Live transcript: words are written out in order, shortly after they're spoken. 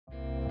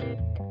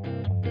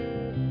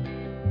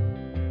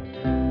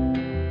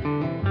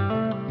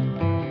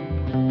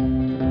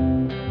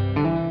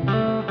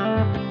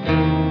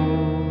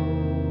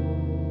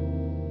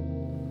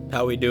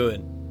How we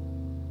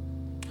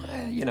doing?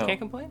 Can't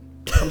complain.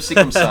 Come see,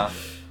 come sa.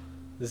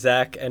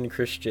 Zach and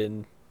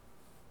Christian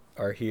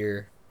are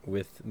here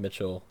with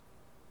Mitchell,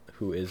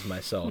 who is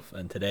myself,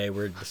 and today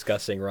we're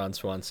discussing Ron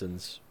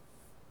Swanson's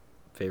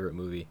favorite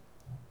movie.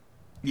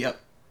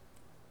 Yep.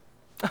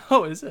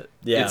 Oh, is it?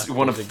 Yeah, It's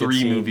one of there's a good 3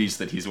 scene. movies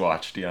that he's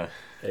watched, yeah.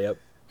 Yep.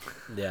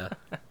 Yeah.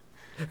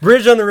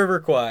 Bridge on the River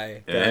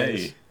Kwai, guys.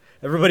 Hey.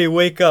 Everybody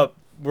wake up.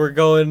 We're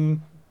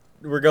going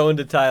to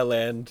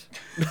Thailand.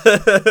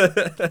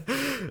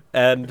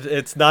 And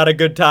it's not a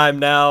good time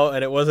now,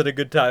 and it wasn't a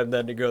good time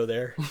then to go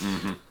there.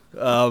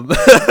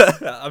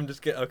 I'm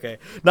just kidding. Okay.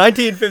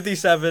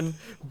 1957,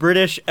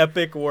 British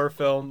epic war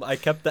film. I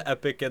kept the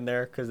epic in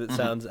there because it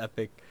sounds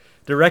epic.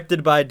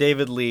 Directed by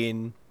David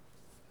Lean.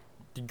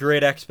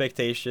 Great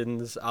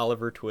Expectations,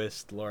 Oliver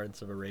Twist,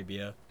 Lawrence of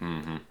Arabia.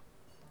 Mm-hmm.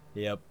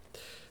 Yep.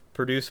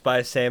 Produced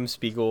by Sam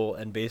Spiegel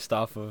and based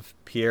off of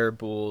Pierre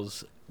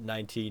Boulle's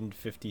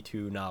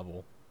 1952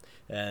 novel.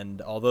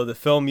 And although the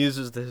film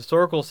uses the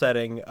historical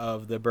setting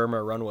of the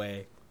Burma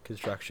runway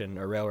construction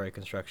or railway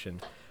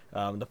construction,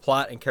 the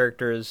plot and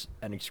characters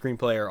and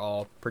screenplay are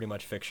all pretty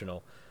much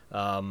fictional.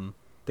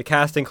 The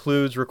cast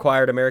includes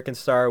required American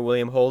star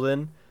William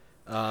Holden,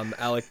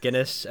 Alec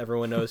Guinness,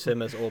 everyone knows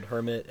him as Old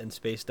Hermit in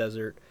Space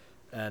Desert,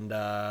 and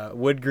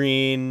Wood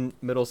Green,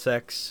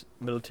 Middlesex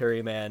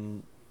military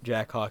man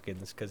Jack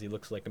Hawkins, because he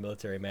looks like a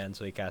military man,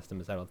 so he cast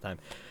him as that all the time.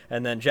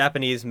 And then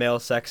Japanese male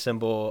sex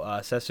symbol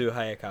Sesu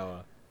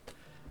Hayakawa.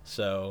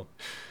 So,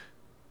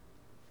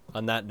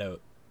 on that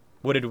note,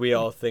 what did we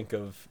all think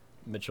of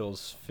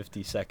Mitchell's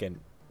 52nd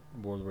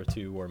World War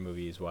II war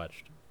movie he's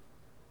watched?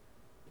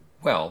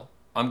 Well,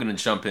 I'm going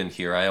to jump in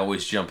here. I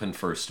always jump in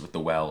first with the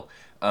well.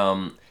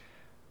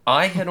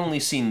 I had only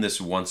seen this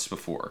once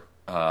before.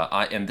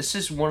 And this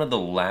is one of the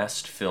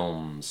last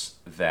films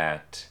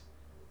that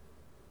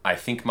I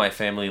think my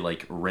family,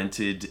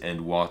 rented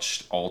and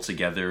watched all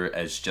together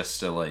as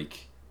just a,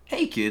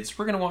 hey, kids,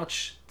 we're going to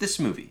watch this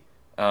movie.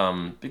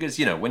 Because,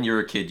 when you're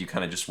a kid, you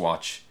kind of just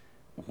watch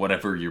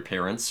whatever your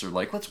parents are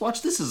like, let's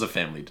watch this as a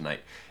family tonight.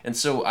 And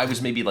so I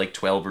was maybe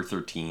 12 or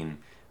 13,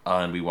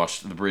 and we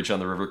watched The Bridge on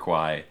the River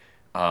Kwai,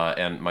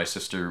 and my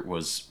sister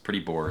was pretty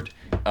bored.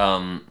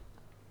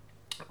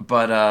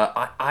 But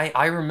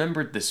I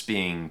remembered this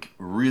being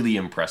really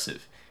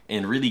impressive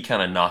and really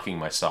kind of knocking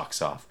my socks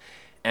off.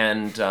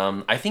 And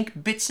I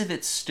think bits of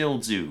it still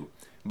do.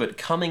 But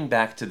coming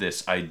back to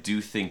this, I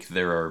do think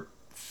there are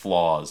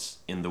flaws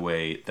in the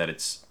way that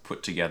it's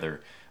put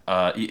together.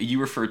 You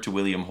referred to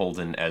William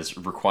Holden as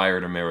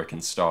required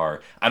American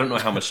star. I don't know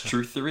how much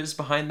truth there is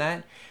behind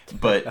that,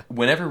 but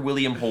whenever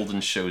William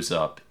Holden shows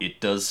up, it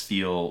does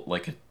feel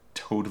like a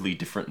totally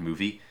different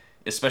movie,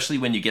 especially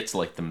when you get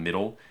to the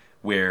middle,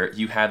 where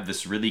you have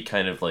this really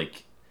kind of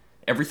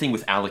everything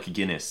with Alec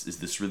Guinness is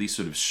this really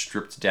sort of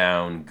stripped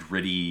down,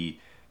 gritty,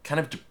 kind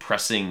of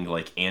depressing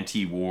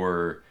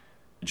anti-war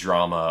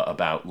drama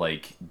about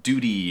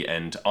duty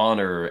and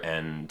honor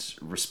and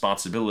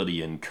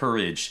responsibility and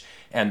courage,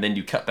 and then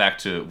you cut back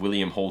to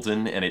William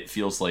Holden and it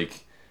feels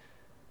like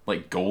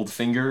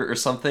Goldfinger or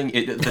something.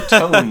 The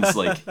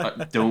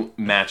tones don't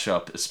match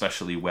up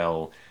especially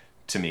well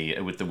to me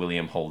with the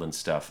William Holden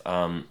stuff.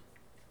 And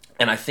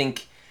I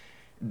think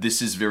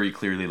this is very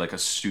clearly a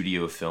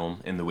studio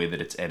film in the way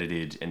that it's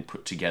edited and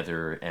put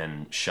together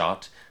and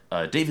shot.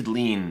 David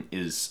Lean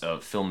is a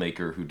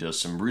filmmaker who does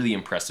some really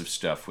impressive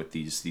stuff with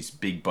these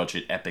big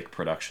budget epic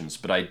productions,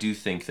 but I do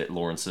think that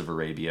Lawrence of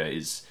Arabia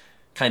is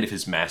kind of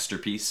his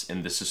masterpiece,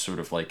 and this is sort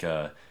of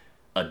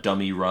a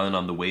dummy run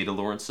on the way to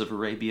Lawrence of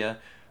Arabia.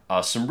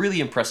 Some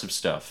really impressive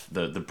stuff.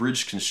 The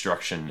bridge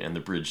construction and the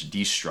bridge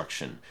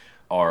destruction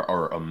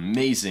are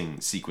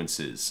amazing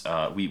sequences.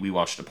 We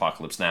watched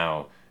Apocalypse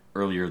Now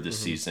earlier this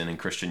season, and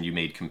Christian, you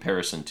made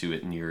comparison to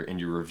it in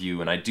your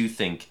review, and I do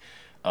think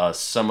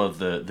some of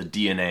the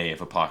DNA of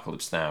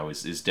Apocalypse Now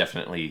is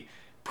definitely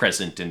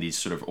present in these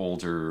sort of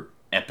older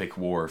epic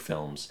war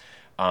films.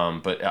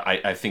 But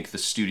I think the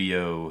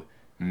studio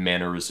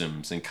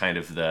mannerisms and kind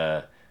of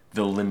the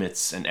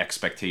limits and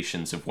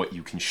expectations of what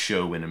you can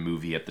show in a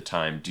movie at the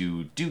time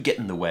do get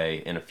in the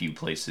way in a few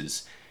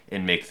places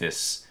and make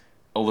this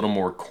a little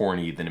more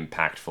corny than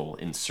impactful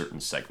in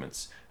certain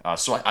segments.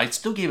 So I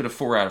still gave it a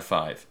 4 out of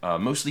 5,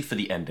 mostly for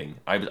the ending.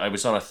 I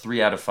was on a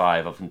 3 out of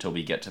 5 up until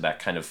we get to that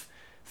kind of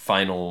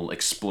final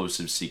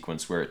explosive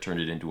sequence where it turned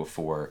it into a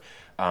 4.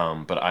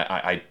 But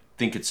I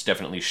think it's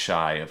definitely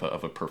shy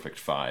of a perfect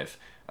 5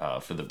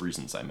 for the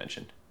reasons I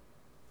mentioned.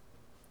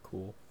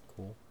 Cool.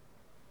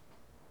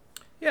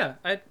 Yeah,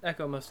 I'd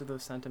echo most of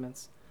those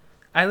sentiments.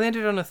 I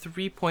landed on a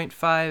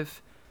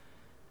 3.5,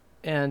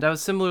 and I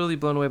was similarly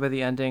blown away by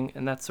the ending,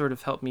 and that sort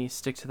of helped me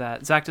stick to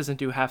that. Zach doesn't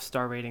do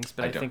half-star ratings,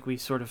 but I think we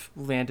sort of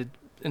landed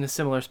in a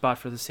similar spot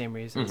for the same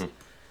reasons.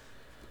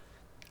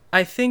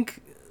 I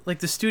think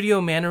the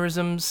studio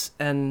mannerisms,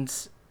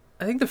 and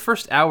I think the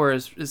first hour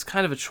is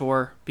kind of a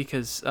chore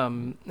because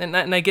and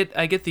I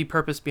get the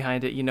purpose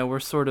behind it. We're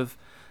sort of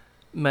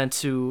meant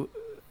to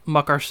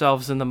muck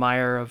ourselves in the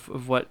mire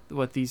of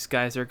what these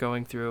guys are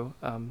going through,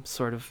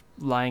 sort of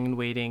lying in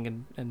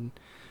waiting and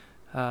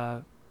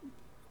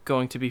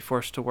going to be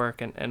forced to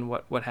work and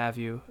what have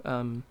you.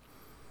 And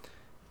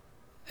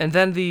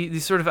then the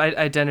sort of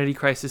identity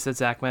crisis that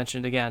Zach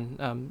mentioned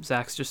again.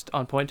 Zach's just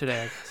on point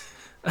today,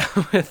 I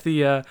guess, with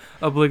the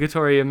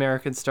obligatory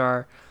American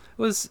star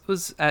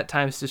was at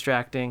times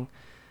distracting,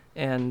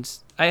 and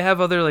I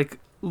have other like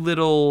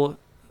little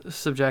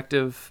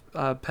subjective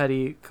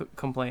petty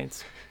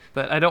complaints,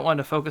 but I don't want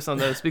to focus on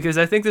those because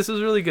I think this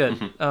was really good.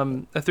 A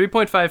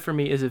 3.5 for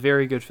me is a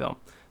very good film,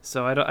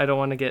 so I don't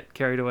want to get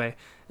carried away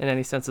in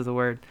any sense of the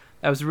word.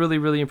 I was really,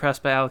 really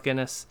impressed by Alec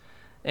Guinness,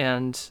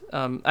 and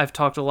I've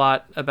talked a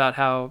lot about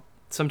how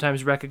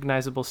sometimes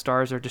recognizable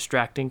stars are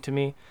distracting to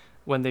me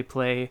when they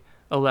play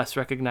a less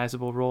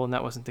recognizable role, and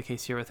that wasn't the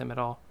case here with him at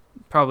all.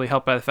 Probably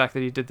helped by the fact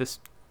that he did this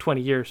 20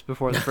 years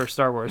before the first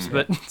Star Wars,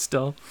 but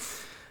still.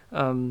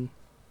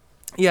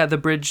 Yeah, the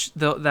bridge,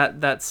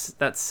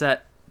 that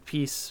set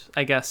piece,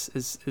 I guess,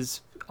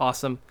 is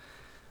awesome.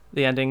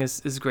 The ending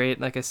is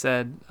great. Like I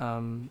said,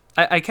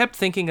 I kept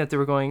thinking that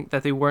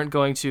they weren't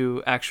going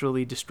to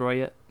actually destroy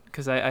it,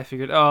 because I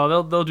figured,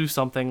 they'll do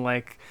something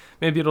like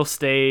maybe it'll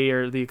stay,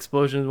 or the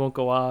explosions won't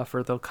go off,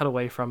 or they'll cut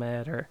away from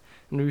it, or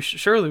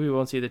surely we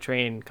won't see the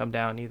train come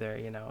down either,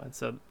 And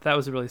so that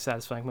was a really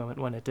satisfying moment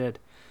when it did.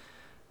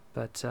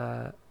 But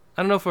I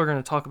don't know if we're going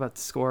to talk about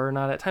the score or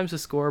not. At times the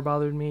score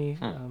bothered me.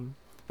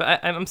 But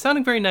I'm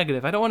sounding very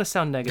negative. I don't want to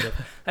sound negative.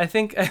 I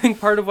think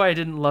part of why I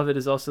didn't love it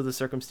is also the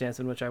circumstance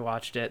in which I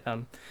watched it.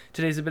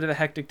 Today's a bit of a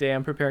hectic day.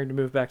 I'm preparing to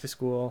move back to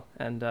school,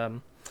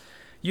 and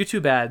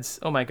YouTube ads.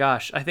 Oh my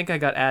gosh, I think I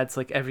got ads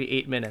like every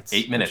 8 minutes.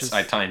 8 minutes.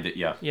 I timed it.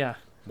 Yeah. Yeah.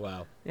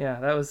 Wow. Yeah,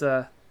 that was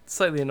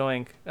slightly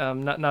annoying.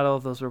 Not all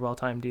of those were well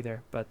timed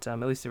either, but at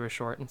least they were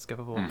short and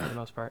skippable for the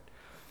most part.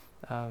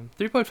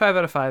 3.5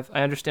 out of 5.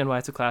 I understand why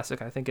it's a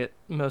classic. I think it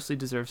mostly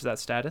deserves that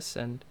status,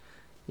 and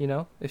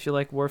if you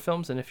like war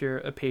films and if you're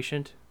a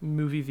patient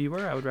movie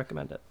viewer, I would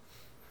recommend it.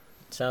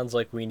 Sounds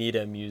like we need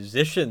a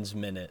musician's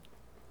minute.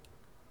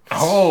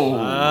 Oh.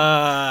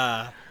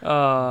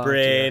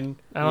 Brain.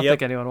 Dear. I don't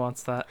think anyone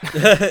wants that.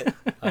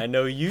 I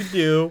know you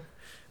do.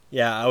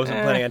 Yeah, I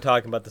wasn't planning on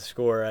talking about the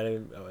score. I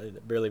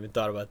barely even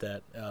thought about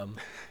that.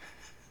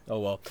 Oh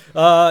well.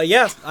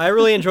 Yeah, I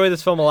really enjoyed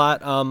this film a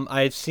lot.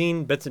 I've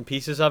seen bits and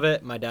pieces of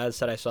it. My dad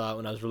said I saw it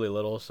when I was really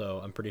little,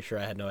 so I'm pretty sure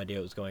I had no idea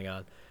what was going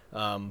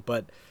on.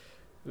 But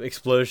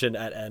explosion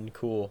at end,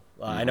 cool.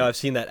 I know I've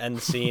seen that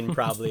end scene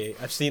probably.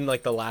 I've seen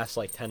like the last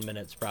 10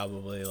 minutes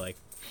probably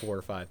 4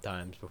 or 5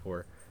 times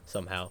before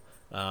somehow.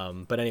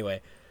 But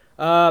anyway,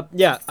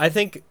 yeah, I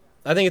think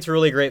it's a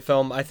really great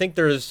film. I think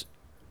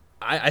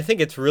I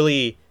think it's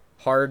really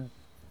hard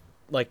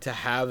to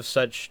have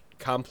such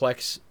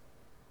complex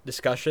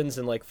discussions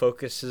and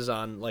focuses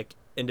on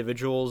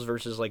individuals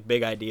versus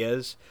big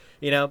ideas,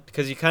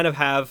 because you kind of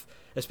have,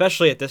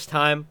 especially at this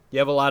time, you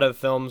have a lot of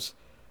films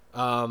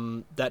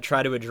that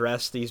try to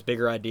address these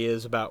bigger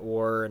ideas about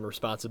war and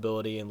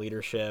responsibility and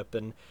leadership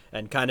and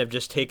kind of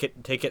just take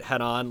it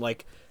head on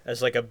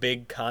as a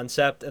big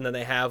concept, and then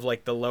they have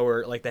the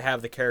lower, they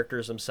have the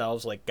characters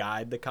themselves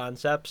guide the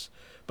concepts.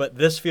 But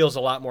this feels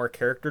a lot more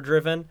character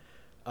driven.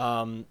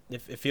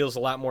 It feels a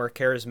lot more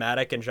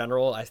charismatic in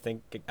general. I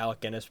think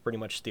Alec Guinness pretty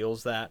much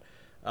steals that,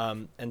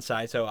 and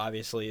Saito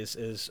obviously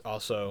is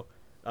also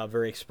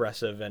very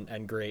expressive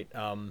and great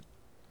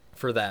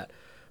for that.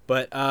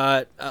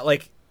 But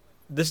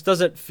this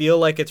doesn't feel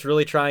like it's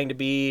really trying to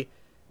be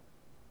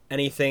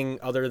anything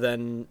other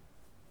than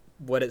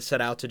what it set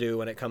out to do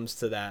when it comes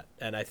to that.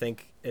 And I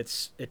think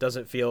it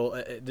doesn't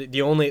feel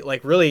the only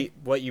really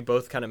what you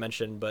both kind of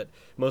mentioned, but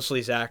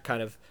mostly Zach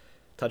kind of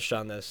touched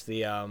on this.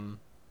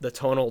 The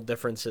tonal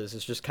differences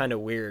is just kind of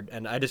weird,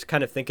 and I just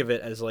kind of think of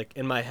it as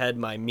in my head,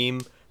 my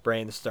meme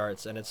brain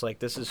starts, and it's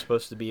this is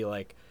supposed to be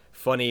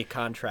funny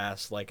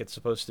contrast, it's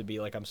supposed to be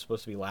I'm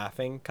supposed to be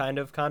laughing kind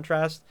of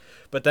contrast,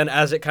 but then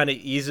as it kind of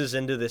eases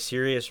into the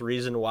serious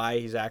reason why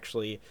he's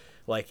actually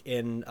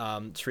in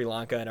Sri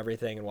Lanka and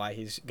everything, and why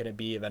he's going to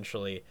be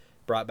eventually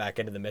brought back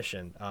into the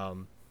mission,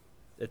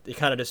 it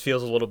kind of just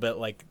feels a little bit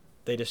like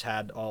they just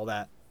had all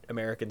that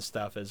American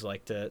stuff as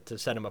to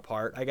set him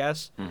apart, I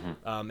guess,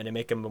 and to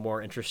make him a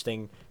more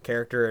interesting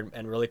character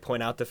and really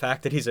point out the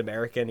fact that he's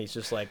American. He's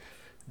just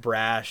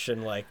brash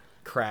and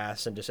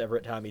crass, and just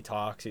every time he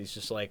talks he's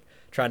just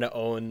trying to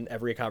own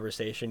every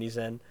conversation he's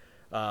in,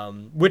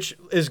 which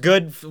is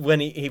good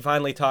when he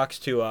finally talks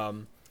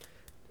to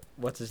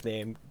what's his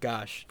name,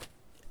 gosh,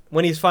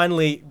 when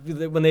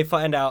they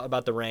find out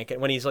about the rank,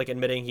 and when he's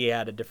admitting he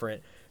had a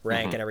different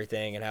rank and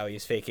everything, and how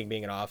he's faking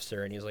being an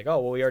officer, and he's oh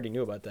well, we already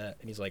knew about that,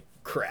 and he's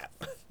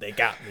crap, they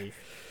got me.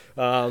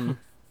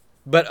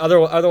 But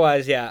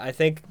otherwise, yeah, I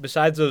think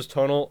besides those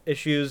tonal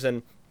issues,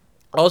 and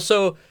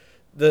also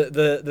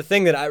the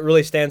thing that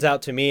really stands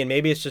out to me, and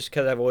maybe it's just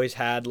because I've always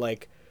had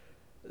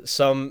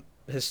some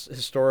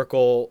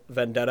historical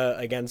vendetta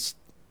against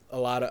a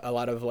lot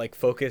of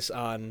focus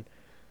on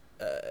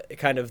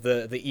kind of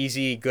the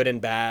easy good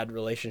and bad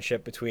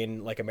relationship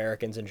between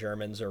Americans and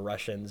Germans, or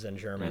Russians and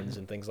Germans,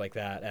 and things like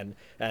that,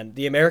 and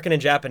the American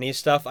and Japanese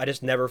stuff, I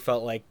just never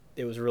felt like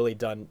it was really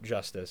done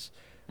justice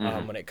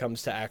when it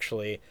comes to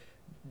actually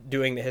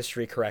doing the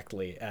history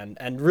correctly,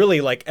 and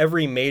really like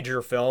every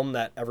major film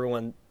that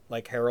everyone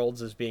like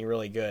heralds as being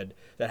really good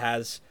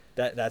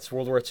that's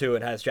World War II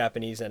and has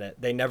Japanese in it.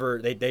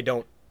 They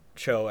don't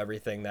show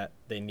everything that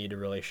they need to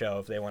really show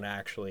if they want to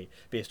actually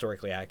be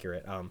historically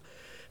accurate.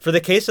 For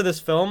the case of this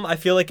film, I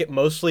feel like it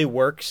mostly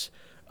works,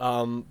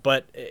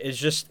 but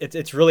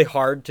it's really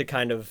hard to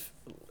kind of.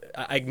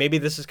 Maybe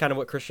this is kind of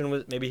what Christian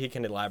was. Maybe he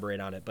can elaborate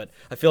on it, but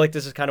I feel like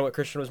this is kind of what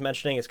Christian was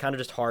mentioning. It's kind of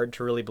just hard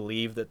to really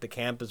believe that the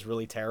camp is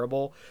really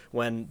terrible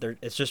when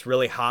it's just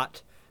really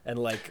hot and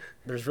like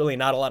there's really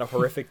not a lot of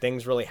horrific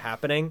things really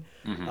happening,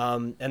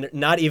 and there's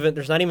not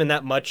even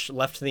that much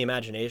left to the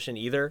imagination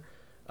either.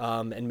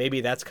 And maybe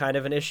that's kind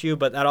of an issue,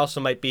 but that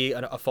also might be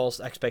a false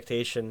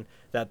expectation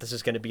that this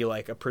is going to be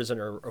like a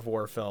prisoner of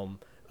war film,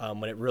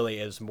 when it really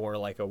is more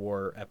like a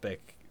war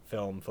epic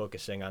film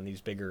focusing on these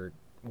bigger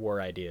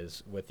war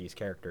ideas with these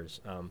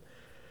characters.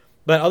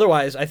 But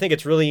otherwise, I think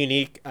it's really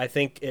unique. I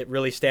think it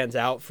really stands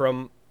out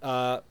from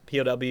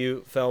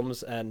POW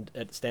films, and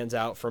it stands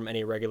out from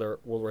any regular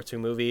World War II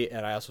movie,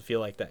 and I also feel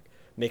like that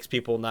makes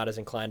people not as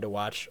inclined to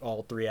watch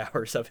all 3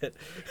 hours of it.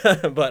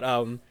 But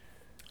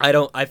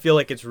I feel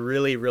like it's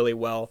really, really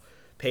well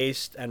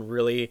paced, and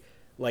really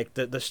like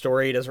the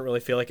story doesn't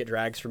really feel like it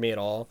drags for me at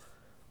all.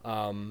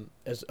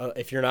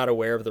 If you're not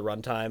aware of the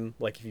runtime,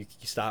 like if you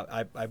stop,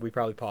 we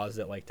probably paused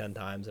it like 10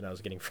 times, and I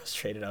was getting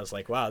frustrated. I was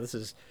like, wow, this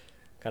is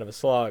kind of a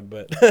slog,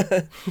 but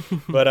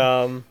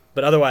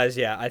but otherwise,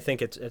 yeah, I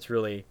think it's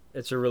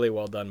a really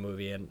well done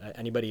movie, and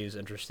anybody who's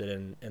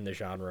interested in the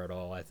genre at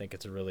all, I think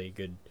it's a really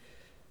good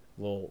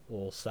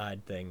little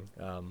side thing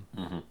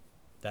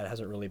that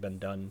hasn't really been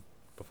done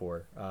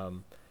before.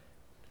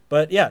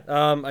 But yeah,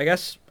 I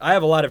guess I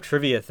have a lot of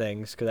trivia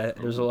things because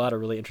there's a lot of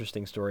really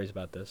interesting stories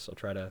about this. I'll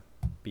try to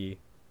be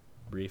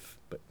brief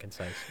but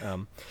concise.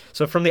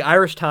 So from the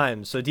Irish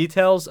Times, so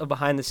details of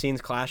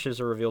behind-the-scenes clashes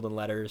are revealed in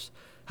letters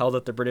held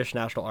at the British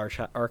National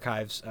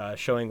Archives,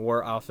 showing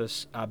War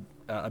Office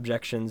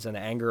objections and the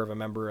anger of a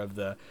member of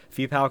the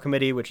FEPAL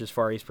Committee, which is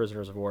Far East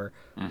Prisoners of War,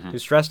 who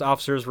stressed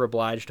officers were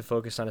obliged to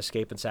focus on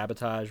escape and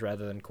sabotage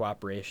rather than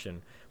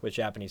cooperation with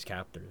Japanese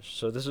captors.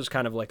 So this was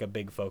kind of like a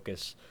big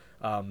focus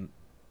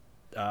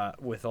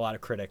with a lot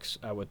of critics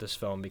with this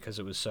film because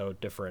it was so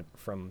different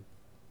from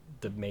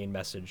the main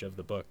message of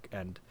the book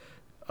and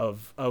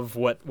of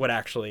what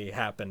actually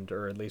happened,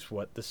 or at least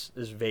what this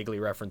is vaguely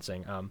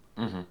referencing.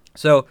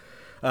 So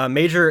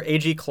Major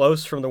A.G.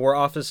 Close from the War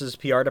Office's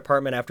PR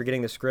department, after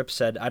getting the script,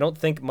 said, "I don't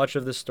think much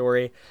of this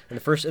story. In the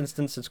first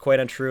instance, it's quite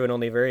untrue and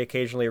only very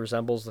occasionally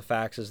resembles the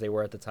facts as they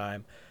were at the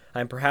time.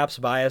 I'm perhaps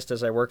biased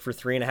as I worked for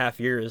 3.5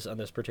 years on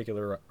this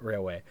particular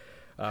railway."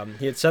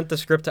 He had sent the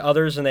script to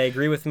others, and they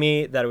agree with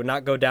me that it would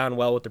not go down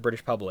well with the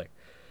British public.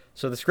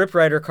 So the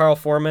scriptwriter, Carl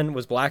Foreman,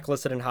 was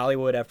blacklisted in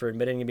Hollywood after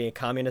admitting to being a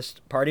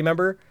Communist Party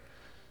member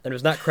and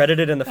was not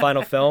credited in the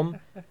final film,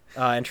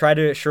 and tried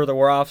to assure the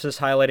War Office,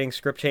 highlighting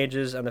script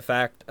changes and the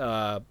fact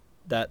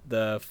that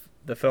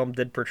the film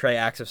did portray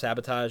acts of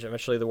sabotage.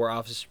 Eventually, the War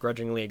Office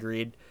grudgingly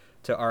agreed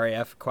to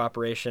RAF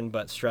cooperation,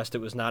 but stressed it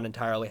was not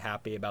entirely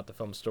happy about the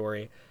film's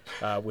story,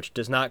 which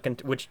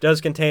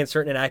does contain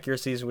certain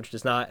inaccuracies, which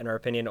does not, in our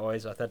opinion,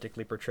 always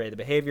authentically portray the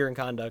behavior and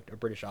conduct of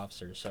British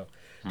officers. So,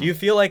 do you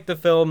feel like the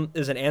film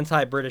is an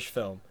anti-British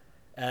film,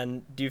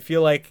 and do you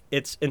feel like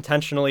it's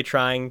intentionally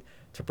trying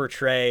to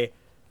portray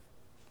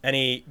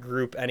any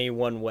group any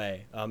one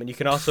way? And you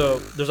can also,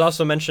 there's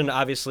also mention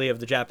obviously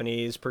of the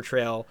Japanese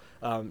portrayal.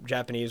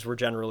 Japanese were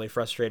generally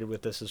frustrated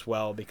with this as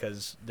well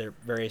because they're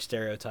very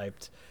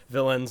stereotyped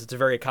villains. It's a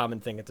very common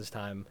thing at this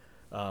time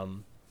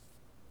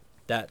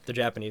that the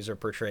Japanese are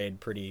portrayed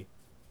pretty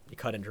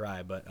cut and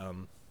dry. But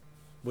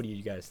what do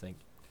you guys think?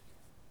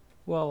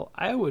 Well,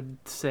 I would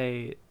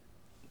say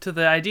to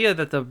the idea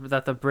that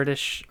the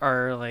British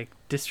are like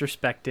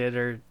disrespected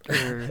or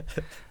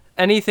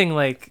anything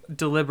like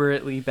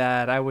deliberately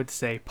bad, I would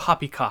say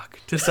poppycock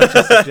to such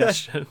a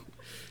suggestion.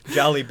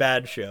 Jolly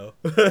bad show.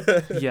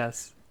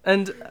 Yes.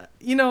 And,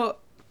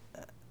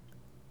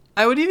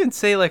 I would even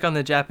say, like, on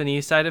the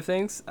Japanese side of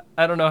things,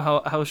 I don't know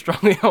how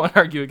strongly I want to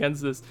argue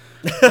against this,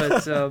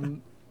 but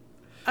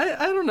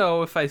I don't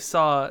know if I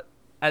saw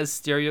as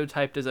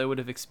stereotyped as I would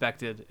have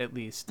expected, at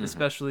least,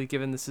 especially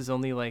given this is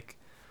only, like,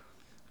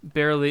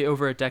 barely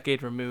over a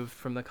decade removed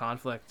from the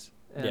conflict.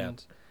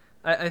 And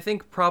yeah. I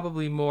think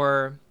probably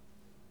more...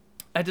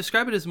 I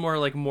describe it as more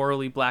like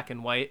morally black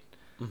and white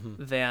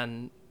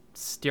than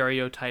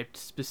stereotyped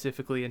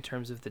specifically in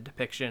terms of the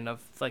depiction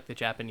of like the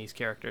Japanese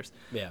characters.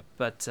 Yeah.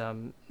 But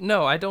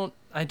no, I don't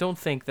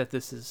think that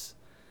this is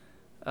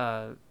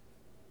I'm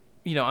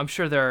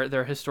sure there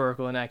are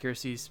historical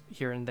inaccuracies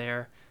here and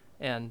there,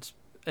 and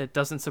it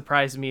doesn't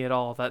surprise me at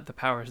all that the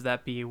powers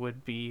that be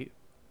would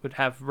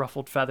have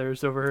ruffled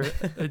feathers over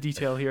a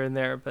detail here and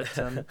there, but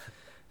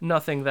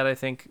nothing that I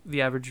think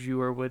the average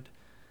viewer would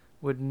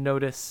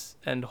notice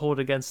and hold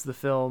against the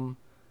film,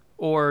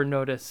 or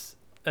notice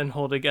and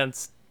hold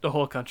against the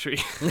whole country.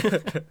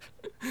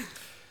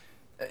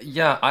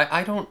 Yeah,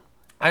 I don't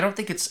I don't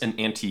think it's an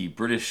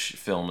anti-British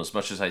film as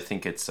much as I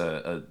think it's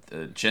a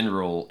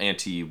general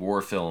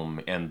anti-war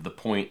film, and the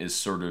point is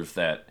sort of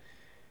that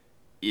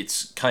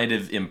it's kind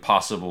of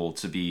impossible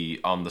to be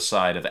on the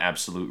side of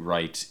absolute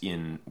right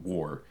in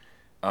war.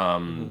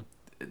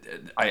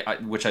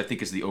 Which I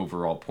think is the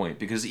overall point,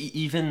 because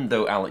even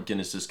though Alec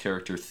Guinness's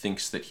character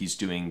thinks that he's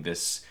doing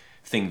this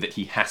thing that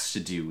he has to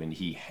do, and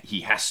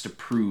he has to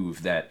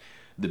prove that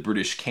the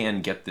British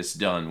can get this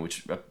done,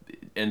 which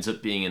ends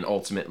up being an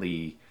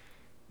ultimately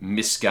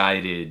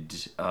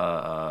misguided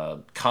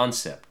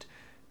concept.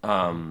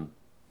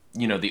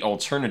 The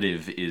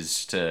alternative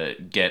is to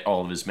get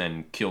all of his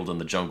men killed in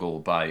the jungle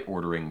by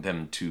ordering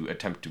them to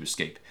attempt to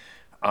escape,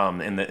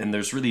 and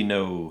there's really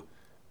no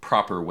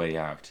proper way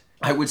out.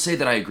 I would say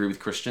that I agree with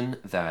Christian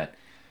that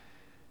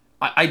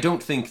I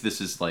don't think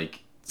this is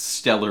like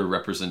stellar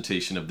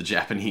representation of the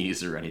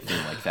Japanese or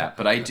anything like that,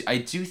 but I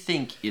do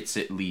think it's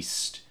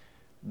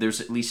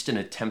there's at least an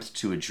attempt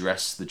to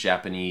address the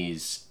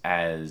Japanese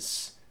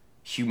as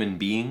human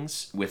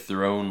beings with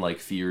their own like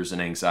fears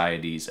and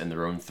anxieties and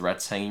their own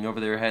threats hanging over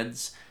their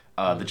heads.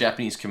 The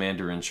Japanese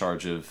commander in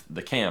charge of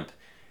the camp,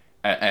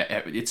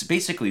 it's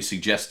basically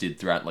suggested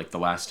throughout like the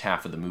last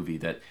half of the movie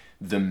that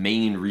the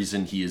main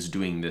reason he is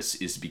doing this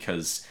is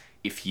because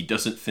if he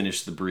doesn't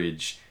finish the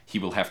bridge, he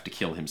will have to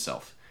kill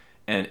himself.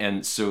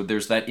 And so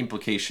there's that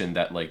implication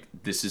that like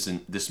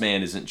this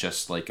man isn't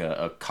just like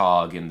a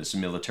cog in this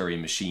military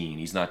machine.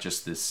 He's not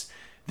just this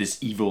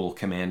evil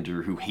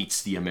commander who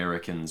hates the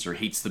Americans or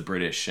hates the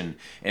British and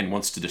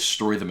wants to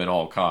destroy them at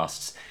all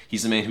costs.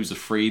 He's a man who's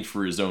afraid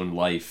for his own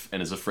life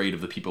and is afraid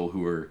of the people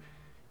who are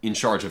in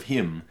charge of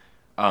him.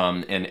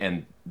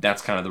 And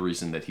that's kind of the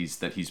reason that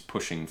he's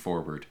pushing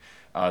forward.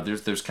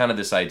 There's kind of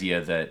this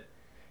idea that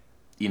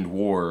in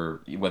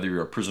war, whether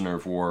you're a prisoner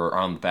of war or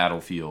on the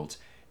battlefield,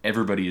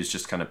 everybody is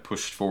just kind of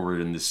pushed forward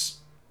in this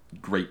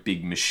great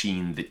big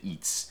machine that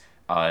eats,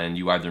 and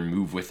you either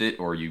move with it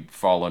or you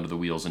fall under the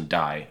wheels and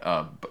die,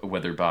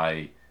 whether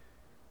by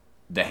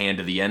the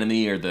hand of the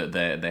enemy or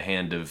the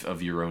hand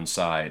of your own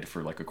side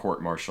for like a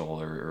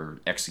court-martial or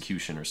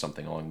execution or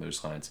something along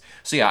those lines.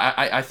 So yeah,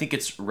 I think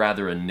it's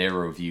rather a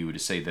narrow view to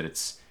say that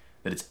it's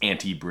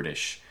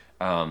anti-British.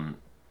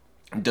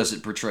 Does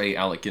it portray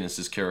Alec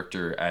Guinness's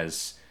character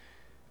as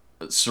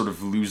sort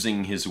of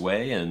losing his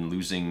way and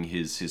losing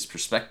his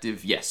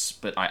perspective? Yes,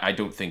 but I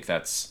don't think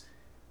that's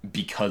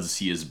because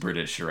he is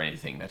British or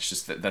anything. That's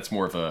just that's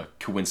more of a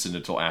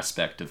coincidental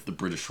aspect of the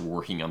British were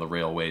working on the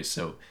railway,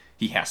 so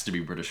he has to be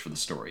British for the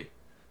story.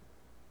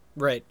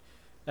 Right.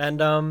 And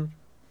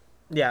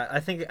yeah, I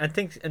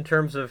think in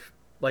terms of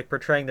like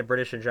portraying the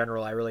British in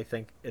general, I really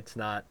think it's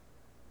not.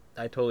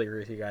 I totally agree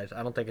with you guys.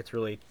 I don't think it's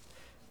really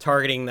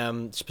targeting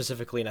them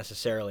specifically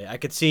necessarily. I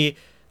could see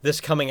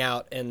this coming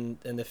out in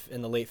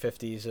the late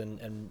 50s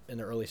and in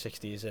the early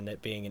 60s and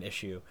it being an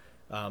issue,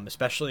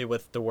 especially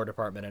with the War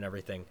Department and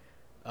everything.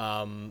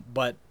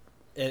 But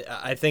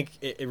I think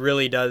it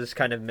really does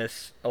kind of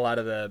miss a lot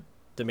of the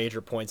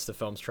major points the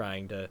film's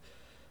trying to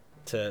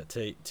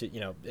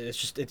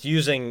it's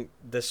using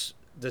this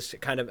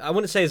kind of, I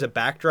wouldn't say as a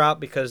backdrop,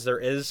 because there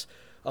is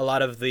a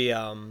lot of the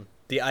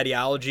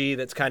ideology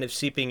that's kind of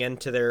seeping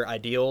into their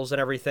ideals and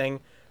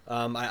everything.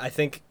 I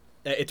think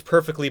it's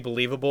perfectly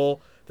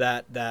believable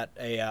that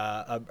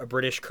a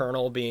British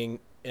colonel being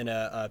in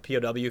a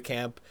POW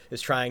camp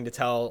is trying to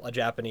tell a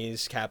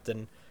Japanese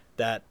captain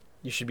that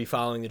you should be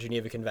following the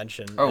Geneva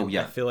Convention. Oh, and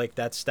yeah. I feel like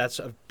that's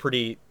a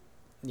pretty,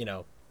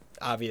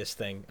 obvious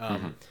thing.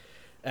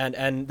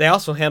 And they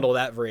also handle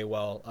that very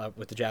well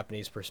with the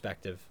Japanese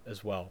perspective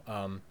as well.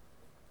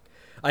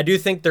 I do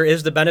think there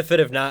is the benefit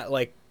of not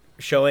like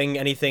showing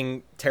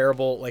anything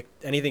terrible, like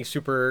anything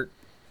super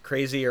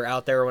crazy or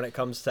out there when it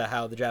comes to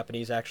how the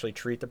Japanese actually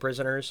treat the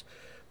prisoners.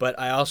 But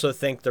I also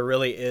think there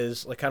really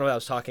is, like, kind of what I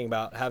was talking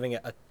about, having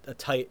a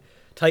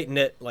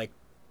tight-knit, like,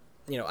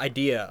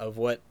 idea of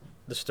what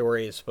the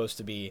story is supposed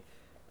to be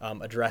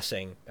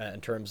addressing in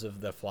terms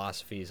of the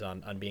philosophies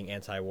on being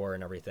anti-war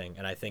and everything.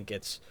 And I think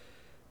it's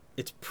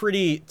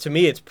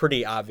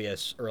pretty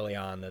obvious early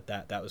on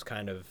that was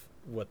kind of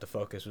what the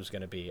focus was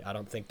going to be. I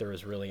don't think there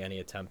was really any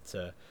attempt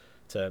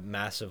to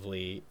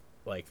massively,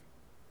 like,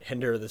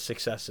 hinder the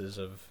successes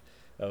of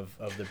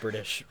the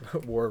British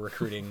war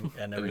recruiting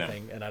and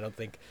everything. No. And I don't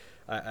think,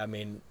 I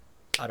mean,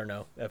 I don't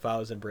know. If I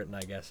was in Britain,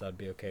 I guess I'd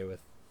be okay with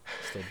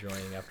still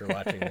joining after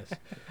watching this.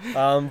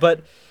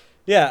 But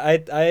yeah,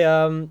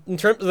 in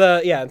terms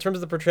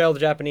of the portrayal of the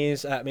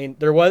Japanese, I mean,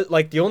 there was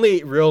like the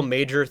only real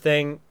major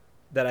thing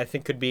that I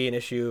think could be an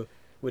issue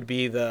would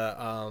be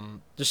the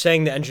just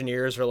saying the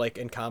engineers are like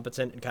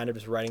incompetent and kind of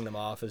just writing them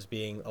off as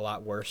being a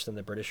lot worse than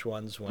the British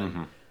ones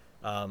when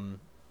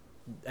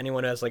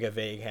anyone who has like a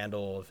vague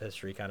handle of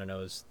history kind of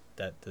knows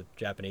that the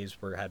Japanese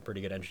had pretty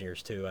good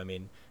engineers too. I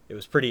mean, it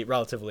was pretty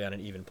relatively on an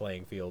even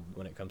playing field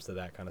when it comes to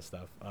that kind of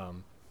stuff.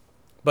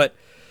 But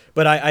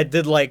I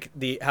did like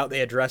how they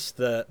addressed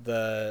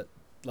the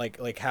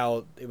like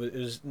how it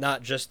was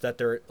not just that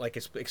they're like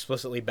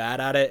explicitly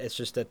bad at it. It's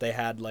just that they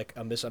had like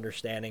a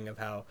misunderstanding of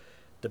how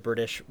the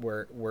British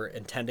were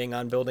intending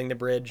on building the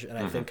bridge, and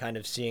I think kind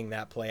of seeing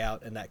that play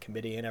out in that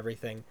committee and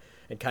everything,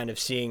 and kind of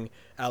seeing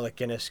Alec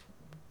Guinness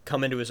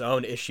come into his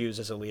own issues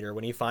as a leader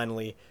when he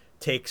finally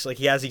takes, like,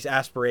 he has these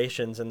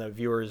aspirations and the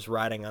viewers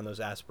riding on those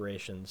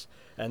aspirations,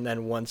 and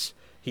then once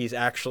he's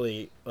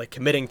actually like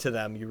committing to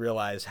them, you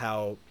realize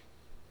how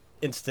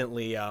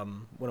instantly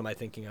what am I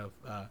thinking of,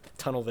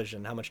 tunnel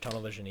vision, how much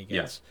tunnel vision he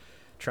gets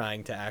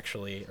trying to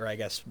actually, or I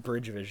guess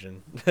bridge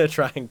vision,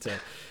 trying to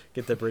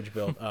get the bridge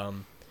built,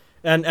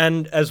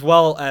 and as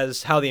well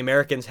as how the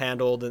Americans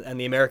handled, and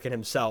the American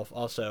himself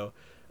also,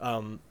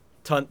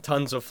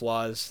 tons of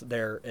flaws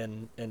there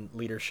in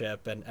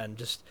leadership, and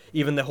just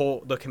even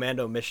the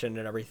commando mission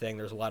and everything.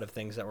 There's a lot of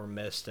things that were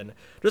missed, and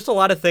just a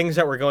lot of things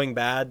that were going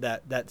bad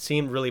that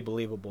seemed really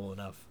believable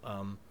enough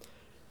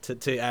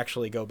to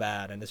actually go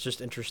bad. And it's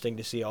just interesting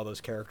to see all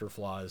those character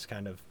flaws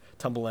kind of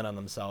tumble in on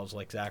themselves,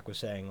 like Zach was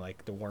saying,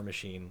 like the War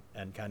Machine,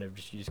 and kind of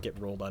you just get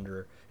rolled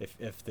under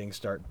if things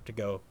start to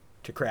go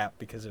to crap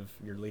because of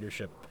your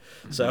leadership.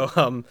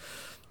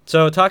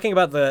 So talking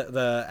about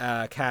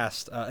the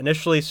cast,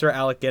 initially Sir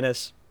Alec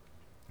Guinness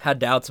had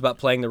doubts about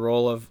playing the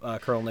role of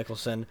Colonel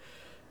Nicholson.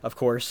 Of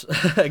course,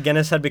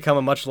 Guinness had become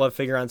a much-loved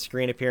figure on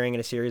screen, appearing in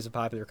a series of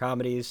popular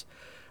comedies.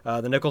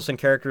 The Nicholson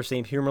character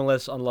seemed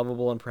humorless,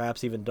 unlovable, and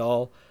perhaps even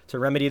dull. To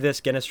remedy this,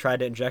 Guinness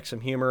tried to inject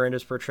some humor into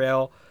his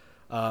portrayal.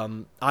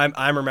 I'm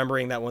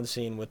remembering that one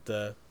scene with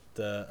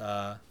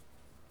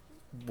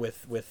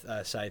with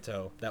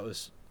Saito. That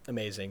was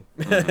amazing.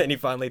 And he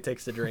finally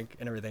takes the drink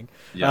and everything.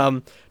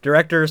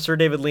 Director Sir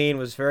David Lean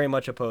was very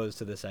much opposed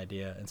to this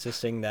idea,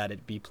 insisting that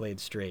it be played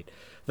straight.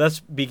 Thus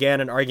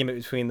began an argument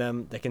between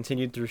them that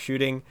continued through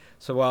shooting.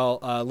 So while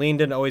Lean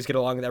didn't always get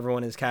along with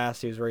everyone in his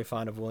cast, he was very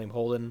fond of William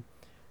Holden.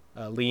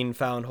 Lean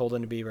found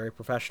Holden to be very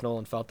professional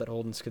and felt that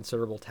Holden's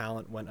considerable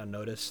talent went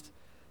unnoticed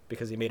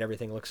because he made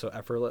everything look so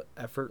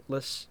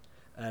effortless.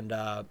 And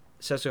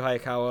Setsu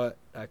Hayakawa,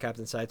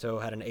 Captain Saito,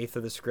 had an eighth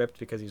of the script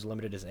because he was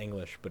limited his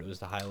English, but it was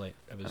the highlight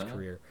of his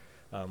career,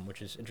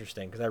 which is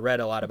interesting because I read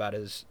a lot about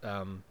his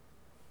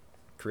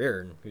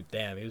career, and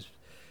damn, he was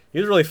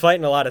really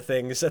fighting a lot of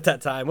things at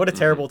that time. What a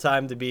terrible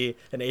time to be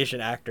an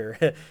Asian actor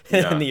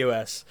in the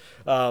U.S.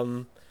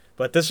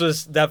 But this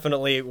was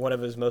definitely one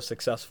of his most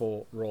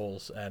successful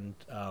roles, and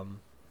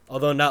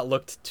although not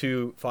looked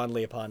too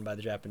fondly upon by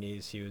the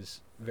Japanese, he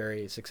was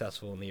very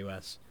successful in the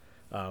U.S.,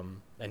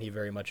 and he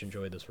very much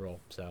enjoyed this role.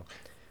 So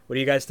what do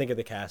you guys think of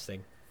the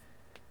casting?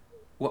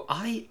 Well,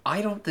 I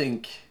don't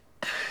think...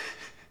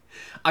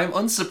 I'm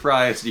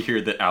unsurprised to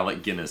hear that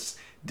Alec Guinness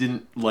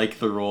didn't like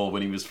the role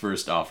when he was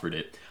first offered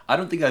it. I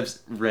don't think I've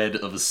read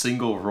of a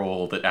single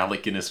role that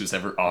Alec Guinness was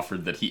ever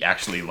offered that he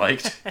actually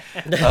liked.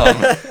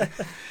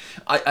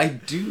 I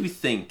do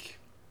think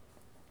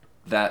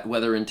that,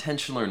 whether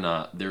intentional or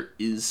not, there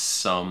is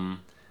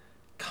some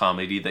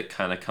comedy that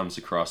kind of comes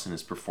across in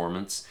his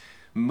performance,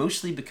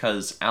 mostly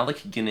because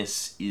Alec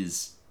Guinness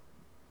is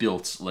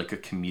built like a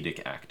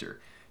comedic actor.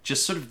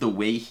 Just sort of the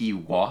way he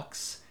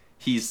walks,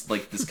 he's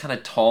like this kind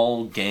of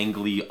tall,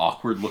 gangly,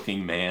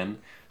 awkward-looking man.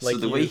 Like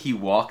so the way he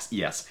walks,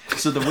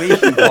 so the way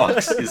he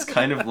walks is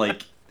kind of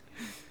like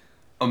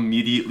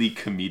immediately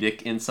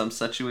comedic in some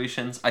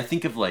situations. I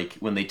think of like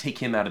when they take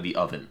him out of the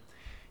oven,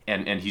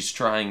 and he's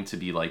trying to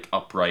be like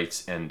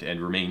upright and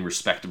remain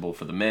respectable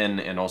for the men,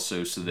 and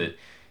also so that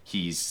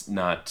he's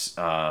not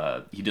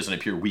he doesn't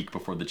appear weak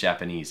before the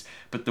Japanese.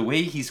 But the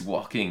way he's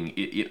walking,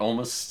 it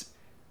almost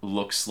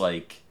looks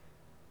like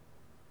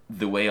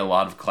the way a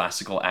lot of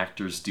classical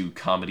actors do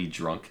comedy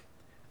drunk.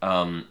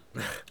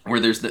 Where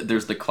there's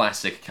the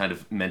classic kind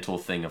of mental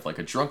thing of like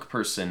a drunk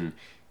person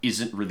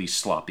isn't really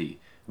sloppy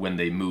when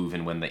they move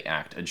and when they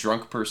act. A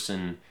drunk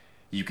person,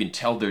 you can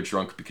tell they're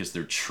drunk because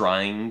they're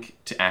trying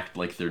to act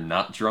like they're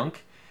not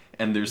drunk.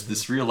 And there's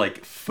this real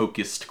like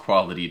focused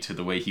quality to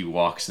the way he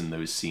walks in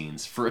those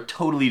scenes for a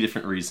totally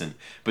different reason,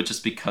 but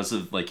just because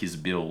of like his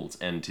build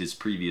and his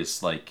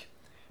previous like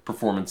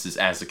performances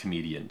as a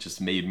comedian just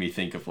made me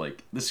think of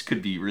like, this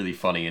could be really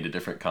funny in a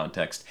different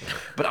context.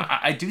 But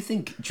I do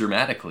think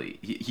dramatically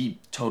he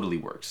totally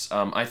works.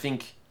 I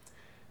think,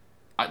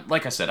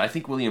 like I said, I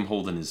think William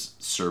Holden is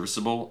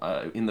serviceable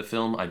in the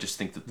film. I just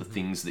think that the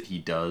things that he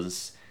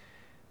does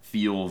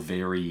feel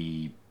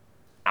very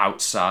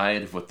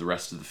outside of what the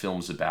rest of the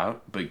film's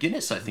about. But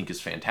Guinness, I think, is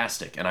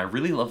fantastic, and I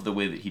really love the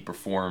way that he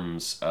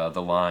performs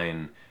the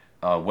line,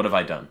 "What have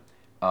I done?"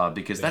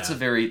 Because that's a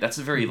very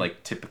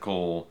like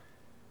typical,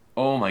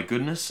 "Oh my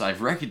goodness,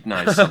 I've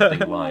recognized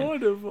something" line.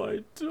 What have I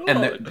done?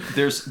 And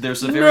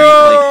there's a very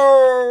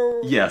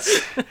like,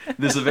 yes,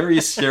 there's a very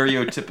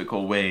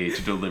stereotypical way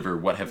to deliver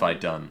 "What have I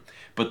done?"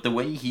 But the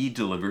way he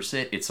delivers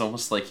it, it's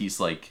almost like he's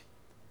like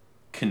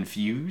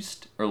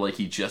confused or like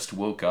he just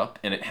woke up,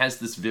 and it has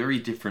this very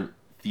different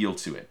feel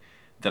to it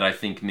that I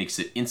think makes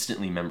it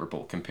instantly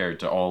memorable compared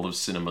to all of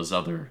cinema's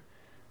other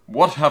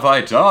 "What have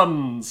I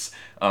done?"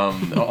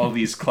 All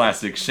these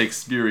classic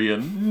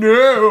Shakespearean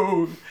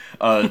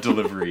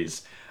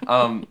deliveries.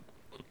 So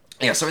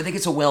I think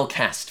it's a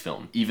well-cast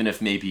film, even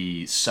if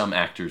maybe some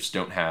actors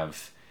don't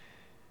have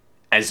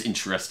as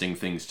interesting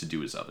things to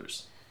do as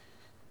others.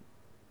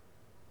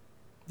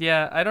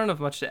 Yeah, I don't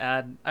have much to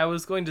add. I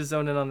was going to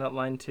zone in on that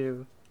line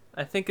too.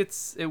 I think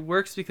it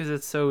works because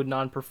it's so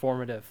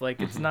non-performative. Like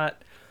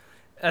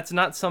that's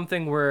not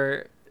something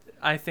where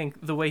I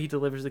think the way he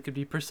delivers it could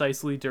be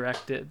precisely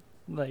directed.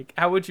 Like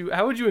how would you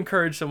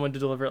encourage someone to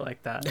deliver it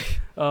like that?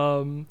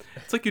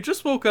 It's like you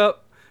just woke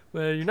up,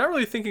 you're not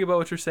really thinking about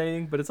what you're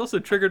saying, but it's also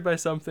triggered by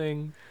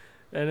something.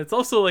 And it's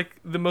also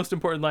like the most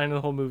important line in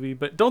the whole movie,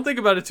 but don't think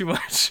about it too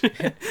much.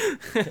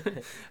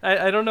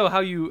 I don't know how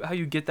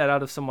you get that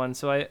out of someone,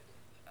 so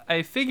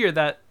I figure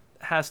that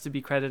has to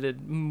be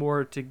credited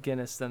more to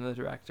Guinness than the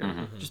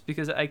director, just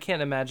because I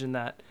can't imagine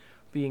that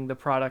being the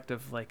product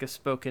of like a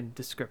spoken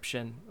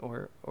description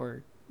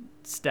or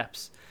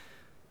steps.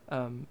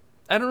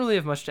 I don't really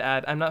have much to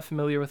add. I'm not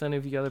familiar with any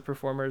of the other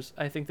performers.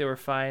 I think they were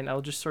fine.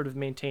 I'll just sort of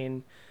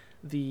maintain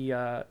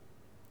the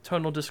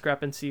tonal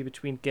discrepancy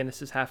between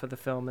Guinness's half of the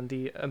film and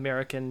the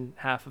American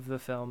half of the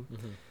film.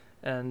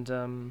 And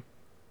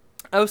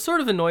I was sort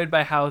of annoyed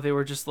by how they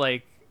were just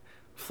like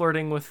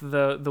flirting with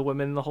the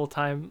women the whole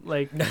time.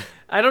 Like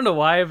I don't know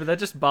why, but that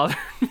just bothered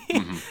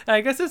me.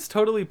 I guess it's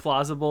totally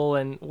plausible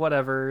and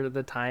whatever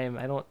the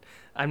time.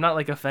 I'm not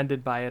like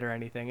offended by it or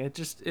anything. It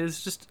just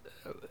is just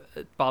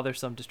a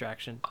bothersome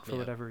distraction for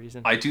whatever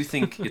reason. I do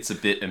think it's a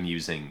bit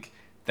amusing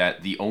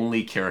that the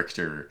only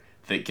character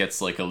that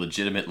gets like a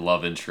legitimate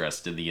love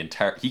interest in the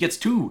entire... He gets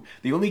two!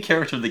 The only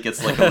character that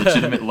gets like a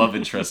legitimate love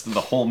interest in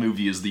the whole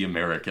movie is the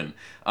American.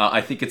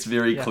 I think it's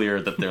very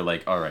clear that they're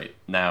like, alright,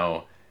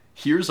 now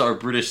here's our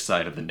British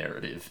side of the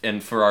narrative,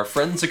 and for our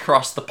friends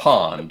across the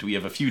pond, we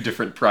have a few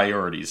different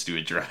priorities to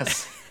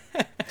address.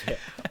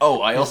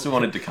 Oh, I also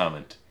wanted to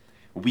comment.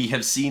 We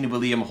have seen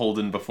William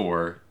Holden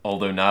before,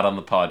 although not on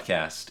the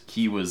podcast.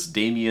 He was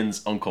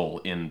Damien's uncle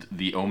in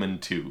The Omen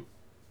 2.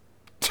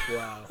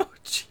 Wow. Oh,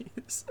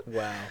 jeez.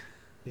 Wow.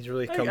 He's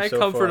really come I so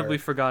comfortably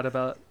far. forgot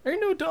about... Or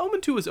no, Omen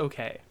 2 was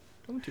okay.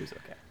 Omen 2 was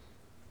okay.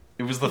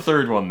 It was the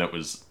third one that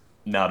was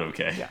not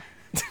okay.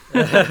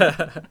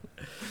 Yeah.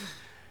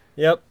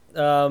 Yep.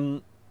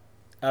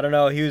 I don't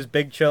know. He was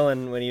big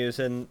chillin' when he was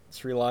in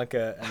Sri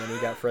Lanka, and then he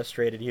got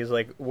frustrated. He was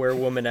like, "Where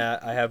woman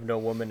at? I have no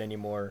woman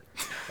anymore."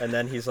 And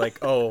then he's like,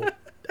 "Oh,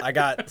 I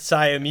got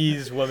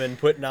Siamese woman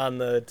putting on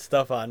the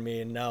stuff on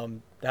me, and now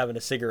I'm having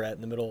a cigarette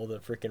in the middle of the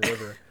freaking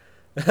river."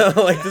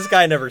 Like, this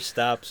guy never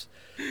stops.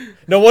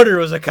 No wonder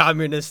it was a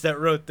communist that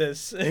wrote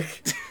this.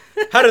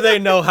 How do they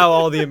know how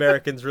all the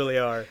Americans really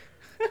are?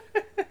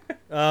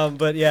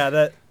 But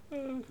yeah,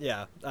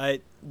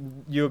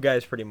 you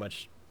guys pretty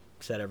much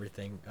said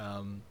everything.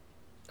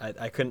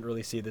 I couldn't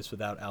really see this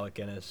without Alec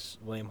Guinness.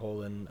 William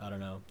Holden, I don't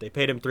know. They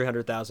paid him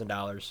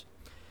 $300,000,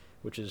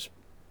 which is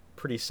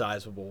pretty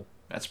sizable.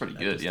 That's pretty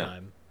good, yeah.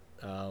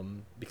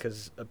 Time.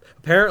 Because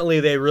apparently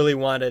they really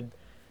wanted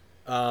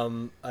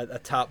a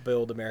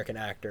top-billed American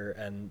actor,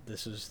 and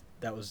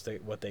that was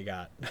what they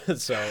got.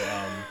 So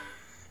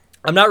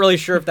I'm not really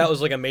sure if that was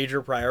like a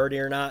major priority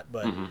or not,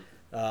 but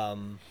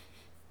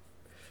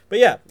but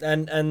yeah,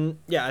 and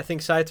yeah, I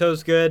think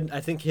Saito's good.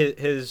 I think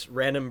his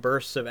random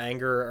bursts of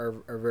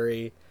anger are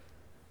very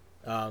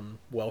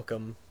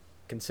welcome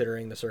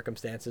considering the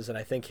circumstances, and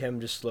I think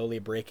him just slowly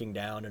breaking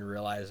down and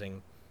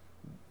realizing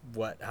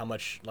how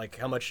much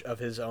of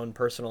his own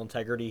personal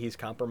integrity he's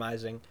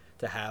compromising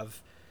to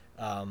have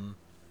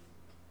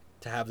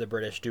the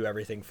British do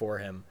everything for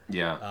him.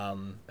 Yeah.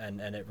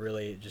 And it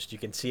really just, you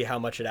can see how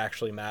much it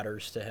actually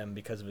matters to him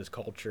because of his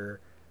culture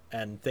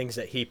and things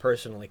that he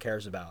personally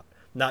cares about.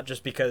 Not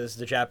just because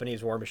the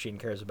Japanese war machine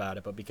cares about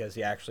it, but because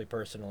he actually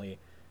personally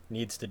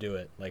needs to do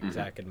it, like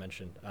Zach had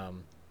mentioned.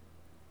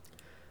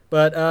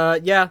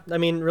 But yeah, I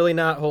mean, really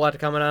not a whole lot to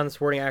comment on. The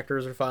supporting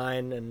actors are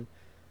fine, and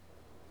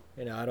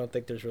I don't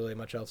think there's really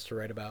much else to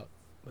write about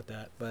with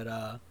that.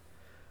 But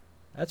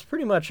that's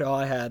pretty much all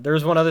I had. There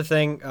was one other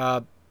thing.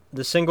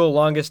 The single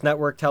longest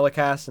network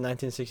telecast in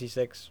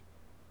 1966.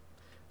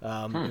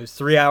 It was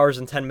 3 hours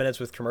and 10 minutes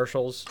with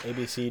commercials.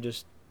 ABC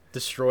just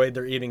destroyed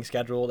their evening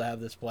schedule to have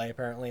this play,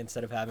 apparently,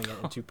 instead of having it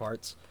in two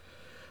parts.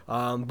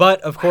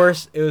 But, of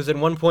course, it was in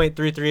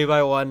 1.33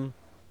 by 1.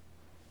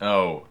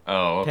 Oh,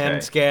 okay.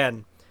 Pan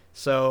scan.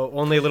 So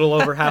only a little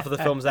over half of the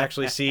film's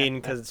actually seen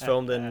because it's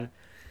filmed in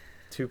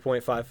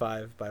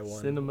 2.55 by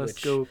 1.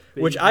 CinemaScope.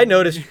 Which I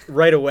noticed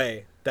right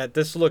away that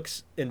this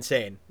looks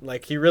insane.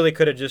 Like, he really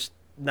could have just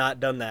not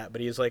done that, but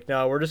he's like,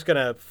 no, we're just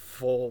gonna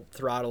full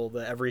throttle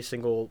every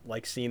single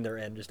like scene they're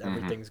in. Just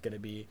everything's gonna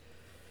be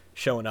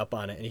showing up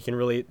on it, and you can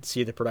really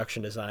see the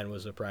production design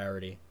was a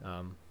priority.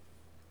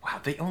 Wow,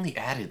 they only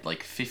added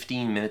like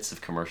 15 minutes of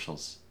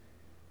commercials.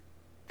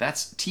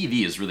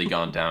 TV has really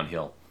gone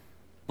downhill.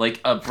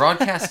 Like, a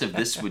broadcast of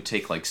this would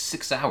take like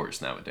 6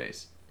 hours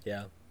nowadays.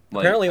 Yeah.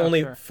 Like, apparently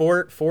only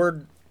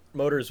Ford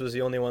Motors was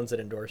the only ones that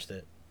endorsed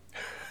it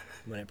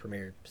when it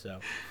premiered, so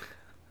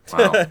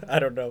wow. I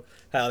don't know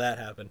how that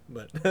happened,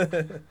 but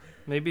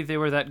maybe they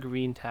were that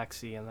green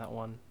taxi in that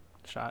one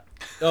shot.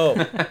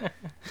 Oh,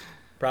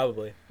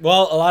 probably.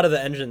 Well, a lot of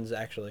the engines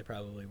actually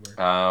probably were.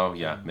 Oh,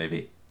 yeah,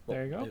 maybe.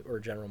 There you go. Or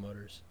General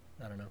Motors.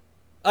 I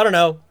don't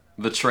know.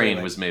 The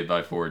train was made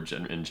by Ford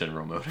in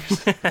General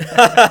Motors.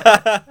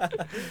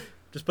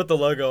 Just put the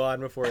logo on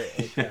before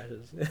it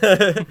crashes.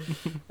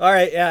 All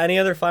right. Yeah. Any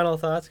other final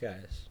thoughts,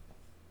 guys?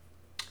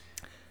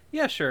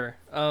 Yeah, sure.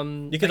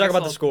 You can talk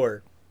about the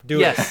score. Do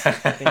yes, it.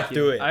 thank you.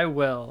 Do it. I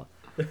will.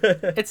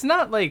 It's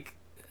not like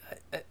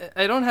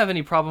I don't have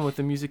any problem with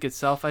the music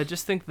itself. I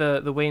just think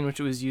the way in which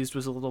it was used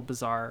was a little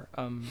bizarre.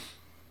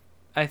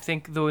 I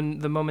think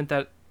the moment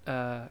that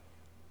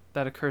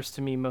that occurs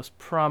to me most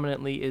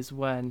prominently is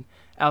when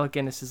Alec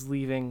Guinness is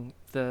leaving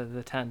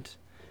the tent,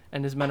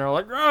 and his men are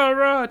like rah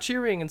rah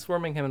cheering and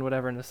swarming him and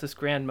whatever, and it's this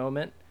grand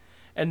moment.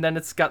 And then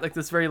it's got like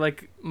this very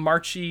like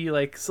marchy,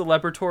 like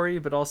celebratory,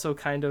 but also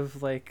kind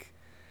of like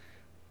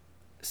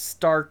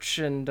starch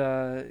and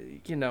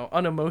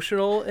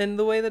unemotional in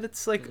the way that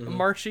it's like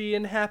marchy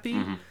and happy.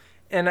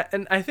 And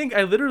I think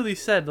I literally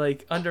said,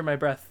 like, under my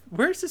breath,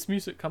 where's this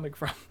music coming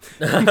from?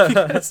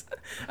 Because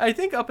I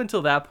think up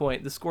until that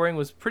point the scoring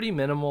was pretty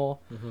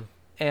minimal,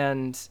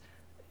 and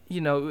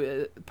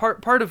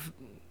part of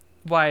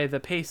why the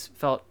pace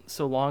felt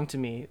so long to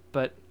me,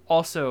 but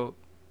also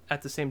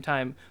at the same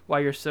time why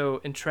you're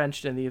so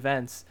entrenched in the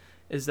events,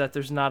 is that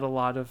there's not a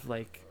lot of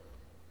like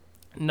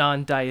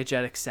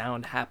non-diegetic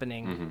sound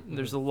happening.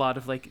 There's a lot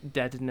of like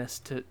deadness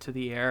to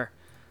the air,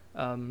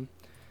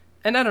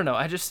 and I don't know,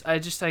 I guess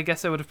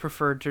I would have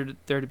preferred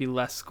there to be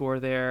less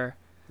score there.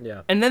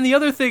 Yeah. And then the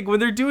other thing, when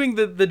they're doing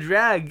the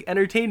drag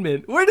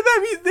entertainment, where did that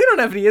mean? They don't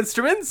have any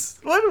instruments.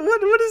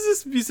 What is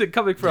this music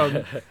coming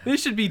from? They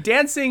should be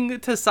dancing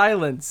to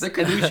silence, and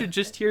we should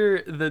just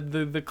hear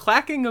the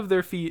clacking of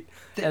their feet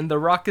and the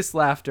raucous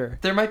laughter.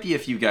 There might be a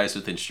few guys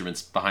with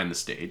instruments behind the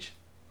stage,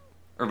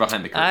 or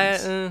behind the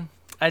curtains.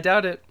 I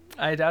doubt it.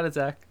 I doubt it,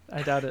 Zach.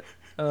 I doubt it.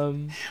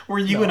 Were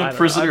you in a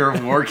prisoner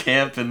of war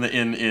camp in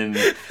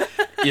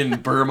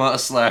Burma /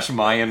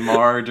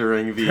 Myanmar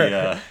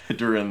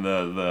during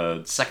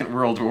the Second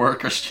World War,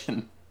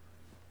 Christian?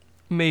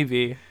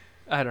 Maybe.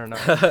 I don't know.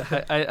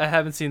 I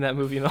haven't seen that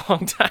movie in a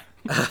long time.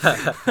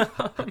 I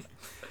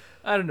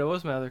don't know. What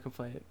was my other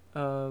complaint?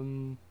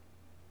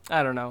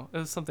 I don't know. It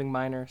was something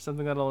minor,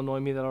 something that'll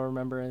annoy me that I'll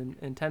remember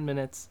in 10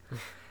 minutes.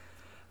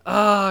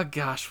 Oh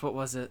gosh, what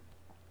was it?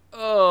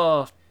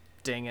 Oh,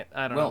 dang it.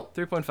 I don't know.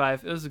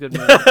 3.5. It was a good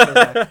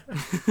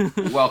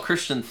movie. Well,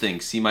 Christian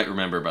thinks he might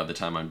remember by the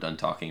time I'm done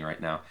talking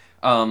right now.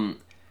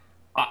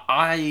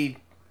 I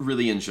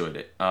really enjoyed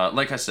it.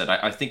 Like I said,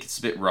 I think it's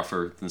a bit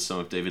rougher than some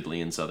of David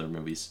Lean's other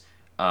movies.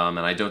 And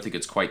I don't think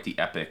it's quite the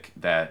epic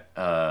that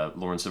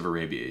Lawrence of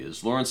Arabia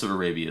is. Lawrence of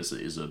Arabia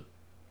is a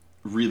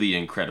really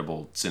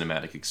incredible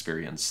cinematic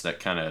experience that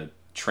kind of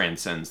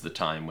transcends the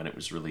time when it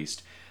was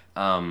released.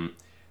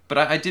 But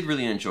I did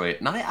really enjoy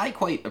it, and I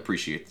quite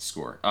appreciate the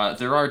score.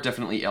 There are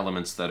definitely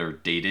elements that are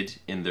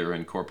dated in their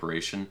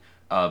incorporation,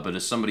 but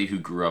as somebody who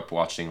grew up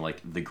watching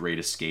like The Great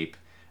Escape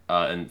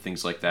and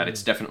things like that,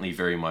 it's definitely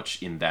very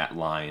much in that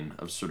line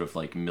of sort of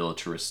like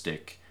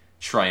militaristic,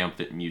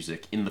 triumphant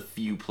music in the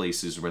few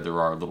places where there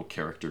are little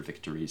character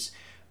victories.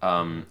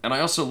 And I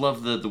also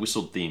love the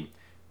whistled theme.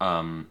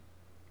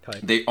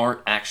 They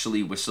aren't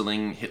actually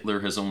whistling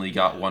Hitler Has Only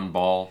Got One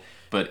Ball,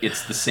 but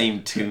it's the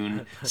same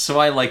tune. So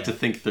I like to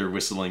think they're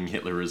whistling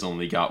Hitler Has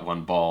Only Got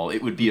One Ball.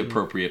 It would be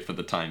appropriate for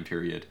the time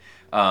period.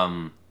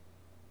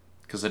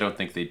 Because I don't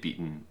think they'd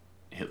beaten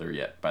Hitler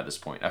yet by this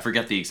point. I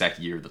forget the exact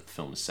year that the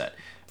film is set.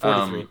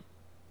 43.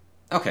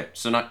 Okay,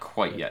 so not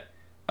quite yet.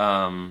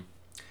 But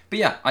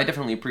yeah, I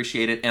definitely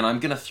appreciate it. And I'm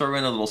going to throw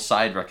in a little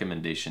side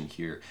recommendation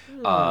here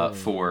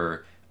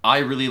for... I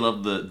really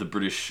love the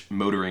British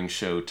motoring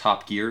show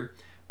Top Gear.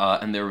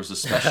 And there was a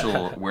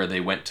special where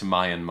they went to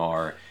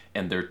Myanmar,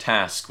 and their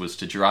task was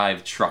to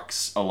drive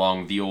trucks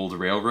along the old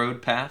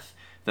railroad path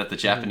that the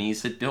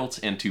Japanese had built,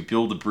 and to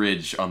build a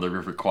bridge on the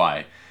River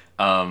Kwai.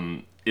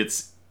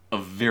 It's a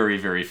very,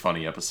 very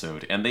funny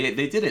episode, and they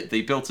did it.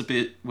 They built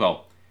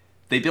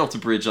they built a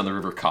bridge on the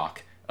River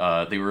Kok.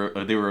 They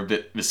were a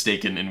bit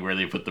mistaken in where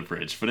they put the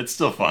bridge, but it's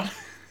still fun.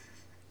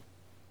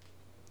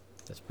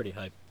 That's pretty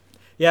hype.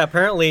 Yeah,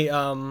 apparently,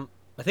 I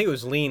think it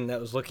was Lean that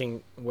was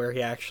looking where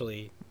he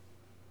actually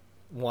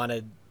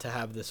wanted to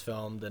have this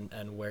filmed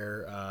and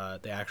where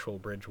the actual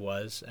bridge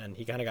was, and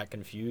he kind of got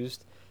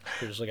confused.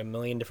 There's like a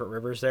million different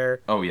rivers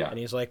there. Oh yeah. And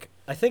he's like,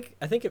 I think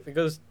if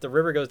the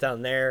river goes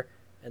down there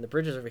and the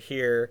bridge is over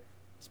here,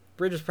 this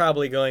bridge is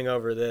probably going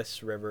over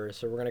this river,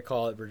 so we're gonna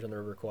call it Bridge on the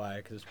River Kwai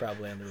because it's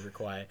probably on the River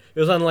Kwai. It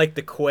was on like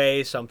the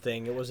Kwai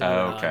something. It wasn't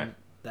on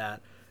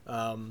that.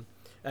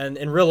 And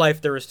in real life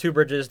there was two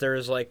bridges. There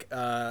was like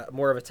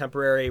more of a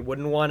temporary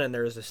wooden one, and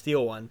there was a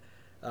steel one.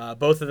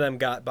 Both of them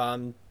got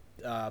bombed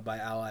by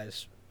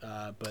Allies,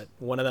 but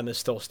one of them is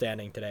still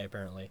standing today,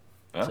 apparently.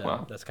 Oh, so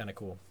wow. that's kind of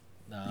cool.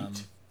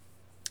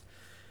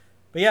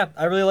 But yeah,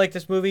 I really like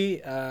this movie.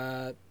 4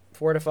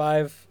 out of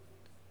 5.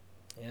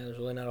 Yeah, there's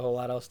really not a whole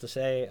lot else to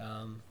say.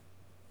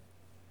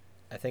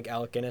 I think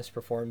Alec Guinness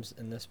performs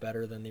in this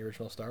better than the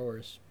original Star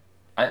Wars.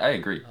 I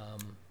agree.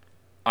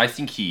 I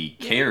think he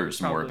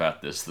cares more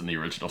about this than the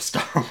original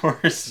Star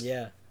Wars.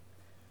 Yeah.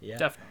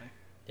 Definitely.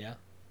 Yeah.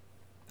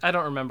 I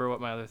don't remember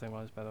what my other thing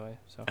was, by the way.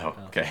 So. Oh,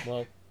 okay.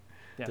 Well,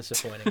 Yeah.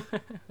 disappointing.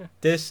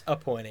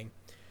 Disappointing.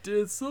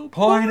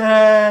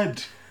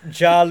 Pointed.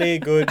 Jolly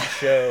good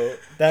show.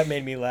 That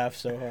made me laugh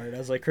so hard. I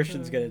was like,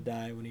 Christian's gonna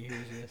die when he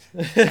hears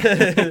this.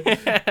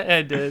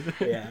 I did.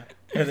 Yeah.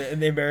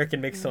 And the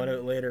American makes fun of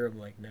it later. I'm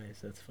like, nice,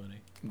 that's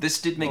funny.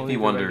 This did make Only me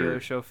the wonder. regular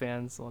show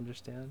fans will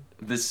understand.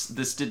 This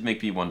did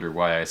make me wonder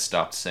why I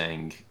stopped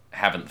saying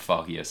 "haven't the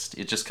foggiest."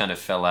 It just kind of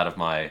fell out of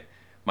my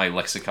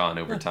lexicon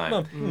over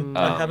time.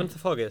 I haven't the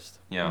foggiest.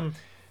 Yeah.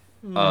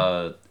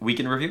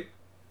 Weekend review.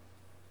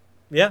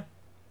 Yeah.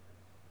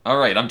 All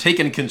right, I'm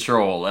taking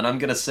control, and I'm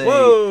gonna say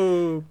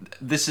Whoa.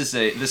 this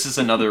is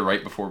another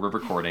right before we're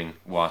recording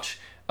watch.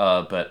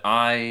 But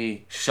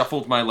I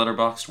shuffled my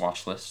Letterboxd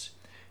watch list,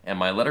 and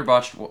my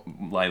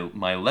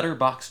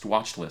Letterboxd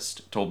watch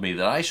list told me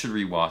that I should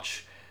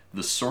rewatch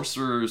The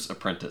Sorcerer's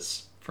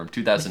Apprentice from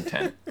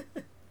 2010.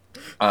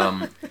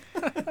 And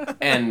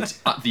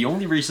the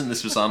only reason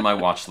this was on my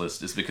watch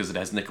list is because it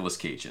has Nicolas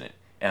Cage in it,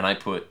 and I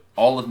put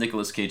all of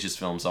Nicolas Cage's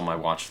films on my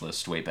watch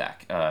list way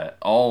back,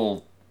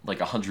 all like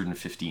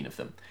 115 of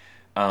them.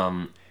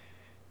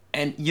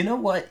 And you know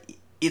what?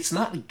 It's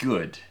not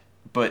good,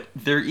 but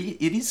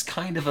it is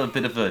kind of a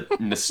bit of a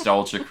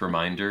nostalgic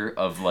reminder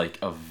of like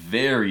a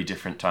very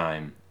different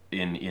time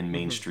in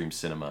mainstream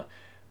cinema.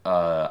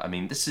 I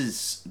mean,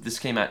 this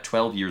came out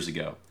 12 years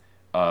ago,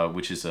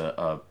 which is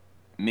a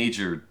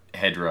major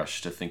head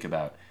rush to think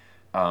about.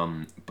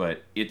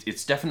 But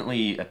it's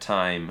definitely a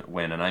time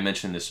when, and I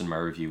mentioned this in my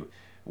review,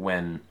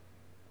 when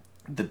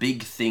the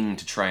big thing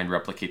to try and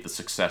replicate the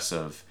success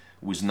of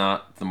was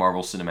not the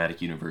Marvel Cinematic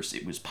Universe,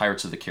 it was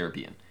Pirates of the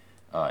Caribbean.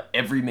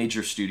 Every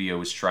major studio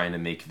was trying to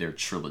make their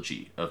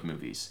trilogy of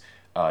movies.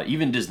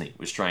 Even Disney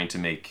was trying to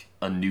make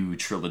a new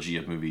trilogy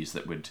of movies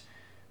that would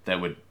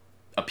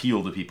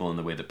appeal to people in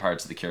the way that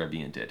Pirates of the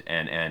Caribbean did.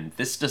 And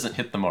this doesn't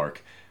hit the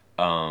mark.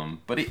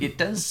 But it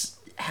does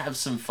have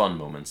some fun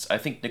moments. I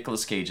think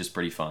Nicolas Cage is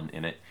pretty fun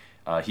in it.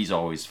 He's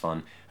always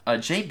fun.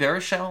 Jay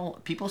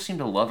Baruchel, people seem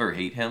to love or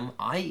hate him.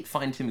 I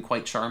find him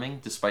quite charming,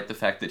 despite the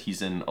fact that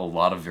he's in a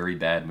lot of very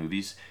bad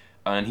movies.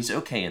 And he's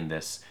okay in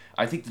this.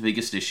 I think the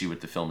biggest issue with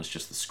the film is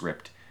just the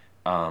script.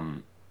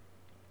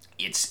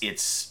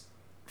 It's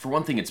for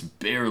one thing, it's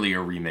barely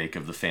a remake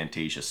of the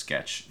Fantasia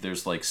sketch.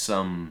 There's like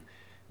some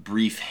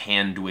brief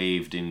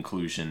hand-waved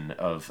inclusion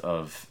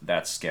of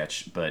that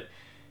sketch, but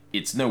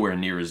it's nowhere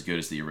near as good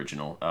as the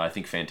original. I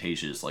think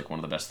Fantasia is like one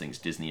of the best things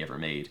Disney ever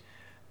made.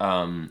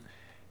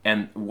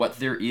 And what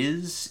there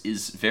is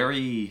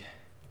very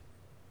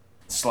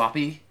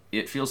sloppy.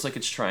 It feels like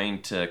it's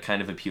trying to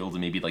kind of appeal to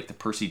maybe like the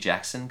Percy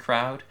Jackson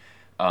crowd.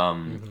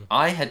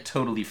 I had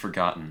totally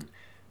forgotten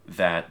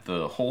that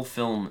the whole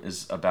film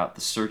is about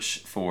the search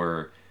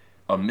for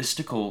a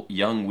mystical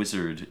young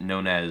wizard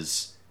known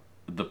as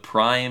the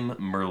Prime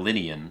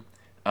Merlinian,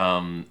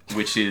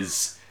 which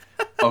is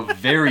a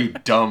very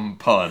dumb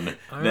pun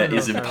that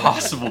is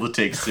impossible to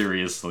take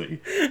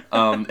seriously.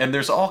 And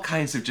there's all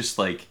kinds of just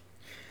like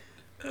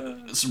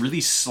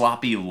really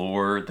sloppy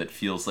lore that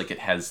feels like it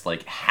has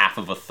like half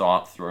of a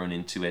thought thrown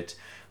into it.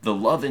 The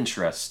love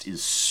interest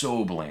is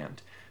so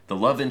bland. The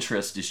love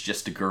interest is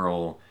just a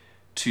girl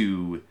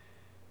to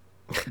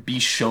be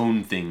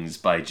shown things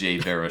by Jay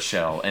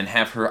Baruchel and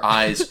have her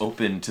eyes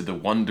open to the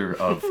wonder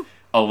of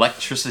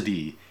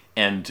electricity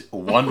and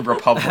One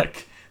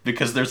Republic,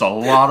 because there's a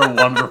lot of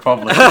One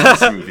Republic in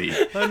this movie.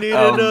 I need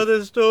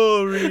another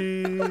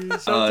story,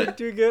 something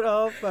to get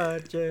off my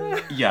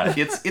chest. Yeah,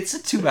 it's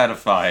a 2 out of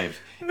 5.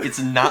 It's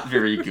not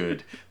very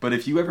good, but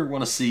if you ever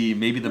want to see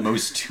maybe the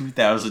most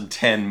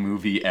 2010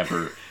 movie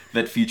ever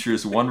that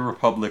features One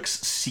Republic's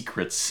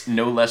secrets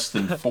no less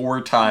than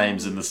 4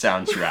 times in the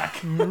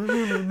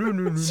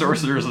soundtrack,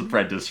 Sorcerer's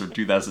Apprentice from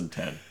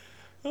 2010.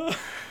 It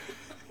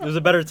was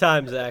a better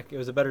time, Zach. It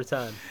was a better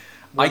time.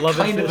 I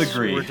kind of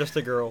agree. We're just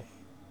a girl.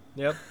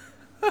 Yep.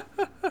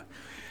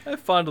 I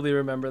fondly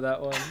remember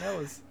that one.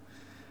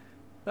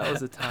 That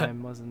was a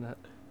time, wasn't it?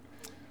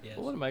 Yes.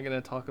 What am I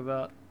gonna talk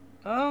about?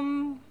 We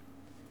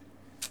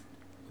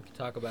can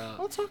talk about.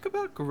 I'll talk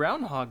about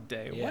Groundhog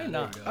Day. Yeah, Why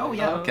not? there you go. Oh,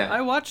 yeah, okay.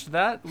 I watched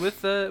that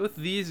with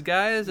these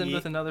guys and Ye-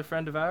 with another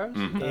friend of ours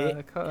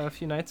Mhm. a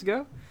few nights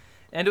ago,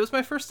 and it was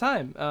my first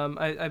time.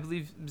 I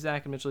believe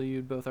Zach and Mitchell,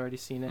 you'd both already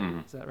seen it.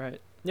 Mhm. Is that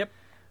right? Yep.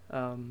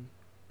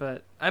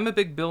 But I'm a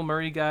big Bill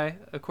Murray guy.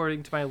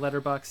 According to my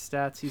Letterboxd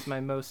stats, he's my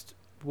most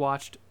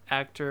watched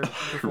actor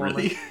performer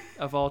Really?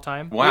 of all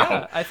time. Wow.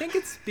 Yeah, I think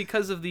it's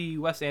because of the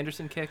Wes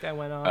Anderson kick I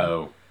went on.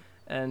 Oh.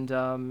 And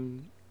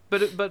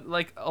but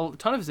like a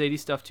ton of his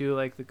 80s stuff too,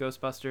 like the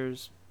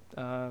Ghostbusters,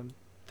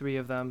 3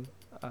 of them,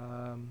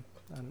 and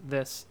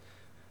this.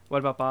 What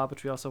About Bob,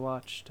 which we also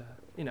watched.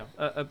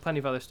 Plenty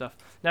of other stuff.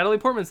 Natalie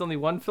Portman's only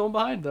 1 film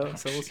behind though,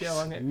 so we'll see how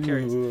long it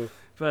carries. Ooh.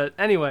 But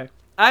anyway,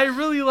 I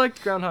really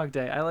liked Groundhog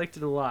Day. I liked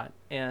it a lot,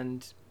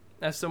 and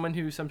as someone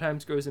who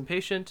sometimes grows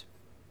impatient,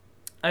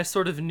 I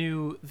sort of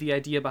knew the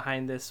idea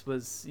behind this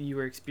was you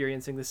were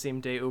experiencing the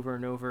same day over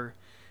and over,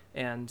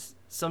 and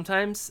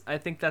sometimes I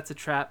think that's a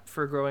trap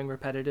for growing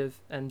repetitive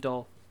and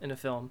dull in a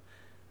film.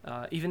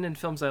 Even in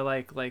films I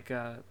like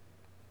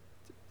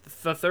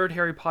the third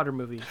Harry Potter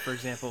movie, for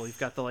example. You've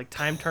got the like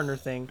time turner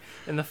thing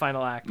in the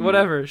final act.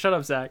 Whatever. Shut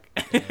up, Zach.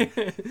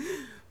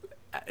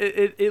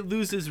 it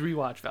loses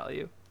rewatch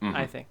value,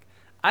 I think.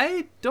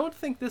 I don't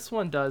think this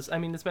one does. I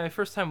mean, it's my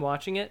first time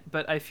watching it,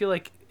 but I feel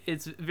like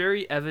it's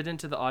very evident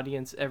to the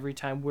audience every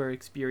time we're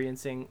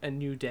experiencing a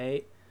new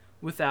day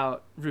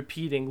without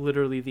repeating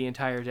literally the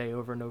entire day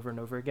over and over and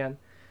over again.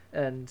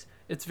 And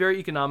it's very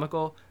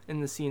economical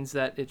in the scenes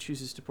that it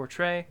chooses to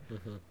portray.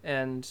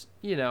 And,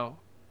 you know,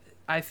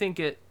 I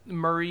think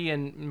Murray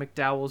and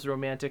McDowell's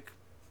romantic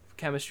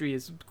chemistry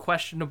is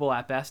questionable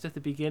at best at the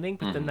beginning,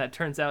 but then that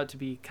turns out to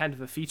be kind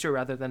of a feature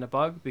rather than a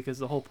bug, because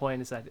the whole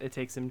point is that it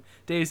takes him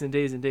days and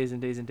days and days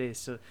and days and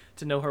days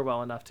to know her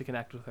well enough to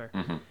connect with her.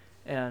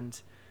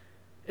 And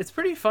it's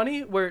pretty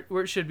funny where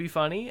it should be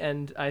funny,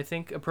 and I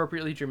think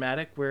appropriately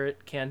dramatic where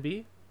it can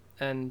be.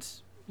 And,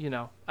 you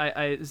know,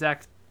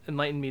 Zach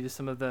enlightened me to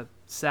some of the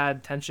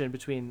sad tension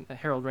between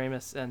Harold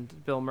Ramis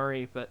and Bill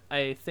Murray, but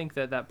I think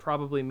that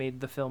probably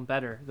made the film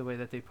better, the way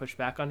that they push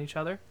back on each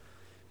other,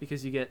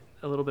 because you get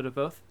a little bit of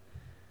both.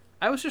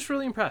 I was just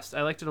really impressed.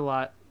 I liked it a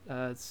lot.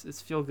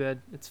 It's feel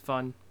good. It's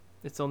fun.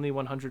 It's only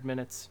 100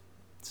 minutes.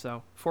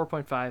 So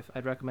 4.5.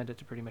 I'd recommend it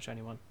to pretty much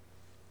anyone.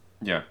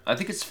 Yeah, I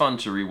think it's fun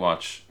to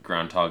rewatch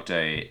Groundhog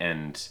Day,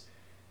 and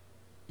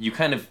you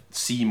kind of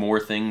see more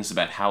things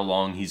about how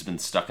long he's been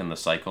stuck in the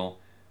cycle.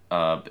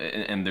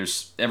 And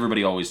there's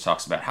everybody always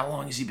talks about how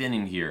long has he been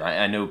in here.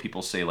 I know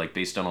people say, like,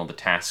 based on all the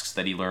tasks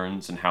that he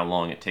learns and how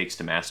long it takes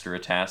to master a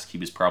task, he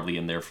was probably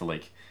in there for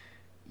like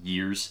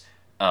years,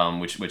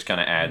 which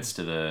kind of adds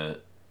to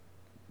the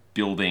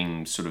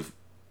building sort of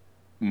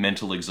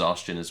mental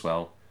exhaustion as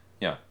well.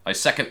 Yeah, I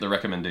second the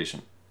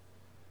recommendation.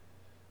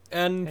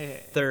 And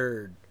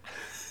third,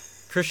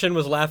 Christian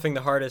was laughing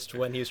the hardest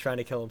when he was trying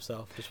to kill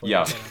himself.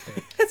 Yeah.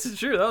 That's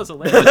true. That was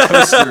hilarious. The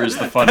toaster is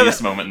the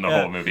funniest moment in the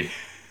whole movie.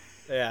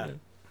 Yeah.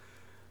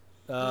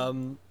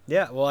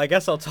 Yeah, well, I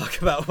guess I'll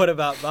talk about What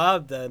About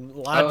Bob then,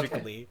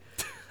 logically.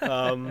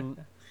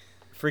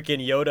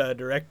 Freaking Yoda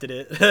directed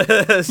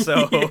it.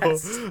 So,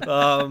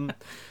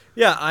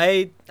 yeah,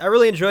 I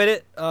really enjoyed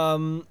it. I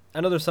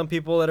know there's some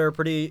people that are a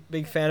pretty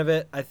big fan of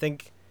it. I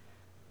think,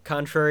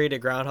 contrary to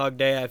Groundhog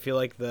Day, I feel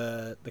like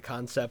the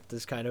concept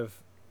is kind of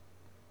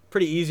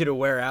pretty easy to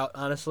wear out,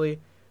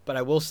 honestly. But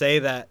I will say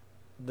that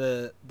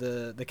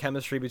the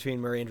chemistry between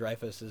Murray and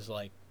Dreyfuss is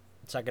like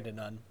second to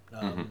none.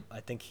 I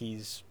think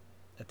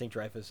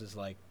Dreyfuss is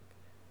like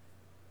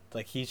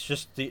he's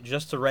just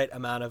the right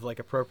amount of like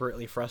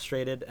appropriately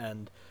frustrated,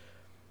 and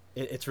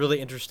it's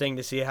really interesting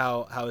to see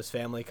how his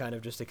family kind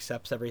of just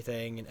accepts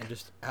everything, and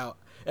just how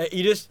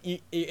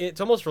it's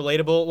almost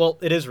relatable. Well,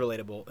 it is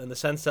relatable in the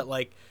sense that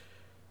like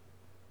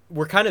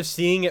we're kind of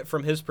seeing it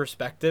from his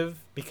perspective,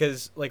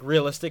 because like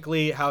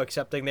realistically how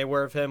accepting they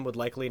were of him would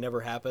likely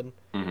never happen,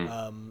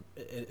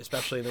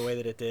 especially in the way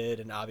that it did.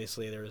 And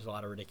obviously there was a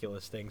lot of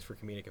ridiculous things for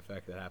comedic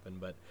effect that happened,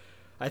 but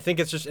I think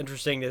it's just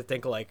interesting to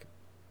think like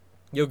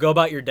you'll go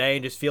about your day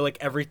and just feel like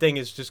everything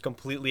is just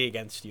completely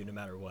against you no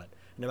matter what.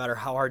 No matter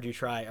how hard you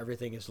try,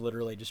 everything is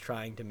literally just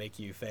trying to make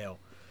you fail.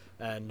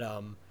 And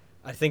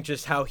I think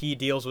just how he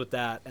deals with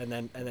that, and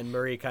then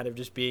Murray kind of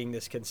just being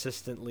this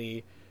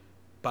consistently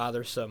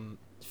bothersome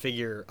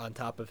figure on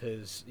top of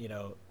his, you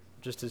know,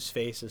 just his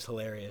face is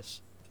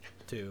hilarious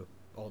too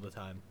all the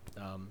time.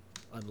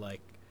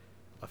 Unlike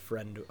a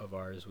friend of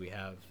ours we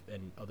have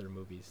in other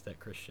movies that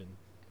Christian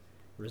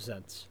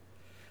resents.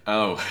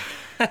 Oh.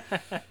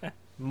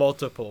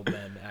 Multiple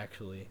men,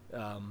 actually.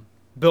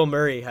 Bill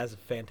Murray has a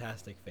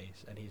fantastic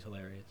face, and he's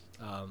hilarious.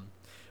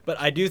 But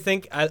I do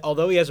think,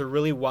 although he has a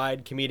really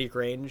wide comedic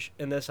range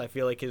in this, I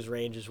feel like his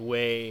range is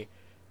way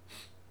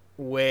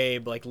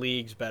like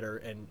leagues better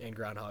in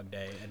Groundhog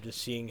Day. And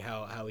just seeing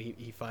how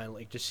he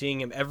finally, just seeing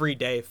him every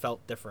day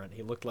felt different.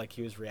 He looked like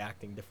he was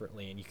reacting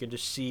differently, and you can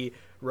just see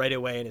right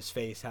away in his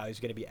face how he's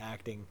going to be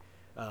acting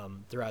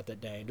throughout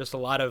that day. And just a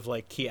lot of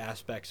like key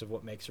aspects of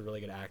what makes a really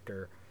good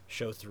actor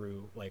show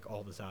through like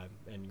all the time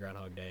in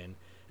Groundhog Day.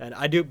 And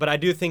I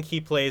do think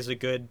he plays a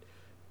good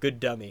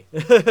dummy.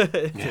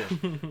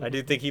 I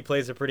do think he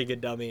plays a pretty good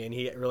dummy, and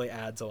he really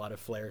adds a lot of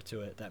flair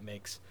to it that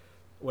makes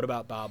What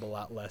About Bob a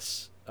lot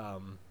less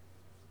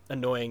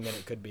annoying than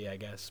it could be, I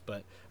guess.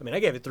 But I mean, I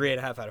gave it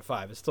 3.5 out of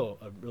 5. It's still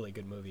a really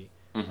good movie.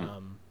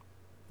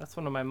 That's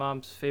one of my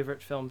mom's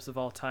favorite films of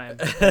all time.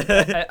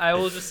 I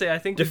will just say, I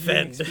think the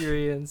viewing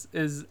experience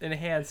is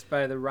enhanced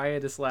by the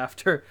riotous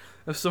laughter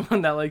of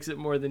someone that likes it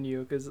more than you.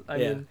 Because I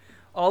mean,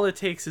 all it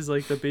takes is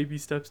like the baby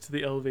steps to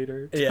the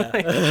elevator to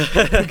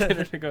get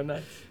her to go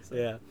nuts. So,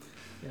 yeah.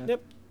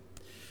 Yep.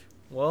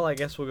 Well, I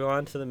guess we'll go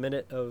on to the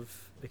minute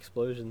of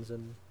explosions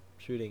and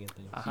shooting and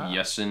things.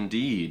 Yes,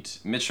 indeed.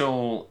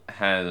 Mitchell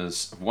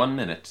has 1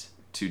 minute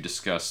to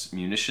discuss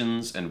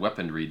munitions and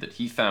weaponry that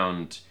he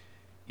found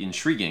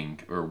intriguing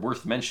or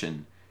worth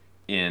mention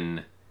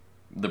in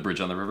The Bridge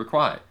on the River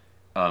Kwai.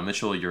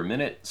 Mitchell, your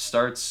minute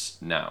starts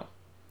now.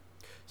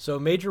 So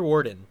Major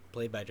Warden,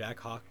 played by Jack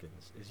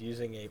Hawkins, is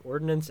using a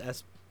Ordnance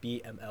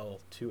SBML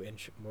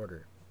 2-inch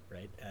mortar.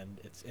 right? And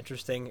it's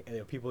interesting.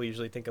 People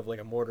usually think of like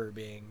a mortar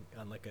being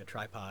on like a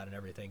tripod and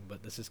everything,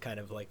 but this is kind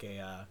of like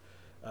a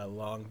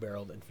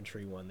long-barreled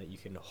infantry one that you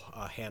can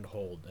hand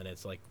hold, and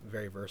it's like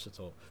very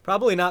versatile.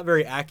 Probably not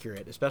very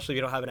accurate, especially if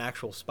you don't have an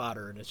actual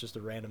spotter and it's just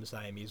a random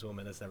Siamese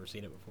woman that's never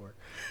seen it before.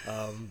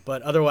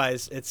 But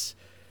otherwise,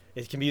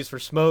 it can be used for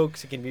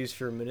smokes, it can be used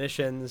for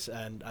munitions,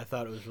 and I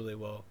thought it was really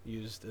well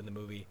used in the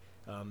movie.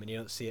 And you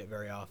don't see it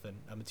very often.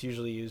 It's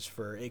usually used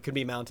for. It could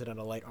be mounted on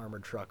a light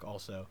armored truck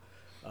also,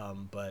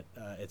 but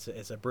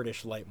it's a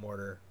British light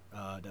mortar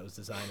that was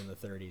designed in the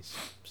 30s.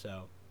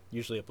 So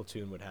usually a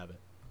platoon would have it.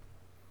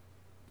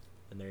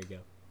 And there you go.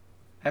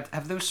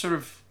 Have those sort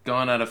of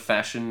gone out of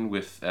fashion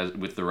with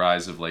the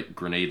rise of like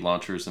grenade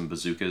launchers and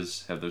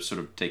bazookas? Have those sort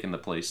of taken the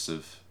place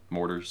of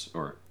mortars,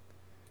 or?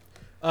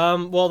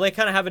 Well, they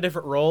kind of have a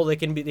different role. They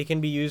can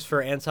be used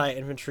for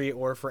anti-infantry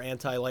or for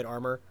anti-light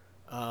armor.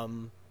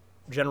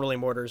 Generally,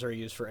 mortars are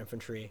used for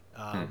infantry.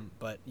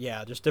 But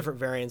yeah, just different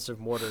variants of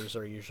mortars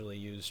are usually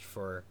used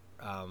for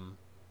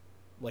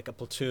like a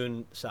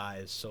platoon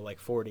size, so like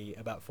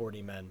about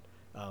 40 men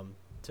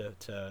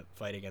to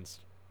fight against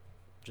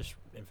just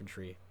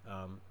infantry.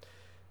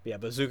 Yeah,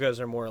 bazookas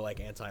are more like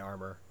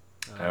anti-armor.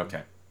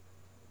 Okay.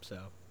 So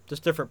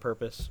just different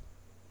purpose,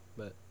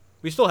 but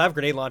we still have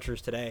grenade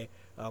launchers today.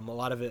 A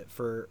lot of it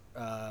for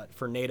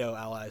NATO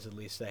allies, at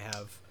least, they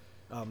have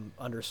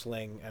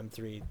undersling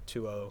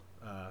M320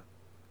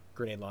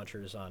 grenade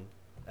launchers on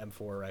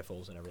M4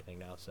 rifles and everything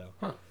now. So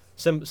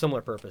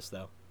similar purpose,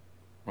 though.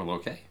 Well,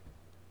 okay.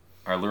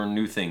 I learn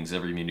new things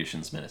every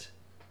munitions minute.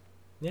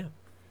 Yeah.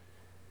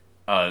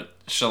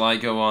 Shall I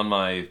go on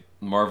my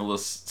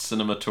marvelous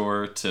cinema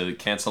tour to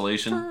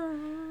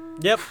cancellation?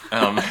 Yep.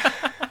 I'm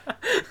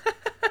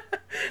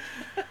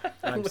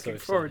looking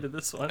forward to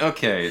this one.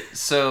 Okay,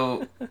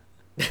 so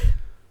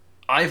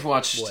I've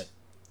watched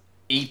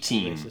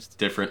 18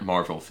 different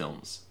Marvel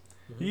films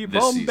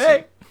this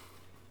season.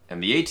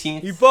 And the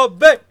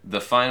 18th,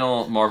 the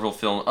final Marvel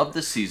film of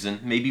the season,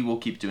 maybe we'll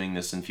keep doing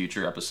this in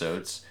future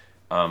episodes.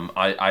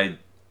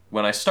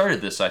 When I started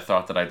this, I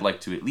thought that I'd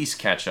like to at least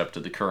catch up to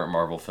the current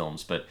Marvel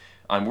films, but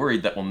I'm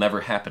worried that will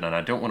never happen, and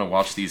I don't want to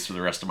watch these for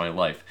the rest of my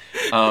life.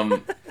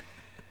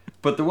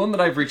 But the one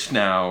that I've reached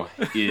now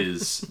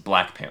is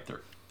Black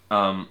Panther.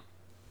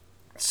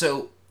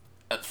 So,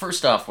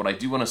 first off, what I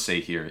do want to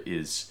say here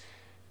is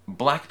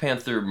Black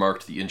Panther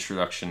marked the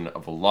introduction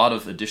of a lot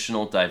of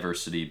additional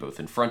diversity, both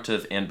in front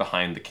of and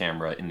behind the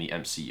camera in the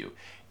MCU.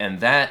 And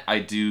that I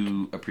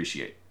do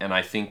appreciate, and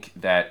I think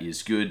that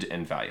is good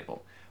and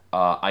valuable.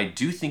 I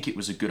do think it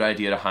was a good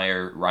idea to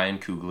hire Ryan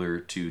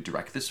Coogler to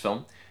direct this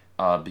film,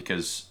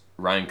 because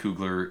Ryan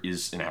Coogler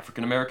is an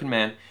African-American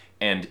man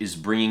and is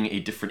bringing a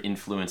different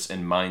influence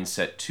and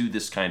mindset to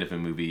this kind of a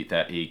movie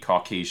that a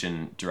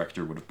Caucasian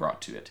director would have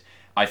brought to it.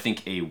 I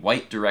think a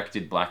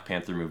white-directed Black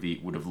Panther movie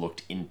would have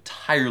looked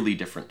entirely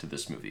different to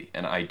this movie,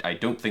 and I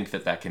don't think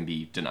that can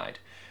be denied.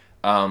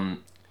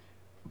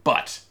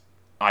 But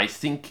I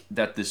think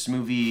that this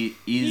movie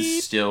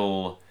is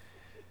still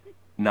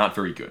not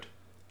very good.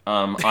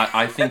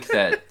 I think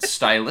that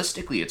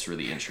stylistically it's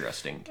really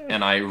interesting,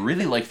 and I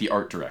really like the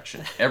art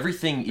direction.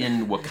 Everything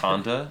in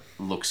Wakanda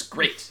looks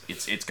great.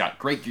 It's got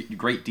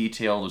great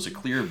detail. There's a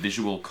clear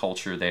visual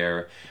culture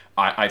there.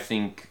 I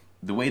think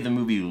the way the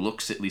movie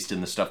looks, at least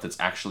in the stuff that's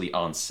actually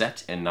on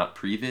set and not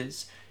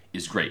previs,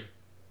 is great.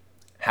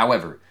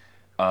 However,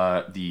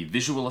 the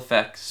visual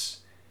effects,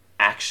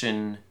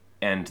 action,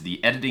 and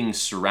the editing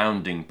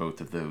surrounding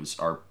both of those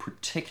are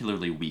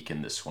particularly weak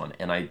in this one,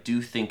 and I do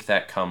think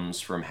that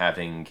comes from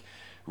having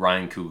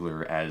Ryan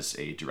Coogler as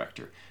a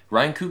director.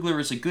 Ryan Coogler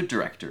is a good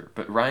director,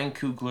 but Ryan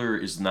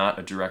Coogler is not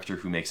a director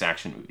who makes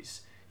action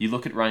movies. You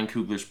look at Ryan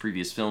Coogler's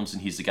previous films,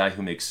 and he's the guy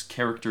who makes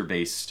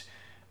character-based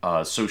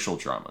social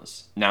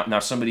dramas. Now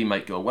somebody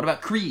might go, what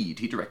about Creed?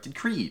 He directed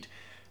Creed.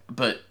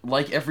 But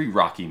like every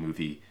Rocky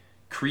movie,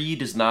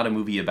 Creed is not a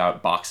movie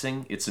about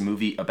boxing. It's a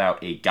movie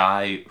about a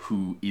guy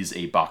who is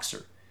a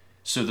boxer.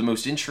 So the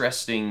most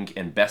interesting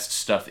and best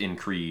stuff in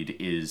Creed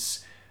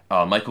is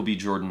Michael B.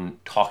 Jordan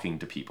talking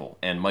to people,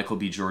 and Michael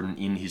B. Jordan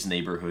in his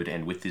neighborhood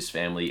and with his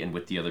family and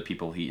with the other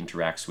people he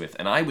interacts with.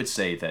 And I would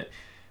say that,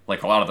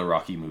 like a lot of the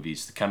Rocky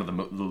movies, kind of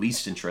the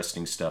least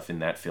interesting stuff in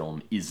that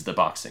film is the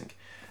boxing.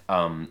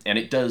 And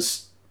it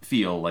does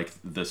feel like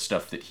the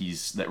stuff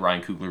that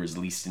Ryan Coogler is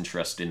least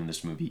interested in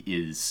this movie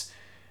is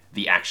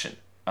the action.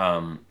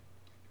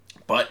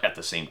 But at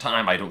the same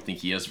time, I don't think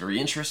he has very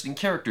interesting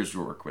characters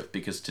to work with,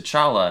 because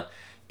T'Challa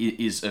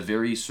is a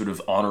very sort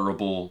of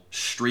honorable,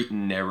 straight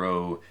and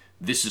narrow,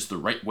 this is the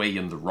right way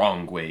and the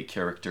wrong way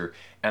character,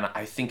 and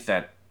I think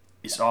that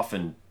is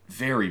often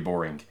very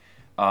boring.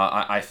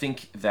 I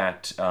think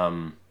that,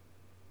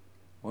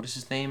 what is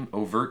his name?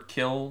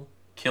 Killmonger.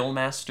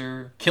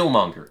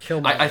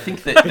 I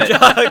think that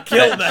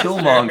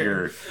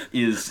Killmonger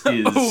is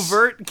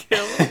overt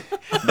kill.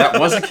 That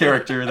was a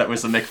character. That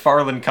was a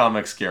McFarlane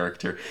Comics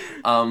character.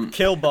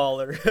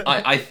 Killballer.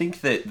 I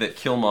think that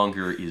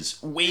Killmonger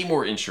is way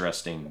more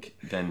interesting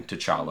than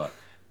T'Challa,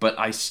 but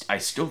I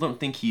still don't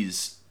think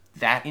he's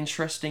that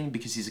interesting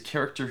because he's a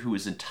character who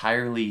is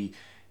entirely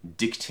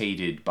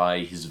dictated by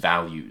his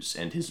values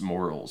and his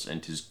morals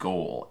and his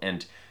goal.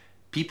 And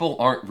people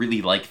aren't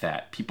really like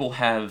that. People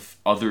have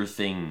other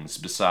things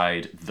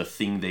beside the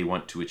thing they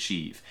want to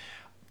achieve.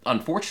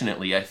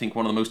 Unfortunately, I think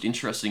one of the most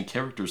interesting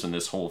characters in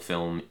this whole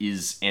film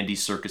is Andy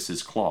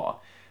Serkis's Claw,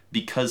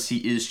 because he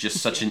is just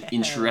such an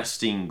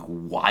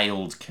interesting,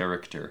 wild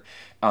character.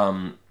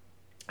 And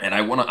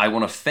I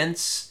wanna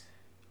fence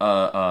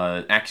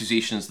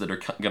accusations that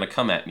are gonna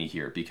come at me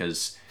here,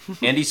 because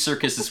Andy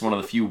Serkis is one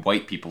of the few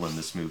white people in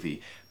this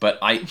movie, but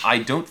I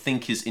don't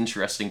think his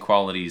interesting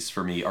qualities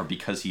for me are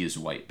because he is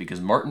white,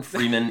 because Martin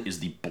Freeman is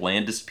the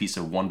blandest piece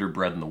of Wonder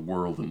Bread in the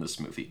world in this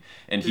movie,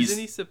 and Isn't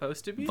he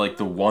supposed to be like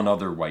the one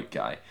other white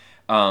guy.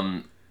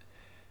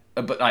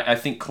 But I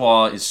think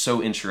Claw is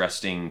so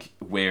interesting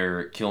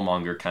where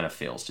Killmonger kind of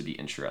fails to be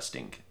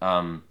interesting.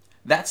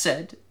 That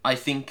said, I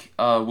think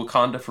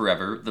Wakanda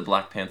Forever, the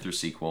Black Panther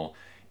sequel,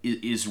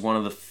 is one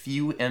of the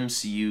few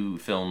MCU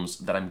films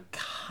that I'm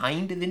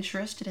kind of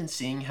interested in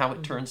seeing how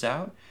it turns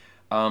out.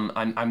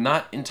 I'm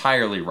not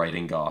entirely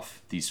writing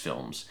off these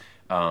films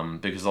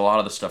because a lot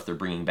of the stuff they're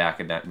bringing back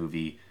in that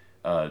movie,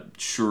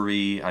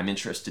 Shuri, I'm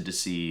interested to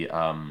see.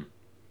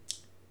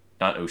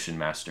 Not Ocean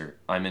Master.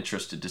 I'm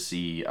interested to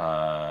see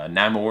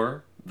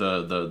Namor,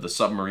 the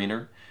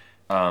submariner.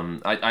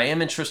 I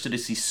am interested to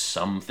see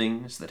some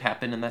things that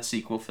happen in that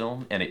sequel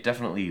film, and it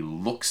definitely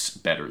looks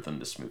better than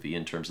this movie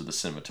in terms of the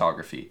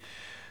cinematography.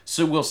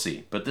 So we'll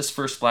see. But this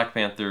first Black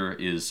Panther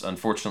is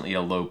unfortunately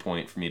a low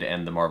point for me to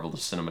end the Marvel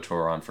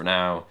Cinemator on for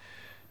now.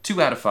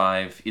 2 out of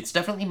 5. It's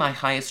definitely my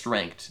highest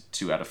ranked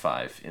 2 out of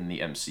 5 in the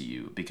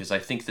MCU, because I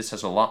think this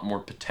has a lot more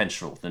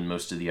potential than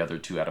most of the other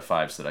 2 out of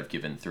 5s that I've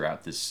given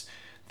throughout this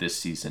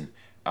season.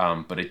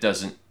 But it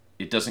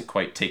doesn't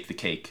quite take the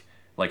cake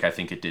like I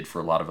think it did for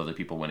a lot of other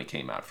people when it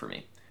came out for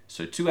me.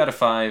 So 2 out of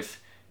 5,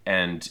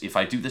 and if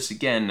I do this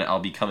again, I'll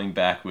be coming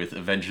back with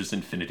Avengers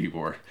Infinity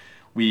War.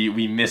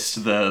 We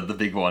missed the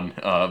big one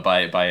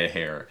by a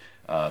hair,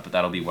 but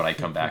that'll be what I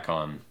come back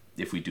on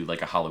if we do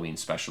like a Halloween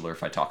special, or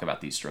if I talk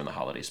about these during the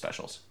holiday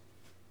specials.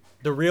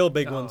 The real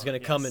big one's going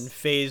to come in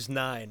Phase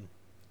 9.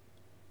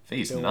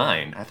 Phase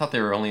 9? I thought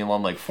they were only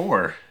on like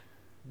 4.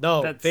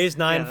 No, Phase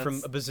 9 from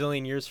a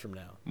bazillion years from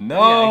now.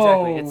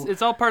 No! Yeah, exactly.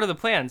 It's all part of the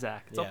plan,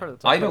 Zach. It's all part of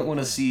the plan. I don't want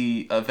to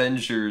see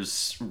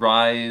Avengers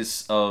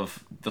Rise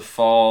of the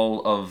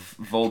Fall of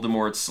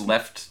Voldemort's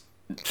Left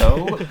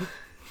Toe.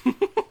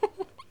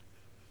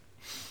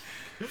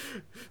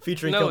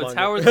 Featuring No, Killmonger. it's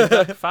Howard the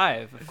Duck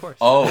 5, of course.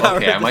 Oh, okay.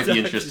 Howard I might the be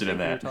Duck. interested in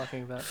that.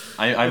 Talking about.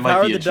 I might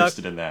Howard be the Duck-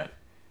 interested in that.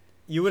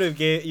 You would have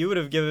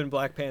given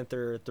Black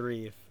Panther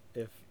 3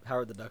 if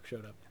Howard the Duck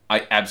showed up.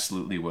 I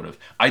absolutely would have.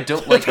 I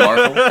don't like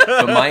Marvel,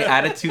 but my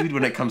attitude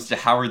when it comes to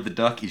Howard the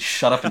Duck is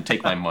shut up and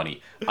take my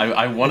money.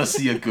 I want to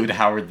see a good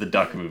Howard the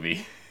Duck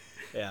movie.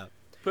 Yeah.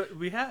 But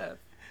we have.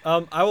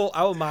 I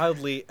will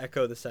mildly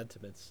echo the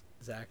sentiments,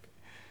 Zach.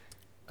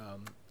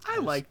 I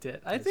liked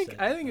it. I think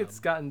it's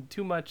gotten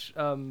too much.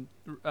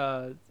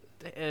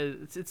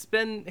 It's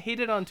been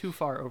hated on too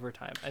far over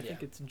time. I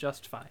think it's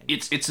just fine.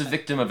 It's a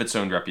victim of its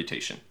own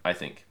reputation, I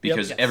think,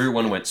 because Yes.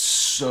 everyone went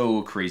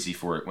so crazy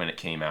for it when it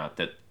came out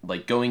that,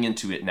 like, going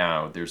into it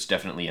now, there's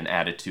definitely an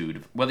attitude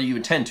of, whether you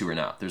intend to or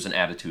not, there's an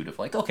attitude of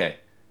like, okay,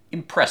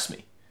 impress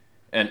me,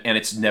 and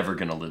it's never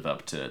gonna live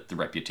up to the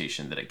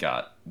reputation that it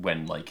got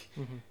when like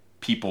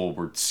people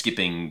were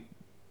skipping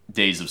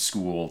days of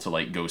school to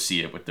like go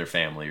see it with their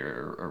family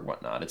or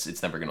whatnot.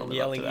 It's never gonna live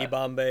Yelling up to that.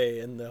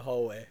 Ibambe in the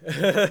hallway.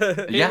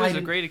 It was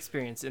a great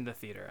experience in the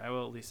theater. I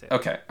will at least say that.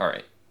 Okay, all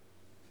right,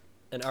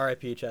 And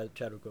R.I.P.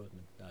 Chadwick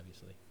Boseman,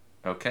 obviously.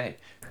 okay.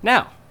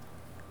 Now,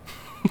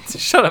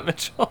 shut up,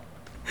 Mitchell.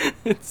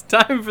 It's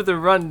time for the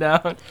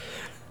rundown.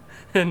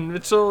 And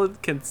Mitchell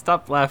can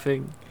stop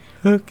laughing.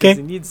 Because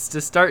he needs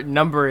to start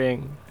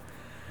numbering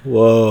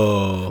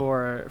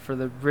Whoa. for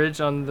the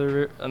bridge on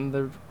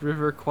the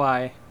River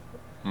Kwai.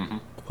 Mm-hmm.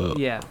 Whoa.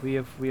 Yeah, we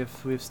have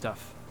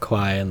stuff.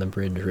 Kwai on the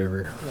Bridge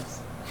River.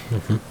 Yes.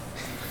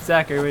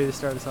 Zach, are you ready to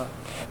start us off?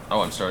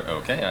 Oh, I'm sorry.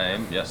 Okay, I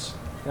am. Yes.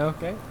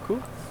 Okay,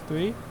 cool.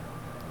 3,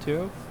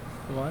 2,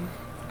 1,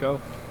 go.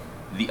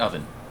 The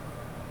Oven.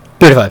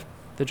 35.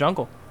 The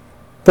Jungle.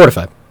 4 to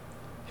 5.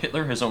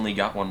 Hitler has only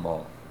got one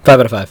ball. 5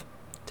 out of 5.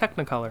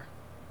 Technicolor.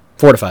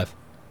 4 to 5.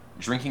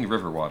 Drinking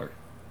river water.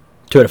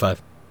 2 out of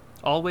 5.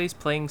 Always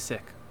playing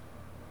sick.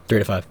 3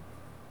 to 5.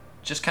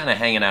 Just kind of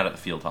hanging out at the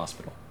field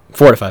hospital.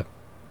 4 to 5.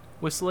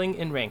 Whistling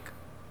in rank.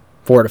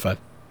 4 to 5.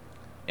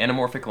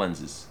 Anamorphic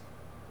lenses.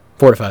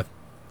 4 to 5.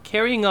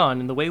 Carrying on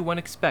in the way one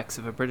expects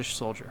of a British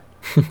soldier.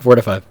 4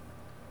 to 5.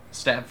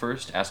 Stab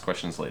first, ask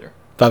questions later.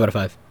 5 out of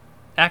 5.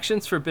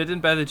 Actions forbidden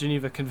by the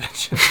Geneva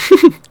Convention.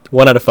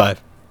 1 out of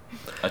 5.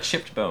 A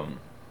chipped bone.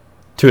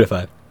 2 to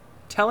 5.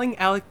 Telling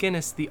Alec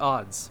Guinness the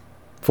odds.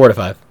 4 to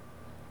 5.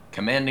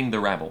 Commanding the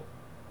rabble.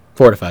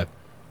 4 to 5.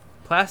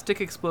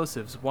 Plastic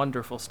explosives,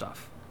 wonderful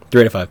stuff.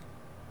 3 to 5.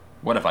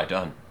 What have I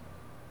done?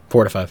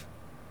 4 to 5.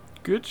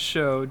 Good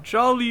show,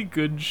 jolly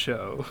good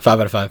show. 5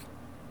 out of 5.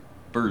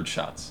 Bird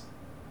shots.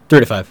 3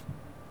 to 5.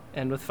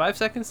 And with 5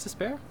 seconds to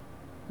spare,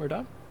 we're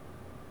done.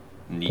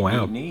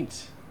 Wow.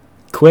 Neat.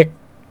 Quick.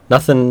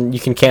 Nothing you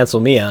can cancel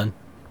me on.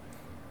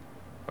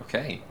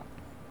 Okay.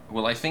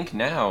 Well, I think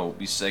now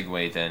we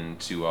segue then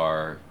to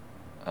our.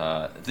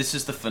 This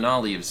is the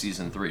finale of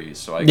season 3,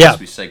 so I guess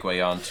we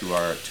segue on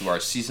to our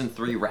season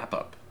 3 wrap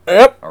up.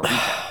 Yep. Our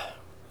recap.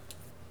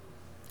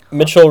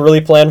 Mitchell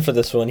really planned for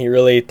this one. He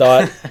really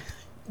thought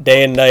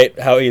day and night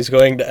how he's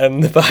going to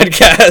end the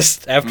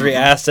podcast after he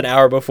asked an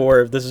hour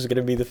before if this is going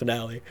to be the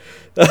finale.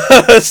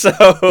 So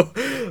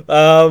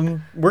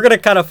we're going to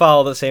kind of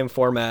follow the same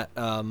format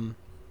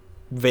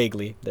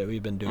vaguely that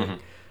we've been doing.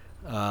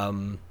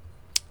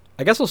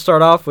 I guess we'll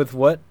start off with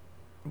what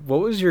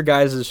was your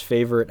guys'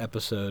 favorite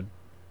episode,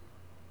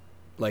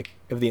 like,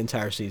 of the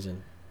entire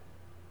season?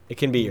 It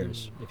can be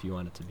yours if you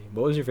want it to be.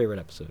 What was your favorite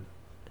episode?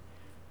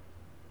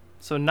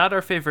 So not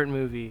our favorite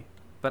movie,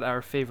 but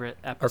our favorite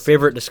episode. Our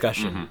favorite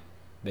discussion,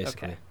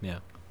 basically. Okay. Yeah.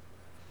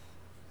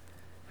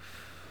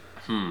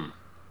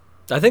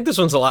 I think this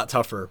one's a lot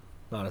tougher,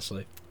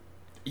 honestly.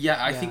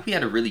 Yeah, I think we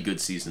had a really good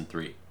season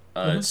 3.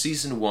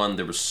 Season 1,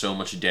 there was so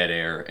much dead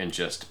air and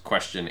just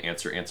question,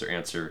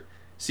 answer.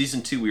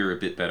 Season 2, we were a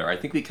bit better. I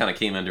think we kind of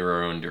came into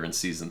our own during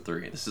season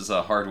 3. This is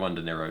a hard one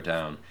to narrow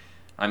down.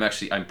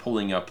 I'm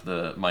pulling up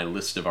my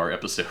list of our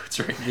episodes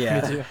right now.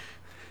 Yeah. Me too.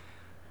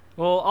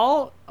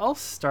 Well, I'll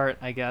start,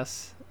 I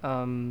guess.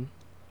 I'm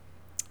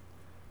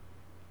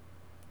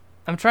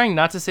trying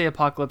not to say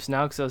Apocalypse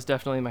Now because that was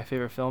definitely my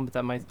favorite film, but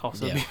that might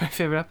also be my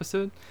favorite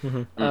episode.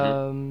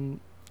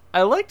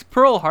 I liked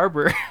Pearl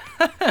Harbor.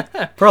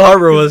 Pearl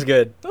Harbor was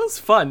good. That was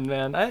fun,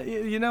 man.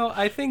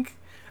 I think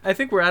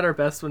we're at our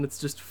best when it's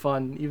just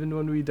fun, even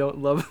when we don't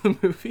love the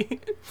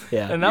movie.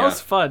 Yeah. And that was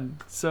fun.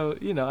 So,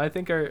 I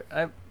think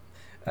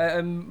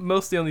I'm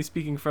mostly only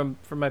speaking from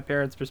my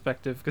parents'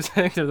 perspective because I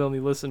think they're the only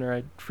listener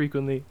I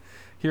frequently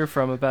hear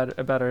from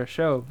about our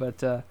show.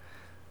 But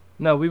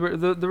no,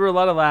 there were a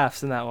lot of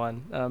laughs in that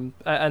one.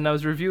 And I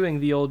was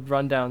reviewing the old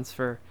rundowns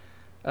for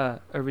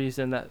a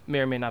reason that may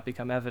or may not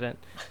become evident.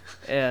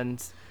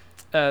 And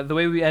the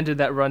way we ended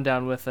that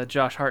rundown with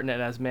Josh Hartnett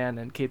as man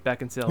and Kate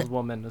Beckinsale as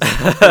woman was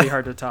pretty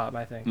hard to top,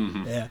 I think.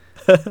 Yeah.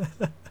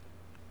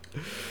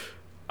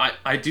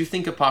 I do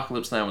think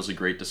Apocalypse Now was a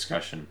great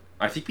discussion.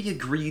 I think we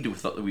agreed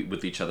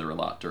with each other a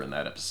lot during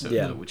that episode,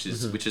 though, which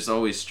is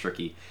always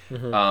tricky.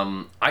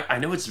 I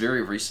know it's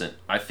very recent.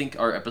 I think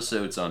our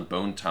episodes on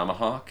Bone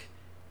Tomahawk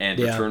and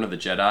Return of the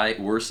Jedi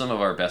were some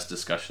of our best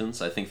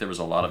discussions. I think there was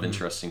a lot of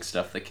interesting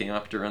stuff that came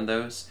up during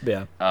those.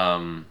 Yeah.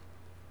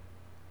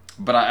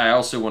 But I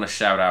also want to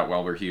shout out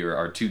while we're here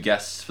our 2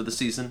 guests for the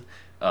season.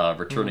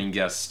 Returning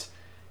guest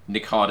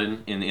Nick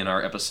Hawden in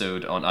our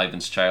episode on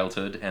Ivan's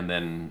childhood, and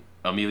then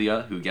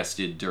Amelia, who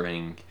guested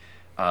during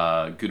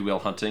Good Will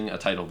Hunting, a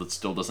title that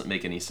still doesn't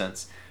make any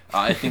sense.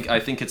 I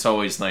think it's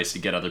always nice to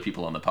get other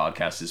people on the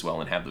podcast as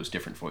well and have those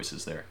different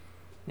voices there.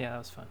 Yeah, that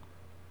was fun.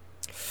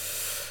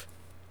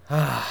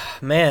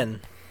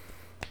 Man.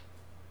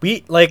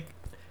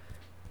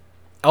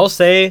 I'll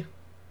say,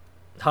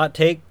 hot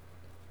take,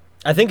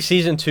 I think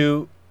season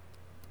 2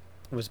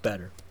 was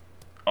better.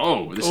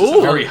 Oh, this is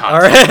a very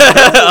hot take.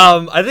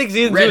 I think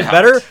season 2 was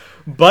better,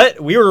 but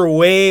we were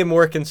way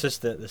more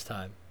consistent this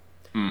time.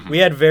 We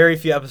had very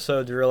few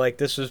episodes where we were like,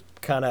 this was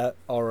kind of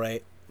all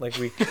right. Like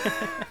we,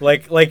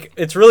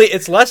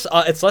 it's less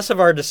of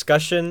our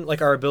discussion,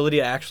 like our ability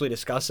to actually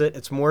discuss it.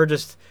 It's more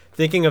just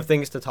thinking of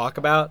things to talk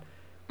about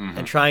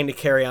and trying to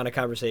carry on a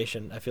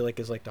conversation. I feel like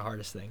is like the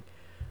hardest thing.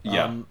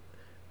 Yeah.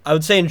 I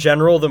would say in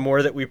general, the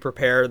more that we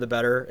prepare, the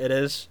better it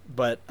is.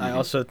 But I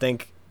also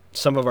think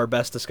some of our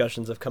best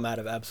discussions have come out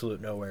of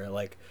absolute nowhere.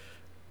 Like,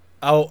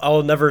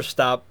 I'll never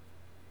stop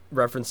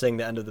referencing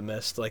The End of the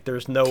Mist. Like,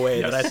 there's no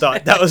way that I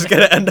thought that was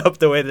going to end up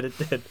the way that it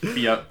did.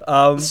 Yep.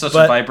 Such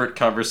a vibrant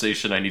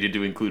conversation. I needed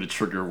to include a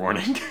trigger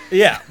warning.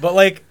 Yeah, but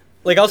like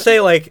I'll say,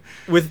 like,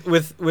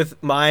 with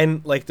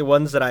mine, like the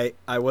ones that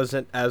I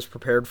wasn't as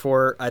prepared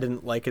for, I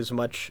didn't like as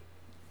much,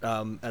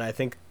 and I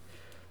think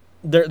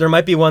there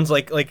might be ones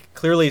like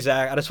clearly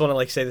Zach. I just want to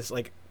like say this,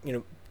 like,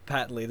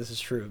 patently this is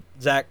true.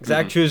 Zach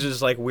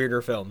chooses like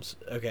weirder films.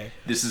 Okay,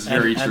 this is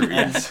very true.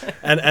 Yes,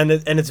 and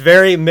it's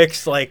very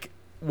mixed, like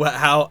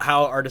how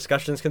our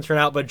discussions can turn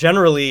out. But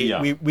generally,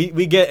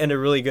 we get into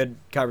really good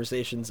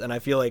conversations, and I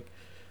feel like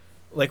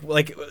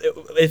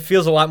it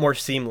feels a lot more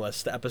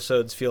seamless. The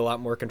episodes feel a lot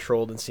more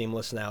controlled and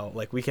seamless now.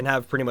 Like, we can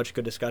have pretty much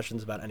good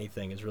discussions about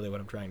anything is really what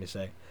I'm trying to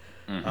say.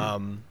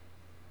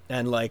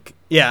 And like,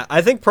 yeah,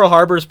 I think Pearl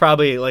Harbor is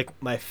probably like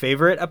my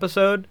favorite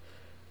episode,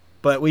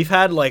 but we've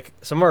had like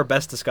some of our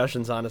best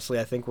discussions, honestly.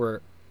 I think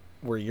were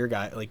your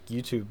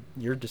YouTube,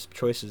 your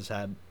choices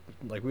had,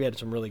 like, we had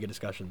some really good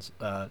discussions.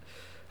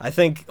 I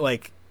think,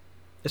 like,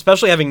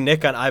 especially having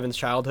Nick on Ivan's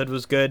childhood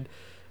was good,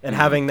 and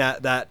having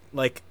that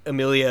like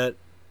Amelia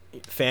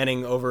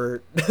fanning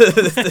over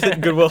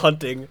Good Will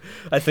Hunting,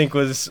 I think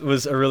was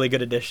a really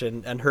good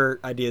addition, and her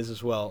ideas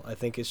as well. I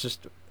think it's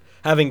just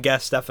having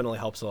guests definitely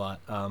helps a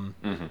lot.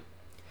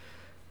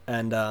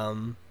 And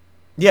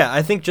yeah,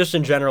 I think just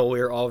in general we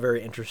were all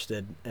very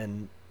interested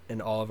in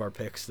in all of our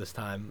picks this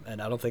time,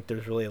 and I don't think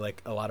there's really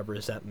like a lot of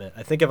resentment.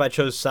 I think if I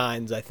chose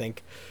Signs, I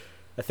think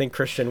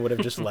Christian would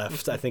have just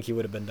left. I think he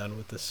would have been done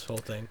with this whole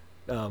thing.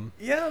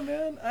 Yeah,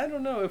 man. I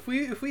don't know if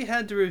we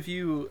had to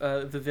review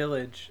The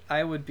Village,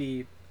 I would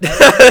be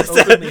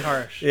openly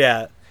harsh.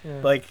 Yeah.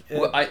 Like,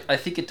 well, I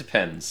think it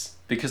depends,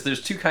 because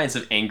there's two kinds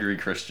of angry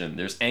Christian.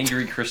 There's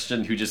angry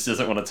Christian who just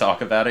doesn't want to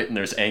talk about it, and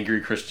there's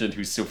angry Christian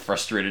who's so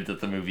frustrated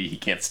at the movie he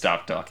can't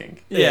stop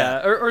talking.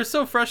 Yeah, or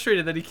so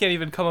frustrated that he can't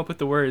even come up with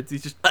the words.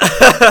 He's just,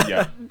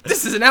 yeah,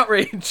 this is an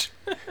outrage.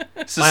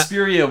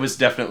 Suspiria was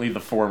definitely the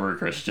former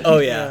Christian. Oh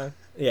yeah,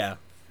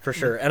 for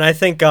sure. And I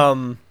think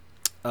The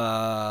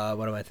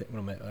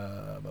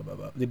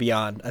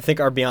Beyond. I think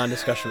our Beyond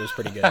discussion was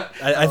pretty good.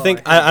 I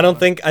think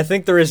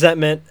the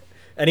resentment.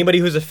 Anybody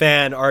who's a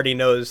fan already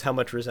knows how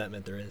much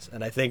resentment there is,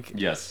 and I think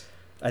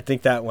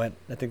that went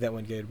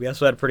good. We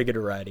also had a pretty good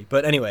variety,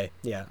 but anyway,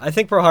 yeah, I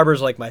think Pearl Harbor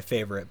is like my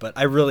favorite, but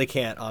I really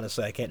can't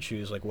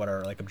choose like what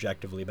our like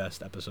objectively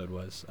best episode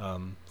was.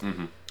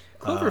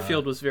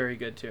 Cloverfield was very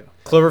good too.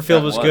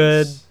 Cloverfield was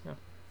good. Yeah.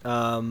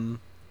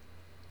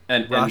 And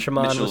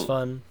Rashomon Mitchell, was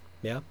fun.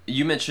 Yeah.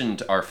 You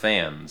mentioned our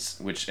fans,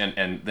 which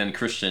and then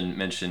Christian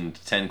mentioned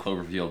 10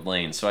 Cloverfield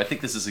Lane. So I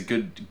think this is a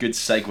good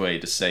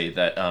segue to say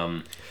that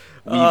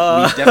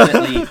we've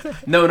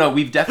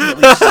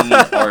definitely seen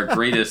our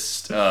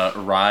greatest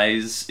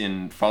rise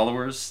in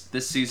followers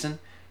this season.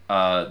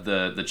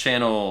 The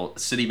channel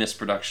City Mist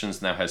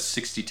Productions now has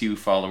 62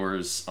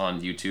 followers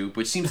on YouTube,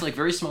 which seems like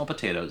very small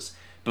potatoes,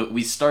 but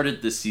we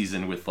started this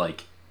season with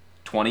like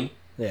 20.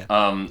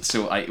 Yeah.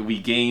 So we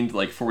gained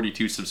like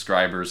 42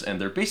 subscribers, and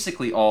they're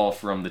basically all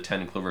from the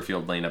 10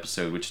 Cloverfield Lane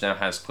episode, which now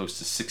has close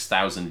to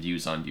 6,000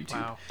 views on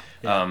YouTube. Wow.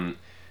 Yeah.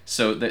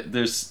 So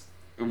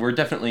we're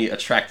definitely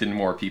attracting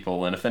more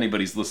people, and if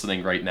anybody's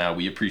listening right now,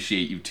 we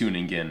appreciate you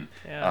tuning in.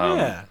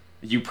 Yeah.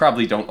 You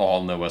probably don't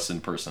all know us in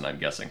person, I'm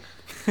guessing.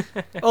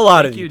 A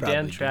lot of Thank you, probably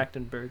Dan do.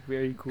 Trachtenberg.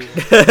 Very cool.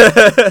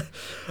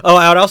 Oh,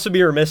 I would also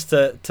be remiss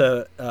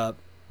to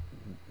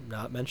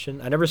not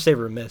mention. I never say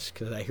remiss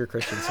because I hear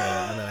Christian say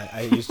it, and then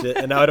I used it,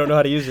 and now I don't know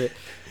how to use it.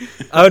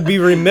 I would be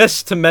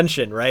remiss to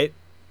mention, right?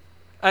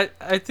 I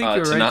think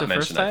you're right the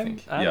first mention, I time.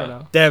 think. I don't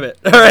know. Damn it!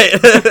 All right.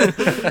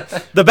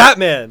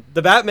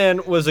 The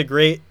Batman was a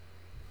great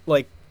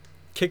like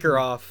kicker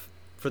off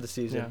for the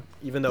season,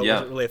 even though it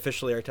wasn't really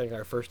officially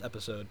our first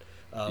episode.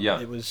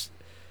 It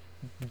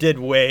did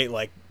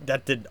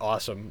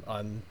awesome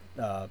on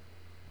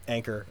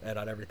Anchor and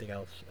on everything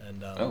else,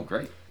 and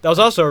great. That was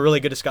also a really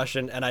good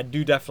discussion, and I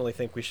do definitely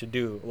think we should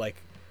do like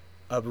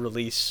a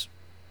release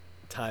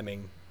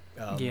timing.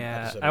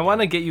 I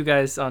want to get you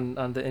guys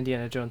on the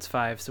Indiana Jones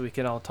 5 so we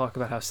can all talk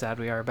about how sad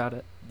we are about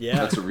it. Yeah,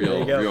 that's a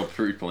real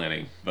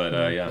pre-planning,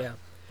 but yeah.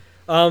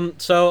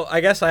 So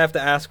I guess I have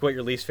to ask what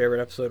your least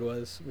favorite episode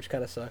was, which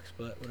kind of sucks,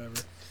 but whatever.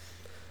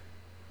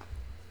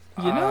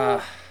 You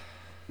know,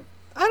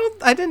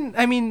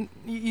 I mean,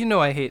 you know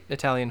I hate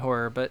Italian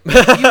horror, but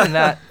even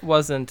that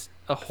wasn't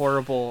a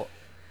horrible...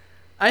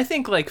 I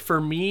think, like,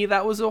 for me,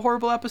 that was a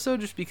horrible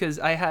episode just because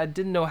I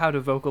didn't know how to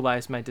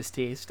vocalize my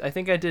distaste. I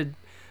think I did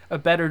a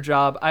better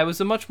job. I was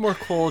a much more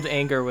cold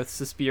anger with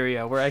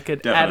Suspiria, where I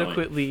could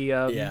adequately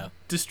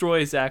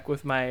destroy Zach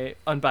with my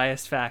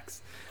unbiased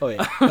facts. Oh,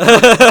 yeah.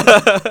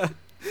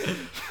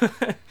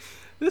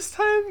 This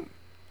time...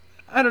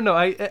 I don't know.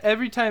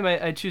 Every time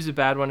I choose a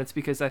bad one, it's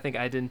because I think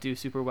I didn't do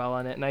super well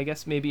on it, and I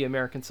guess maybe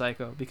American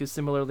Psycho, because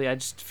similarly, I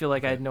just feel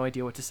like I had no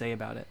idea what to say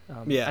about it.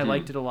 I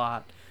liked it a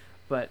lot,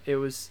 but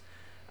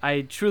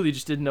I truly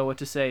just didn't know what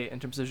to say in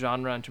terms of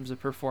genre, in terms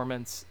of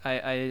performance.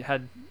 I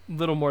had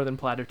little more than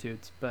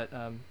platitudes, but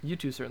you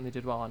two certainly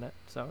did well on it,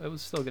 so it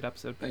was still a good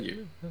episode. Thank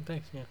you.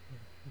 Thanks.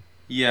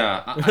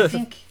 Yeah, I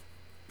think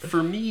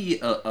for me,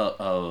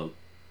 a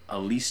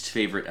least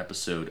favorite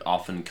episode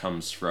often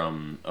comes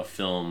from a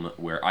film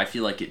where I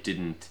feel like it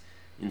didn't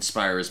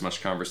inspire as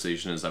much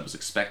conversation as I was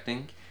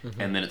expecting,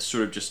 and then it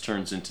sort of just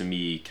turns into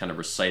me kind of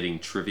reciting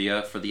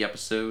trivia for the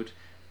episode,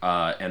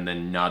 and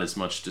then not as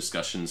much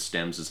discussion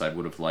stems as I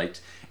would have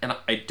liked. And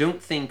I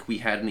don't think we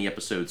had any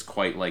episodes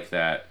quite like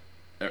that,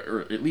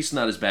 or at least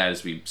not as bad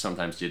as we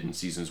sometimes did in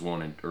seasons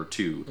 1 or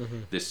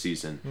 2 this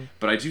season.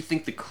 But I do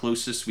think the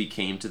closest we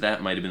came to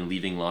that might have been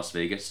Leaving Las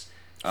Vegas.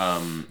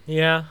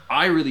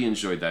 I really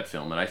enjoyed that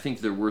film, and I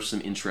think there were some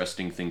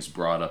interesting things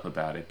brought up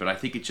about it, but I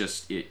think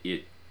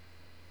it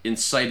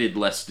incited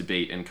less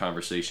debate and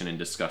conversation and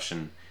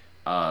discussion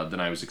than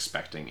I was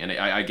expecting, and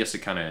I guess it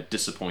kind of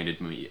disappointed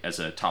me as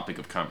a topic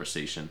of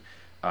conversation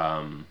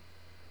a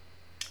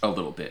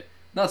little bit.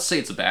 Not to say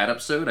it's a bad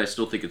episode. I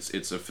still think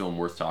it's a film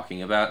worth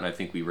talking about, and I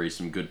think we raised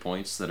some good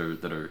points that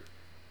are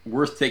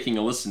worth taking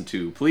a listen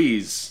to.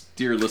 Please,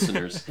 dear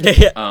listeners.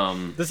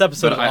 This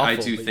episode is awful, I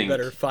do but think you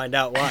better find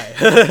out why.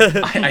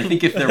 I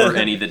think if there were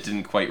any that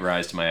didn't quite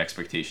rise to my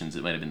expectations,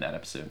 it might have been that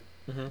episode.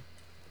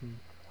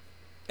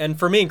 And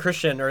for me and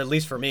Christian, or at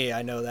least for me,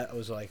 I know that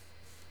was like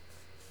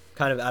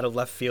kind of out of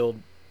left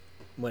field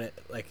when it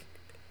like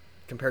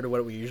compared to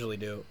what we usually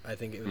do. I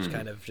think it was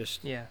kind of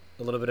just a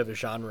little bit of a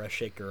genre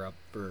shaker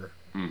upper.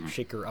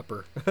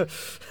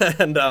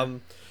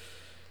 And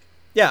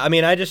yeah, I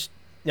mean, I just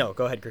no.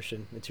 Go ahead,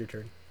 Christian. It's your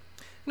turn.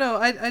 No,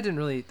 I didn't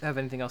really have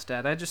anything else to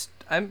add.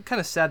 I'm kind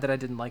of sad that I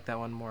didn't like that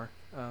one more.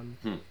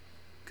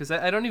 Because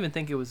I don't even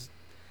think it was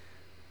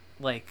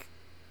like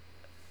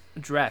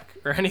Drek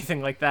or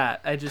anything like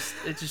that. It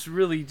just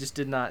really just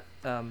did not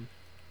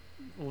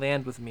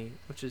land with me,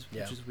 which is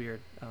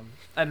weird.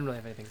 I didn't really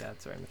have anything to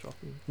add. Sorry, Mitchell.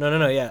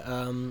 No,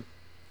 yeah.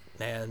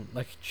 Man,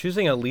 like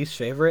choosing a least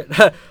favorite,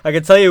 I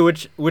could tell you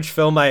which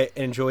film I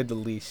enjoyed the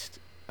least.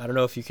 I don't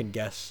know if you can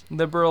guess.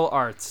 Liberal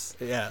arts.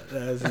 Yeah,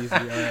 that was easy.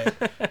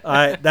 All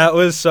right. That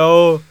was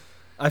so.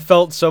 I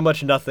felt so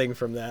much nothing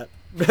from that,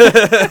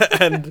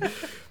 and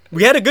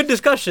we had a good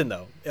discussion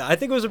though. Yeah, I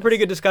think it was a pretty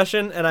good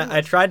discussion, and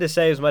I tried to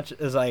say as much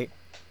as I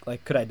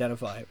could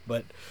identify,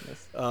 but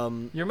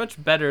you're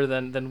much better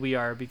than we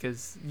are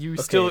because you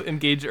still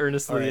engage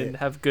earnestly and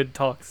have good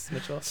talks,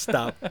 Mitchell.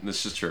 Stop.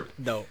 This is true.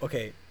 No.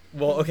 Okay.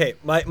 Well, okay.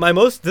 My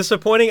most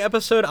disappointing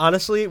episode,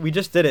 honestly, we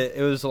just did it.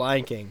 It was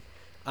Lion King.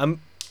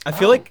 I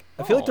feel like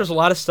there's a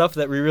lot of stuff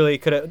that we really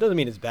could have. It doesn't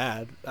mean it's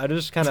bad. I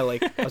just kind of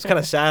I was kind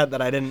of sad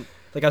that I didn't.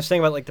 Like I was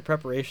saying about like the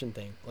preparation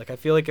thing. Like I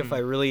feel like if I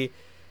really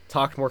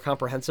talked more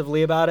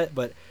comprehensively about it,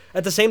 but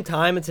at the same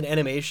time, it's an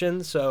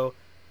animation, so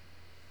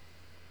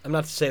I'm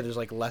not to say there's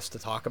like less to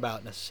talk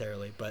about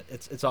necessarily, but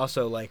it's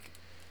also like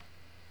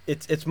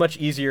it's much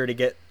easier to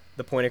get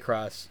the point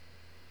across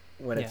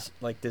when it's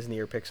like Disney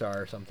or Pixar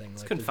or something.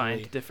 It's like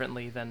confined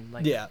differently than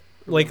like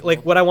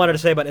like what I wanted to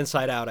say about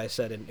Inside Out, I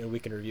said in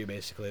Week in Review.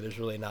 Basically, there's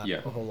really not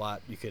a whole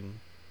lot you can.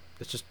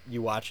 It's just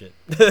you watch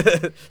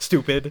it.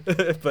 Stupid,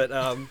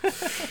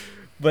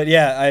 but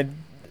yeah,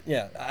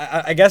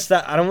 I guess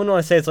that I don't want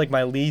to say it's like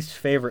my least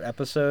favorite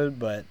episode,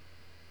 but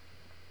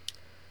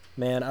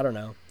man, I don't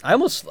know. I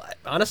almost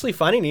honestly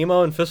Finding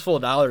Nemo and Fistful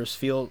of Dollars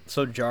feel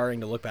so jarring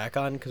to look back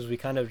on because we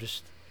kind of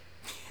just.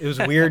 It was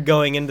weird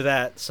going into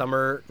that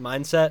summer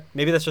mindset.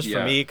 Maybe that's just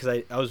for me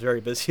because I was very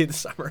busy this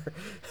summer.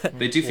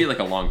 They do feel like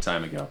a long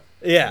time ago.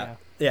 Yeah,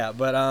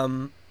 but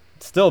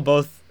still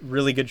both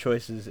really good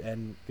choices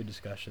and good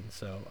discussions.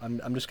 So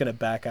I'm just gonna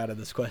back out of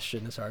this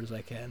question as hard as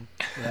I can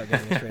without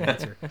getting a straight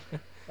answer.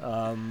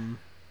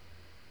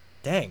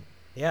 Dang,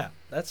 yeah,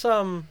 that's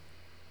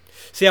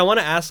See, I want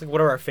to ask like what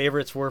our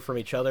favorites were from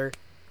each other.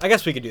 I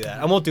guess we could do that.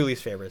 I won't do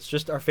least favorites.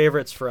 Just our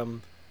favorites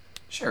from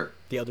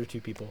the other two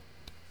people.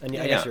 And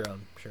I guess your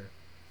own, sure.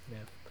 Yeah.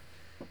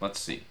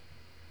 Let's see.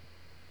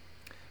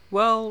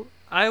 Well,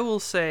 I will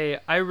say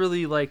I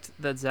really liked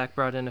that Zach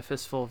brought in A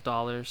Fistful of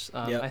Dollars.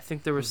 I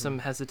think there was some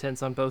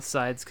hesitance on both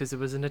sides because it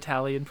was an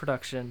Italian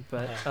production,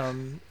 but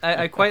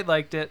I quite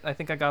liked it. I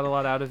think I got a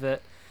lot out of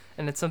it,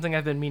 and it's something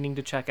I've been meaning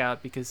to check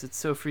out because it's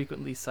so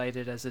frequently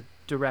cited as a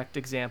direct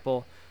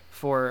example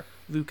for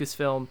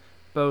Lucasfilm,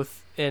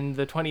 both in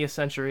the 20th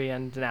century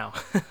and now.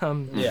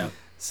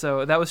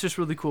 So that was just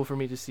really cool for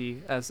me to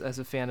see as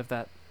a fan of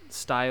that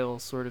style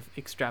sort of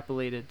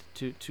extrapolated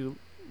to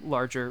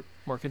larger,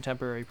 more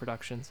contemporary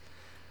productions.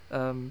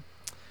 I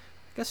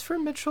guess for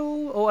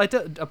Mitchell, I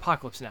did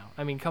Apocalypse Now.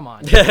 I mean, come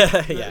on.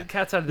 Yeah.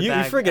 Cat's out of the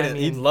bag. You forget it.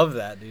 You'd love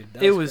that, dude.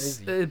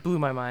 It blew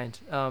my mind.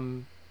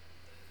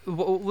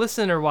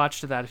 Listen or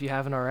watch to that if you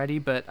haven't already,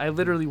 but I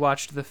literally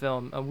watched the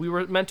film. We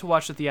were meant to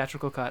watch the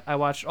theatrical cut. I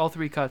watched all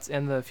 3 cuts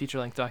and the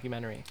feature-length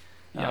documentary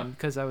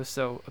because I was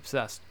so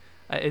obsessed.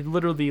 It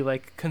literally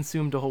like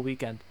consumed a whole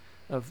weekend.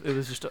 It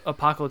was just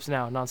Apocalypse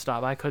Now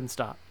nonstop. I couldn't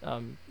stop.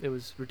 It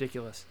was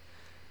ridiculous.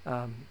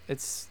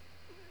 It's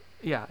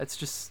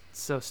just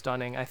so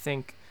stunning. I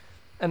think,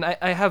 and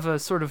I have a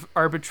sort of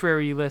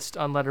arbitrary list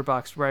on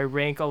Letterboxd where I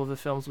rank all of the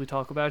films we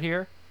talk about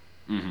here,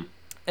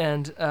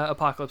 and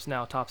Apocalypse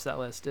Now tops that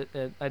list.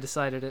 I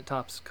decided it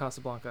tops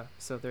Casablanca.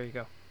 So there you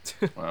go.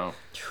 Wow.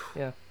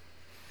 Yeah.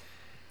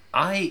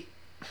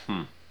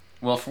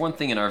 Well, for one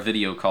thing, in our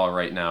video call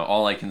right now,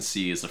 all I can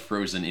see is a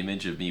frozen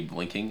image of me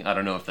blinking. I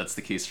don't know if that's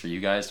the case for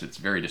you guys, but it's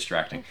very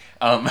distracting.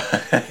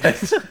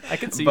 I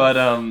can see. But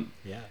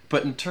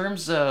but in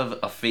terms of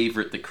a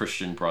favorite that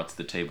Christian brought to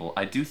the table,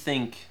 I do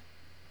think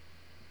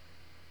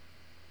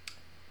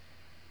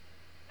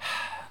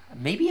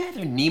maybe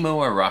either Nemo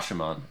or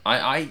Rashomon.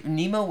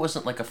 Nemo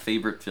wasn't like a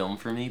favorite film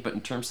for me, but in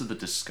terms of the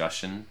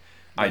discussion,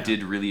 I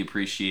did really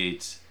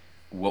appreciate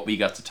what we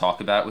got to talk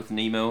about with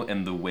Nemo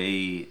and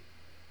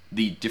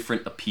the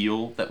different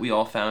appeal that we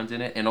all found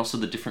in it, and also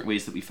the different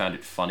ways that we found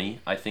it funny,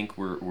 I think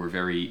were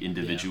very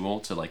individual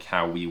to like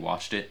how we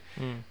watched it.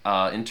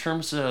 In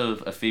terms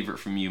of a favorite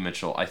from you,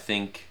 Mitchell, I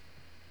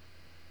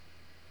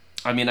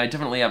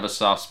definitely have a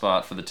soft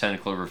spot for the 10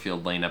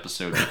 Cloverfield Lane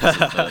episode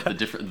because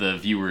of the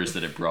viewers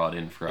that it brought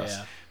in for us.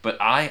 Yeah. But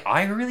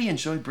I really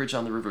enjoyed Bridge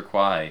on the River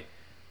Kwai,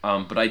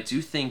 but I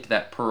do think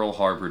that Pearl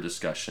Harbor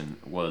discussion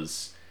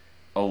was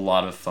a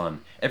lot of fun.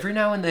 Every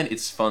now and then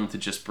it's fun to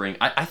just bring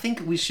I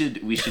think we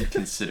should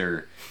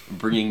consider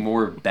bringing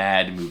more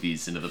bad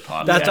movies into the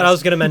podcast. That's what I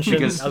was going to mention.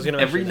 Because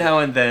every now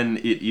and then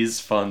it is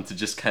fun to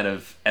just kind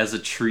of as a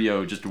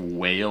trio just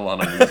wail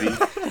on a movie.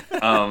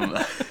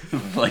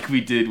 Like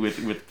we did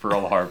with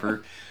Pearl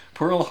Harbor.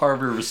 Pearl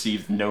Harbor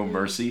received no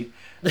mercy.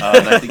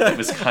 I think it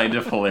was kind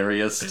of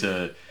hilarious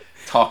to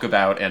talk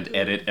about and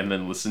edit and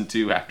then listen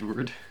to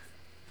afterward.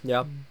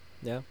 Yeah.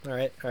 Yeah. All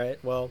right.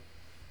 Well,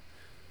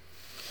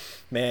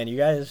 man, you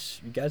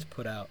guys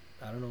put out.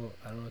 I don't know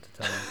what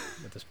to tell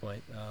you at this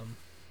point.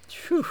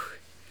 Phew.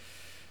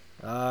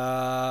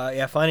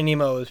 Yeah, Finding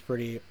Nemo is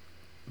pretty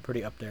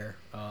up there.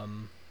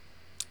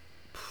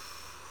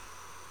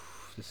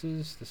 This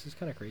is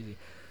kind of crazy.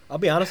 I'll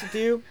be honest with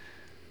you.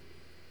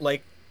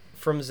 Like,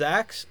 from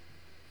Zach's,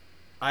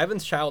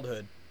 Ivan's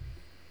childhood.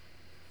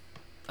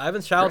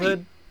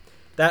 Great.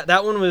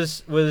 That one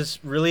was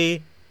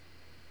really.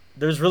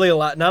 There's really a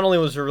lot. Not only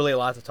was there really a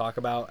lot to talk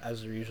about,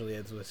 as there usually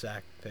is with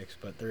Zach picks,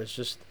 but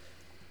there's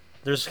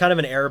kind of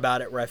an air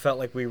about it where I felt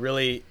like we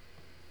really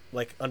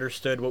like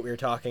understood what we were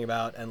talking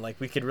about, and like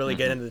we could really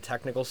get into the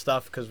technical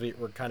stuff because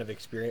we're kind of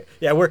experienced.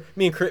 Yeah,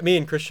 me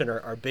and Christian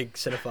are big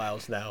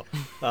cinephiles now.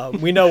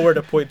 We know where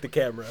to point the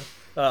camera.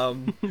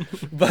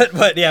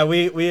 But yeah,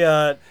 we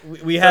had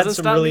Doesn't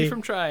some stop really me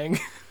from trying.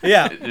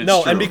 yeah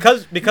no, true. and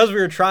because we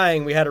were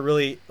trying, we had a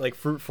really like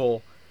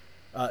fruitful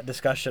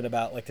discussion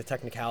about like the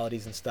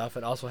technicalities and stuff,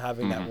 and also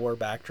having that war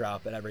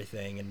backdrop and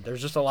everything. And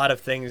there's just a lot of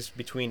things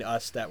between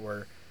us that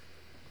were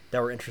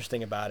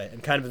interesting about it,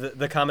 and kind of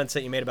the comments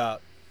that you made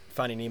about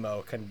Finding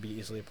Nemo can be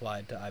easily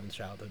applied to Ivan's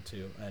childhood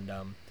too, and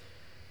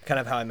kind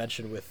of how I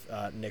mentioned with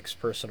Nick's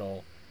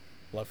personal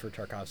love for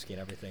Tarkovsky and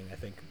everything. I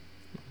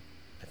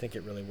think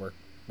it really worked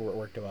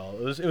well.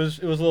 It was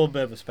a little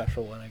bit of a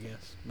special one, I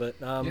guess.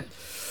 But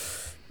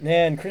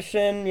man,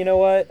 Christian, you know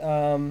what?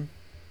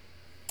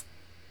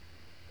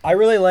 I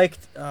really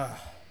liked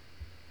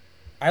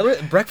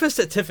Breakfast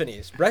at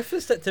Tiffany's.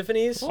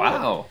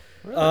 Wow.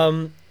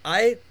 Really?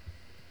 I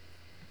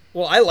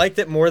liked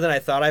it more than I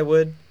thought I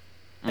would.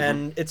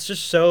 And it's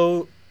just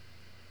so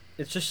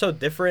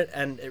different,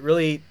 and it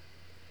really,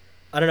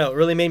 I don't know, it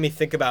really made me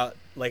think about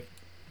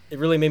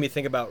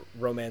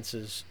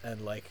romances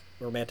and like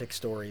romantic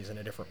stories in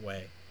a different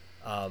way.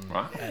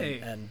 Wow.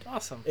 And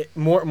awesome.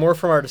 More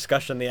from our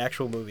discussion, the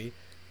actual movie,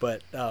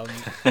 but I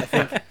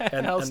think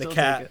and I'll the still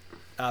cat, take it.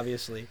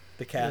 obviously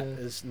the cat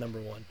is number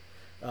one.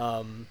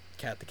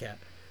 Cat the cat,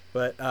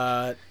 but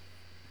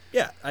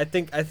yeah, I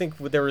think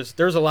there was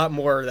a lot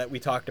more that we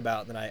talked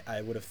about than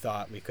I would have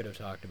thought we could have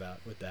talked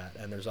about with that,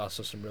 and there's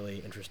also some really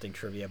interesting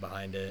trivia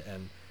behind it,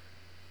 and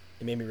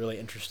it made me really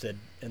interested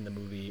in the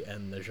movie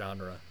and the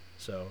genre.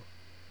 So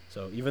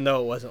even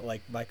though it wasn't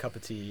like my cup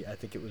of tea, I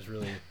think it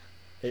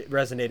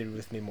resonated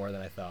with me more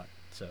than I thought.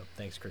 So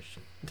thanks,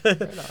 Christian.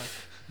 Right on.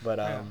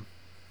 But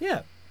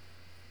yeah.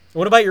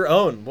 What about your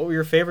own? What were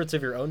your favorites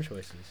of your own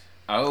choices?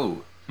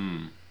 Oh,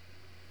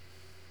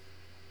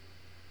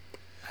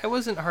 I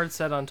wasn't hard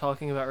set on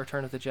talking about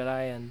Return of the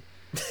Jedi, and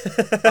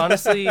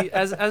honestly,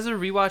 as a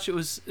rewatch, it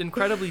was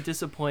incredibly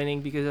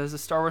disappointing because as a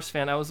Star Wars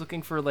fan, I was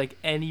looking for like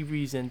any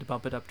reason to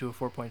bump it up to a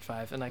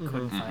 4.5, and I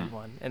couldn't find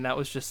one, and that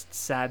was just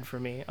sad for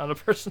me on a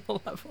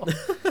personal level.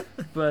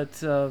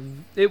 But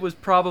it was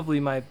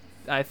probably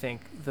I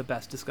think, the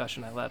best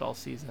discussion I led all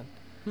season.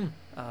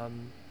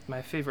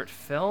 My favorite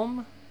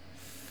film,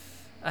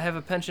 I have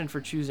a penchant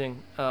for choosing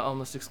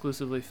almost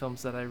exclusively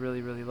films that I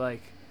really, really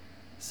like,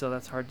 so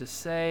that's hard to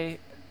say.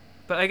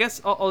 But I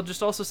guess I'll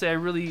just also say I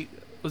really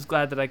was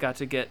glad that I got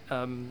to get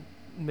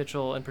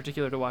Mitchell in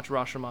particular to watch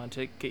Rashomon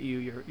to get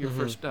you your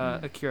first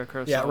Akira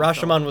Kurosawa Yeah, film.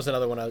 Rashomon was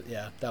another one.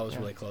 That was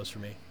really close for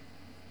me.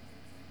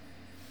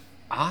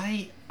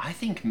 I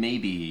think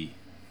maybe.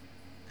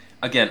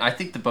 Again, I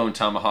think the Bone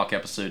Tomahawk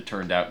episode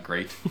turned out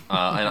great, and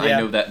I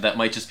know that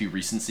might just be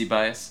recency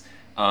bias.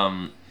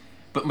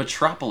 But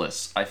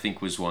Metropolis, I think,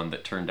 was one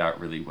that turned out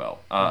really well.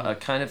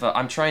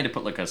 I'm trying to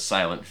put like a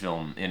silent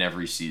film in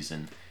every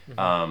season.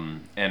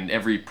 And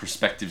every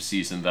prospective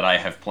season that I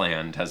have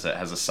planned has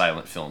a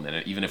silent film in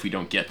it, even if we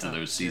don't get to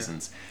those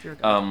seasons.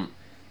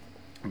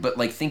 But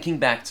like thinking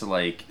back to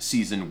like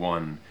season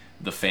 1,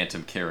 The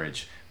Phantom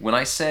Carriage, when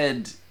I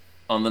said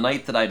on the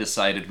night that I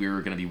decided we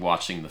were going to be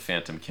watching The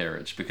Phantom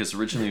Carriage, because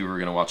originally we were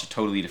going to watch a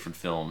totally different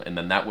film, and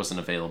then that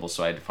wasn't available,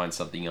 so I had to find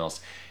something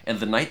else.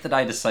 And the night that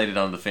I decided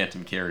on The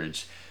Phantom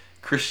Carriage,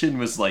 Christian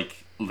was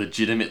like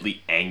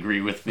legitimately angry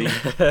with me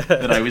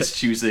that I was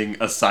choosing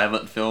a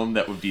silent film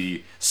that would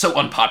be so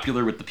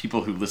unpopular with the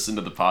people who listen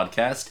to the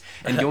podcast,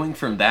 and going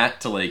from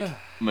that to like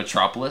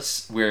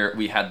Metropolis, where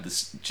we had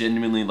this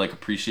genuinely like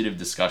appreciative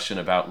discussion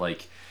about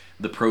like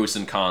the pros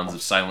and cons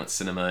of silent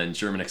cinema and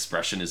German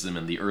expressionism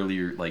and the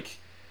earlier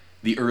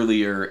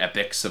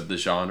epics of the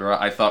genre,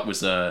 I thought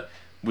was a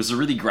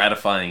really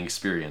gratifying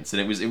experience,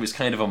 and it was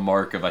kind of a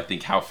mark of I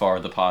think how far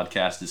the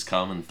podcast has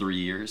come in 3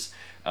 years.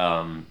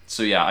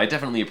 So yeah, I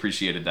definitely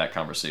appreciated that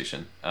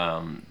conversation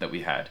that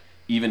we had,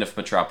 even if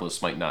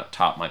Metropolis might not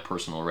top my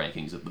personal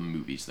rankings of the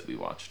movies that we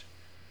watched.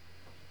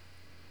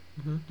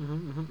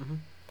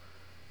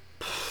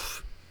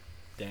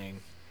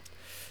 Dang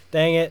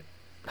it.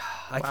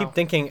 I keep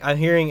thinking, I'm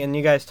hearing and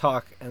you guys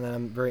talk, and then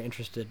I'm very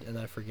interested, and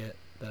then I forget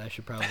that I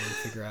should probably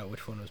figure out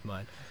which one was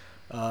mine.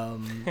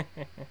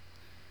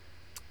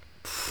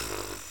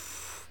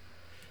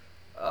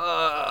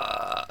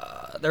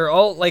 They're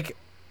all like,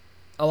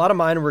 a lot of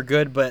mine were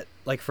good, but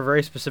like for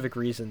very specific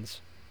reasons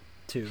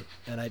too,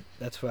 and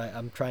that's why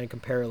I'm trying to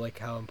compare like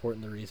how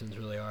important the reasons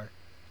really are.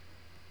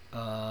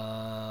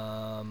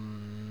 Oh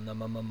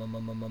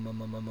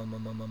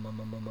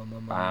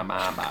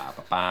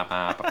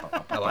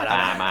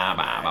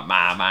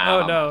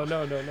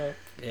no.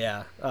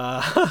 Yeah.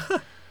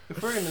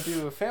 If we're gonna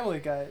do a Family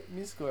Guy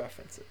musical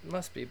reference, it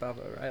must be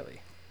Baba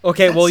O'Reilly.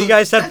 Okay, well, you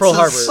guys said Pearl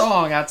Harbor. That's a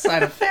song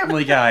outside of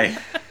Family Guy.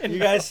 You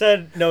guys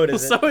said no, it Well,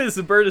 isn't. so is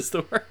the bird is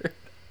the word.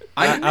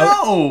 I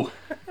know.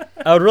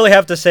 I would really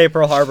have to say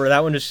Pearl Harbor.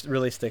 That one just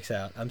really sticks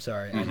out. I'm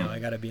sorry. I know I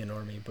gotta be a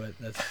normie, but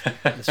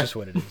that's just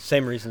what it is.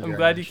 Same reason. I'm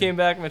glad you came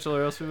back, Mitchell,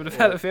 or else we would have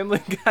had a Family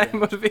Guy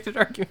motivated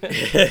argument.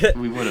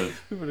 We would have.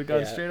 We would have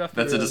gone straight off.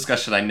 That's a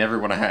discussion I never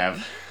want to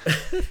have.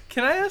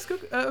 Can I ask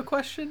a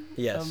question?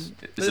 Yes.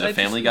 Is it a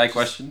Family Guy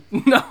question?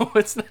 No,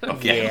 it's not.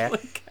 Okay. A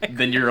Family Guy.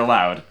 Then you're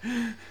allowed.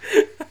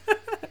 I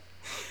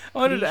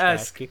wanted to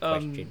ask. a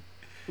question.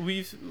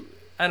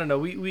 I don't know.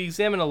 We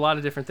examine a lot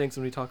of different things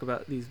when we talk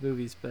about these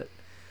movies, but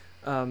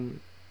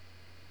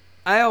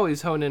I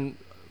always hone in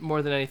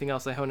more than anything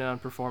else. I hone in on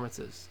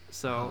performances.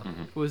 So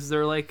was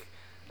there like,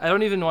 I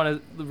don't even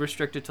want to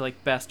restrict it to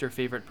like best or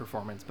favorite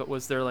performance, but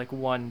was there like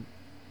one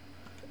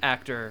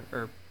actor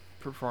or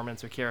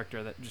performance or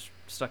character that just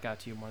stuck out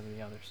to you more than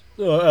the others?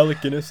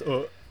 Alec Guinness.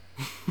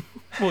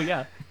 Well,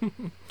 yeah.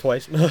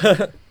 Twice.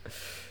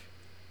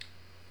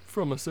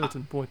 From a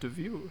certain point of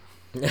view.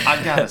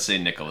 I've got to say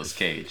Nicolas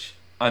Cage.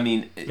 I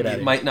mean, Get outta it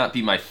here. might not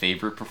be my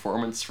favorite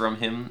performance from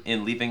him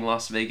in Leaving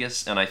Las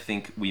Vegas, and I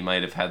think we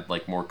might have had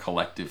like more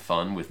collective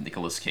fun with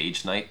Nicolas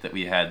Cage night that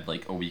we had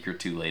like a week or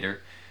two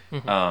later.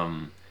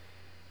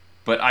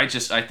 But I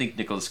think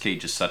Nicolas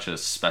Cage is such a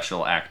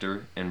special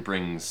actor and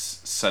brings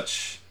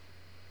such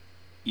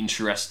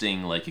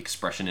interesting like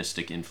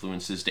expressionistic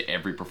influences to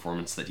every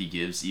performance that he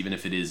gives, even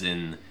if it is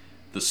in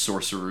The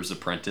Sorcerer's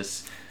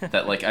Apprentice,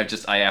 that like I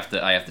have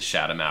to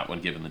shout him out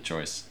when given the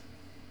choice.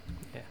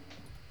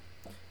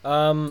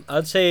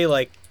 I'd say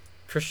like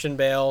Christian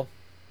Bale,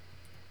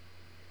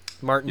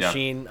 Martin Yeah.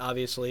 Sheen,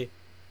 obviously.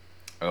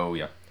 Oh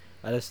yeah.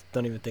 I just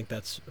don't even think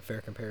that's a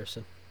fair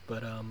comparison.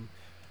 But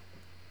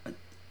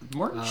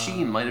Martin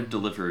Sheen might have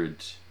delivered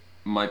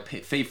my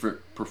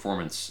favorite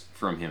performance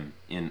from him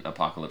in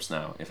Apocalypse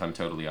Now, if I'm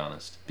totally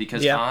honest.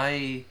 Because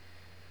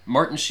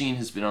Martin Sheen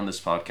has been on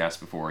this podcast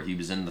before. He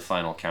was in the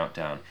Final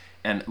Countdown.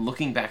 And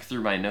looking back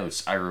through my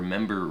notes, I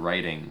remember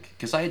writing,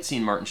 because I had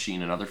seen Martin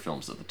Sheen in other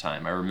films at the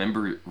time, I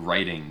remember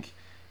writing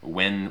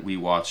when we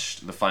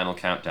watched the Final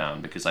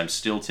Countdown, because I'm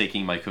still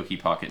taking my Cookie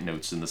Pocket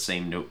notes in the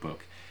same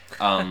notebook.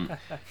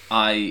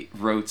 I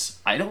wrote,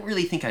 I don't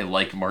really think I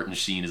like Martin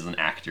Sheen as an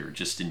actor,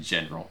 just in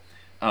general.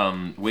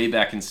 Way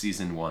back in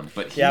season 1,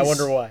 but he's I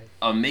wonder why.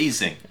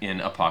 amazing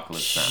in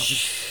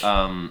Apocalypse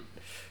Now,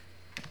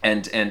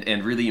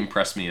 and really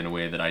impressed me in a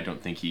way that I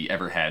don't think he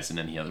ever has in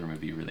any other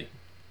movie, really.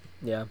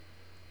 Yeah.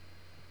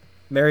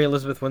 Mary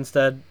Elizabeth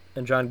Winstead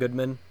and John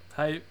Goodman,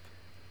 Hype.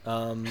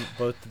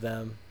 both of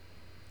them.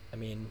 I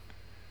mean,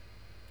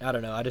 I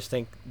don't know. I just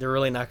think they're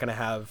really not going to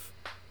have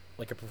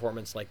like a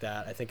performance like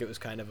that. I think it was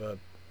kind of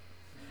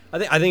I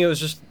think it was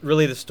just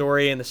really the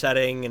story and the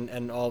setting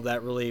and all of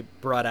that really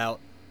brought out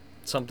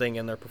something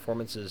in their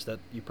performances that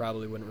you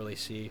probably wouldn't really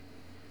see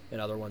in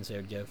other ones they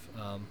would give,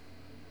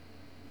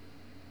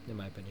 in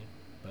my opinion.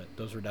 But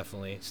those were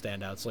definitely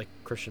standouts. Like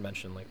Christian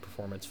mentioned, like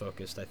performance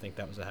focused. I think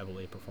that was a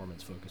heavily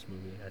performance focused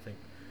movie.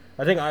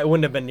 I think I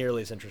wouldn't have been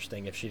nearly as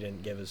interesting if she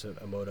didn't give us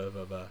a motive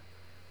of a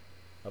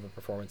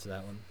performance in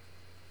that one.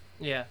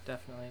 Yeah,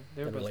 definitely.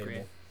 They were And both relatable.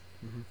 great.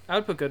 Mm-hmm. I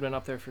would put Goodman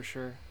up there for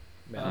sure.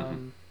 Yeah.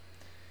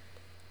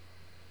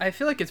 I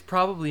feel like it's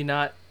probably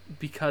not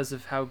because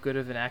of how good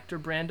of an actor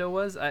Brando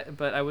was,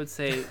 but I would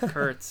say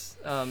Kurtz.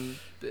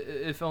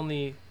 If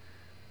only,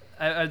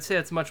 I'd say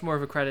it's much more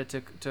of a credit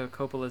to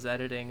Coppola's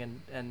editing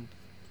and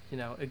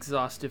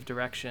exhaustive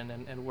direction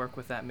and work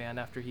with that man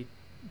after he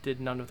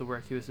did none of the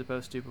work he was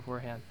supposed to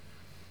beforehand.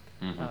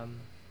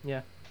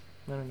 Yeah,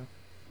 I don't know.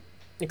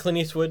 And Clint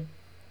Eastwood.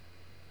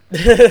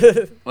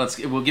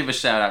 We'll give a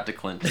shout out to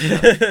Clint.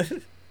 This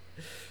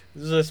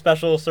is a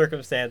special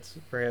circumstance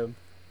for him.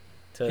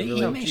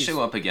 He may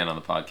show up again on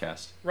the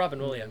podcast. Robin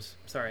Williams.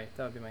 Sorry,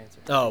 that would be my answer.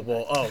 Oh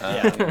well.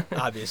 Yeah.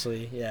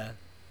 Obviously, yeah.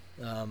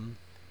 Yeah.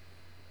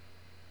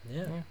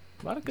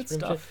 A lot of good That's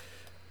pretty stuff.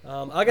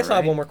 I guess I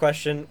have one more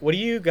question. What do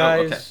you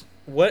guys?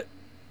 What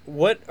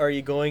are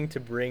you going to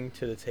bring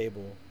to the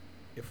table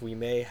if we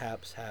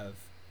mayhaps have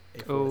a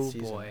fourth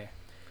season? Boy.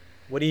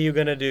 What are you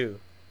gonna do?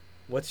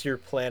 What's your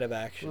plan of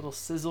action? Little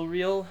sizzle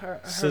reel. How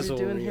Sizzle are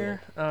we doing reel.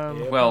 here?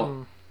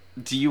 Well,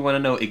 do you want to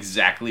know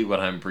exactly what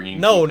I'm bringing?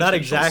 No, to not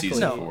potential exactly.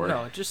 Season 4?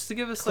 No, just to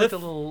give us Cliff- like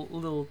a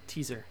little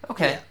teaser.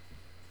 Okay. Yeah.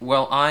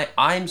 Well,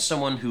 I'm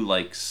someone who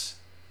likes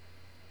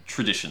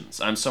traditions.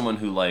 I'm someone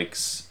who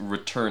likes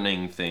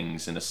returning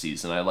things in a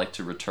season. I like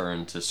to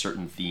return to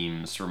certain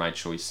themes for my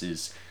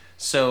choices.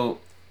 So,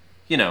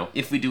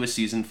 if we do a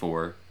season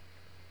 4,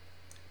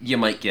 you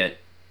might get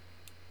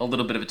a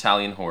little bit of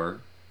Italian horror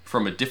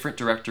from a different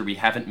director we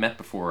haven't met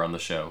before on the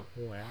show.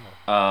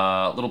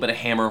 Wow. A little bit of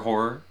Hammer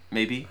horror,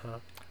 maybe. Uh-huh.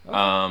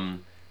 Okay.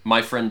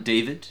 My friend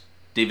David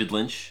David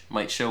Lynch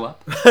might show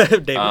up.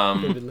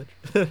 David Lynch.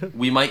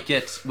 we might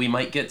get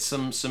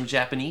some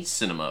Japanese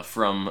cinema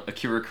from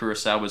Akira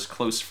Kurosawa's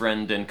close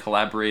friend and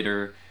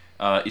collaborator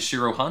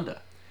Ishiro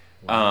Honda.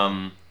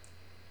 Wow.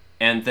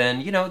 And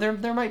then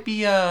there might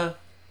be a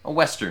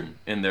Western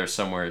in there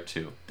somewhere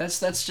too.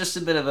 That's just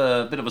a bit of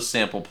a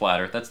sample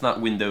platter. That's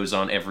not windows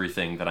on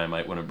everything that I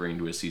might want to bring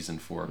to a season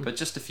 4, but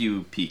just a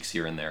few peeks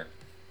here and there.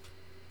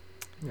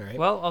 All right.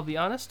 Well, I'll be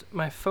honest,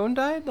 my phone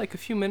died like a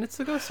few minutes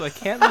ago, so I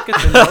can't look at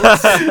the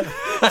notes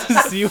to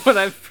see what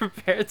I've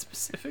prepared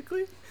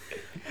specifically.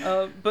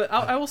 But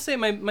I will say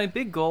my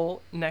big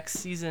goal next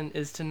season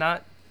is to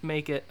not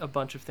make it a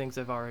bunch of things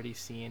I've already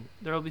seen.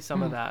 There will be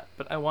some of that,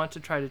 but I want to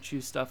try to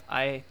choose stuff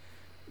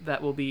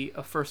that will be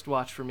a first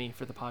watch for me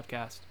for the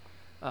podcast.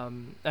 I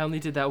only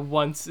did that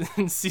once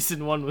in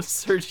season 1 with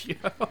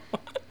Sergio.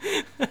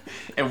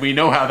 And we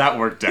know how that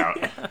worked out.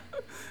 Yeah.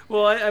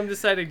 Well, I'm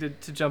deciding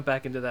to jump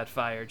back into that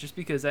fire just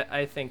because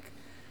I think,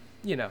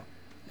 I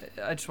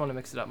just want to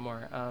mix it up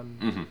more. I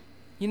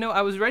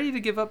was ready to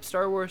give up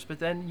Star Wars, but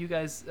then you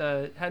guys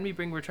had me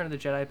bring Return of the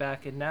Jedi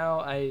back, and now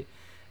I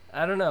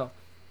don't know.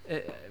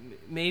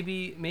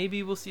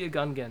 Maybe we'll see a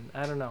Gungan.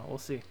 I don't know. We'll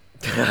see.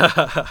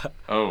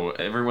 Oh,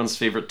 everyone's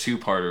favorite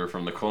 2-parter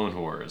from the Clone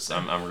Wars.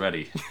 I'm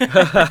ready.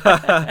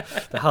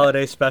 The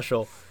holiday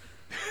special.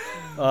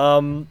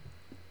 Well,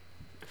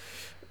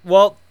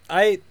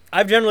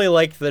 I've generally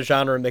liked the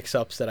genre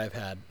mix-ups that I've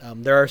had.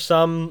 There are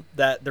some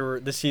that there were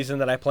this season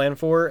that I planned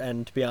for,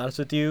 and to be honest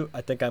with you,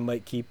 I think I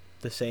might keep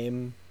the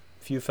same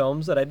few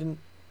films that I'm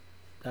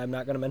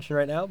not going to mention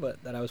right now,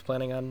 but that I was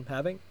planning on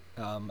having.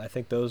 I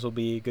think those will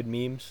be good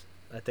memes.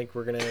 I think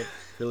we're going to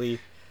really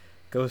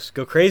go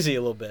crazy a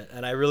little bit,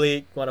 and I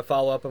really want to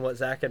follow up on what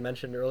Zach had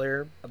mentioned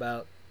earlier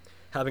about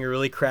having a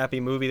really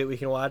crappy movie that we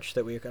can watch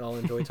that we can all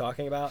enjoy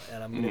talking about,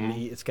 and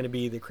it's going to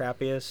be the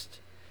crappiest.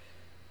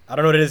 I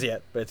don't know what it is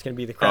yet, but it's going to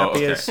be the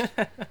crappiest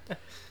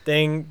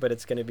thing, but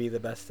it's going to be the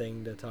best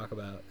thing to talk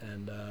about.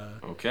 And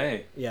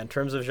okay. Yeah, in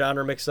terms of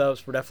genre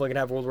mix-ups, we're definitely going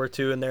to have World War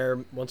II in there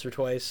once or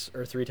twice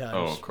or 3 times.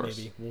 Oh, of course.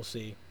 Maybe. We'll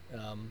see.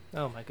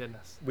 Oh, my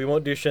goodness. We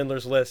won't do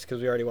Schindler's List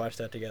because we already watched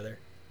that together.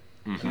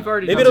 Mm-hmm. We've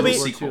already maybe done it'll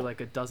World be War II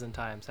like a dozen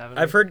times, haven't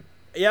we?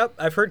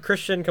 I've heard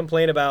Christian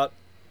complain about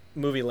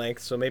movie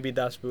length, so maybe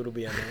Das Boot will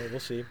be in there. We'll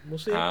see.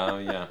 Oh,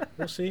 yeah.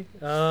 We'll see.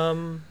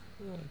 Oh,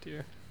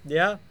 dear.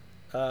 Yeah.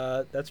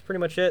 That's pretty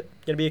much it.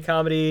 Gonna be a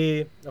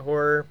comedy, a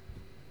horror.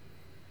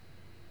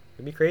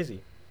 Gonna be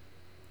crazy.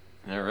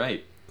 All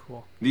right.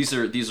 Cool. These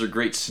are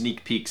great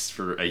sneak peeks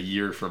for a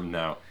year from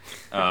now,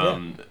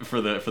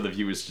 for the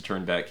viewers to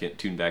tune back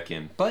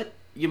in. But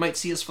you might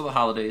see us for the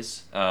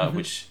holidays,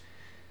 which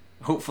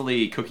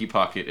hopefully Cookie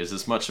Pocket is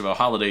as much of a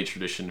holiday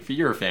tradition for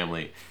your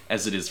family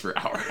as it is for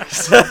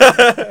ours.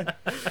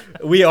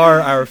 We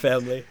are our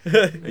family.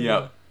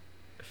 Yeah.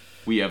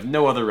 We have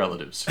no other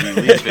relatives. We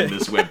live in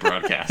this web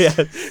broadcast.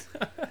 Yes.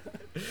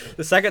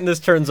 The second this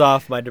turns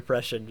off, my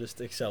depression just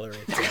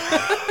accelerates.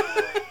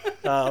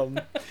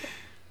 I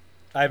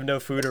have no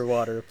food or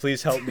water.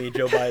 Please help me,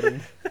 Joe Biden.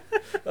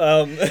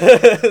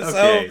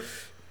 Okay.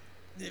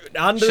 So,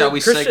 on to Shall we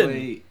Christian.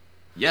 segue?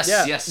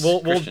 Yes. We'll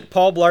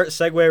Paul Blart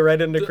segue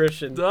right into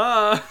Christian.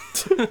 Duh.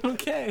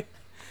 Okay.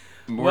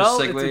 More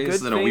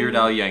segues than a Weird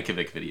Al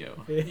Yankovic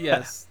video.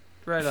 Yes.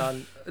 Right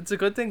on. It's a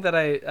good thing that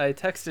I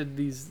texted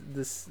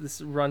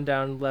this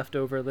rundown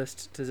leftover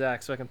list to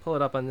Zach so I can pull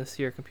it up on this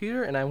here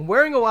computer, and I'm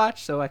wearing a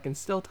watch so I can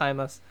still time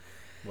us.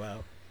 Wow.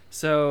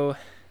 So,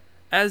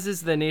 as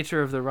is the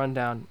nature of the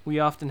rundown, we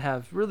often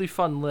have really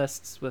fun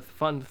lists with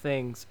fun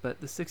things, but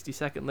the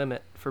 60-second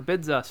limit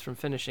forbids us from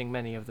finishing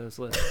many of those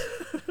lists.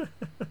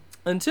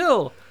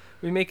 Until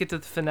we make it to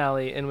the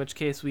finale, in which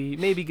case we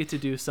maybe get to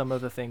do some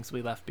of the things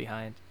we left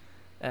behind.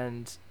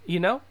 And,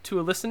 to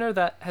a listener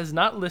that has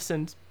not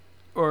listened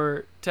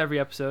or to every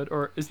episode,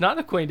 or is not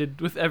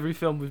acquainted with every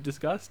film we've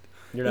discussed,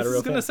 You're not this a real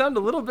is going to sound a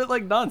little bit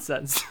like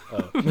nonsense.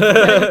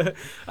 Oh.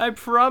 I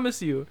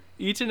promise you,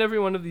 each and every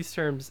one of these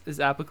terms is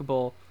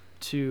applicable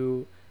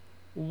to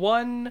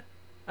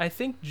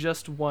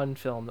just one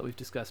film that we've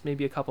discussed.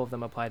 Maybe a couple of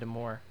them apply to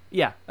more.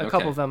 Yeah, a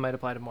couple of them might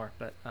apply to more,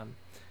 but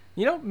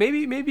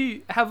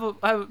maybe have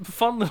a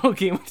fun little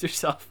game with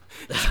yourself.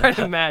 Try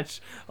to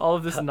match all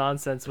of this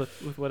nonsense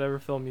with whatever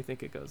film you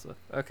think it goes with.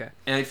 Okay.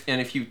 And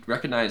if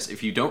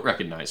you don't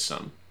recognize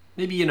some,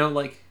 maybe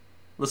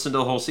listen to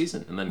the whole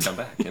season and then come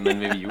back, and then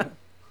maybe you will.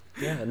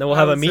 Yeah, and then we'll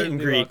have a meet and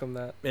certainly greet welcome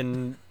that.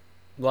 in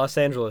Los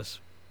Angeles.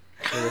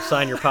 And we'll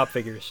sign your pop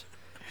figures.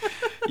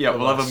 Yeah,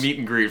 we'll have a meet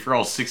and greet for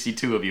all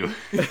 62 of you.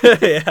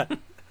 Yeah.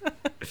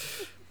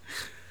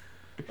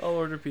 I'll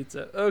order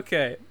pizza.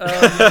 Okay.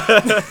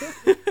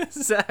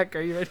 Zach,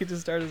 are you ready to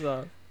start us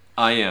off?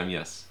 I am,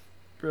 yes.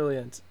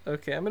 Brilliant.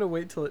 Okay, I'm going to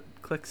wait till it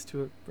clicks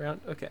to a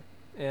round. Okay.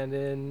 And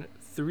in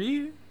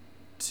 3,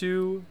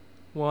 2,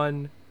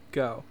 1,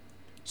 go.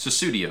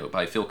 Sussudio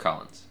by Phil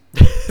Collins.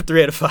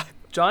 3 out of 5.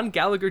 John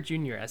Gallagher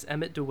Jr. as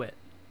Emmett DeWitt.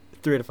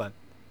 3 out of 5.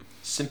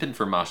 Simpin'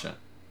 for Masha.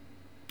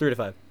 3 out of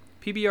 5.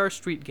 PBR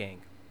Street Gang.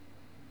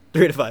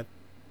 3 out of 5.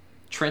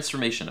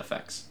 Transformation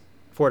Effects.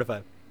 4 out of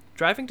 5.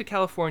 Driving to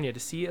California to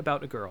see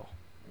about a girl.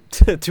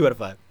 2 out of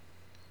 5.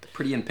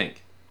 Pretty in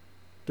Pink.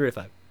 3 out of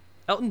 5.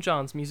 Elton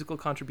John's musical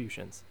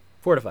contributions.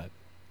 4 out of 5.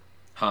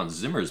 Hans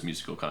Zimmer's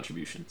musical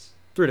contributions.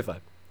 3 out of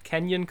 5.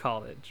 Kenyon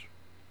College.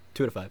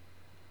 2 out of 5.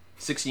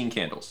 16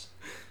 Candles.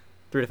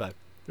 3 out of 5.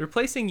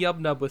 Replacing Yub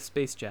Nub with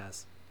space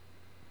jazz.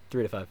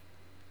 3 out of 5.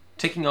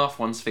 Taking off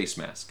one's face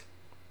mask.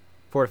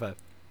 4 out of 5.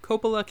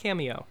 Coppola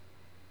cameo.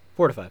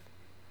 4 out of 5.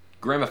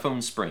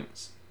 Gramophone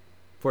Springs.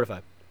 4 out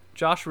of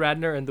Josh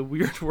Radnor and the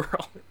Weird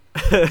World.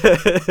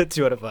 5.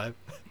 2 out of 5.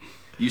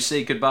 You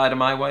say goodbye to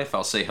my wife,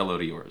 I'll say hello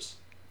to yours.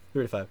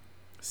 3 out of 5.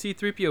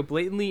 C-3PO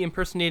blatantly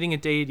impersonating a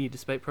deity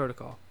despite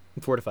protocol.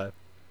 4 out of 5.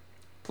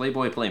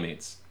 Playboy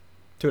Playmates.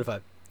 2 out of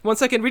 5. 1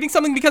 second, reading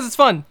something because it's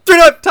fun.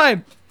 3 out of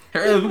Time.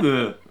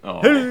 Oh.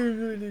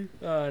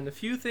 And a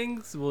few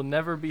things will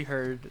never be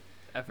heard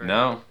ever.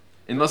 No.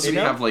 Unless we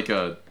have like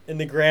a In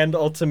the grand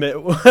ultimate.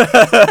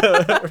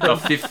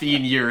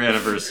 15-year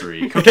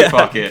anniversary. Cookie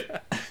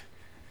Pocket.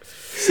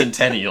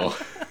 Centennial.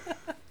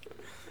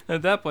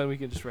 At that point, we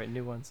can just write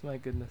new ones. My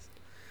goodness.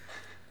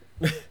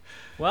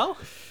 Well,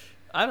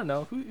 I don't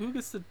know. Who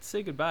gets to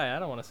say goodbye? I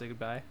don't want to say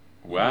goodbye.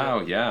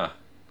 Wow, yeah.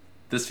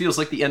 This feels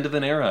like the end of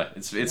an era.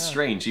 It's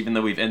strange, even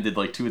though we've ended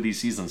like 2 of these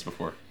seasons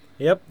before.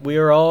 Yep, we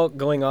are all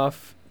going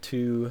off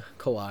to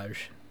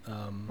collage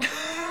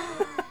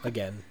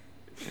again.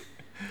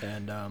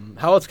 And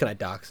how else can I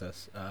dox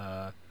us?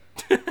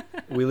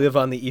 We live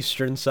on the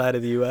eastern side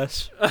of the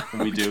U.S.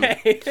 We do.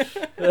 Okay.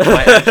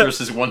 My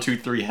address is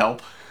 123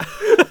 help.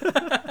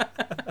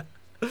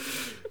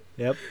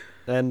 Yep,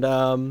 and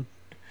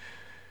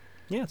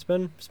yeah, it's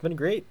been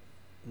great.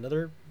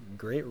 Another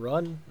great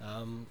run.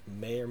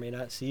 May or may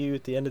not see you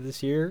at the end of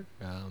this year.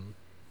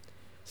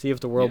 See if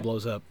the world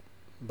blows up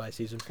by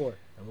season 4,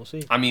 and we'll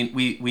see. I mean,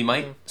 we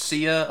might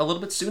see you a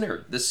little bit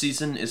sooner. This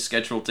season is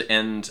scheduled to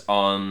end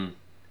on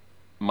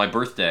my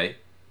birthday.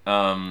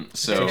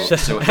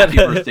 So happy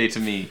birthday to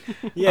me.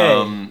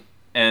 Yay.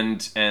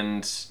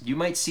 And you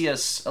might see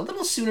us a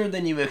little sooner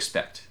than you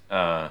expect.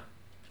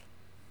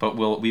 But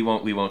we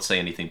won't say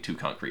anything too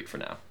concrete for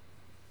now.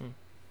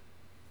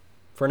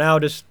 For now,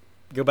 just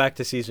go back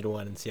to season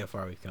 1 and see how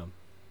far we've come.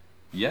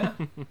 Yeah.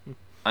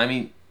 I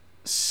mean,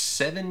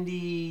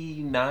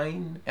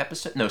 78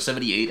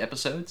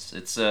 episodes.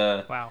 It's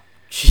Wow.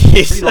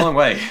 Jeez. pretty long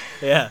way.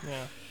 Yeah.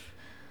 Yeah.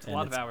 It's a And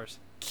lot of hours.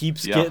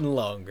 Keeps Yeah. getting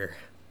longer.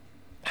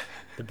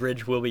 The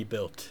bridge will be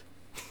built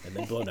and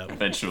then blown up.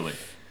 Eventually.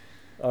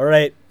 All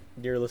right,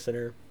 dear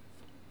listener,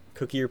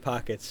 cookie your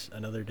pockets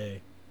another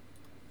day.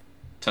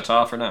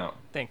 Ta-ta for now.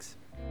 Thanks.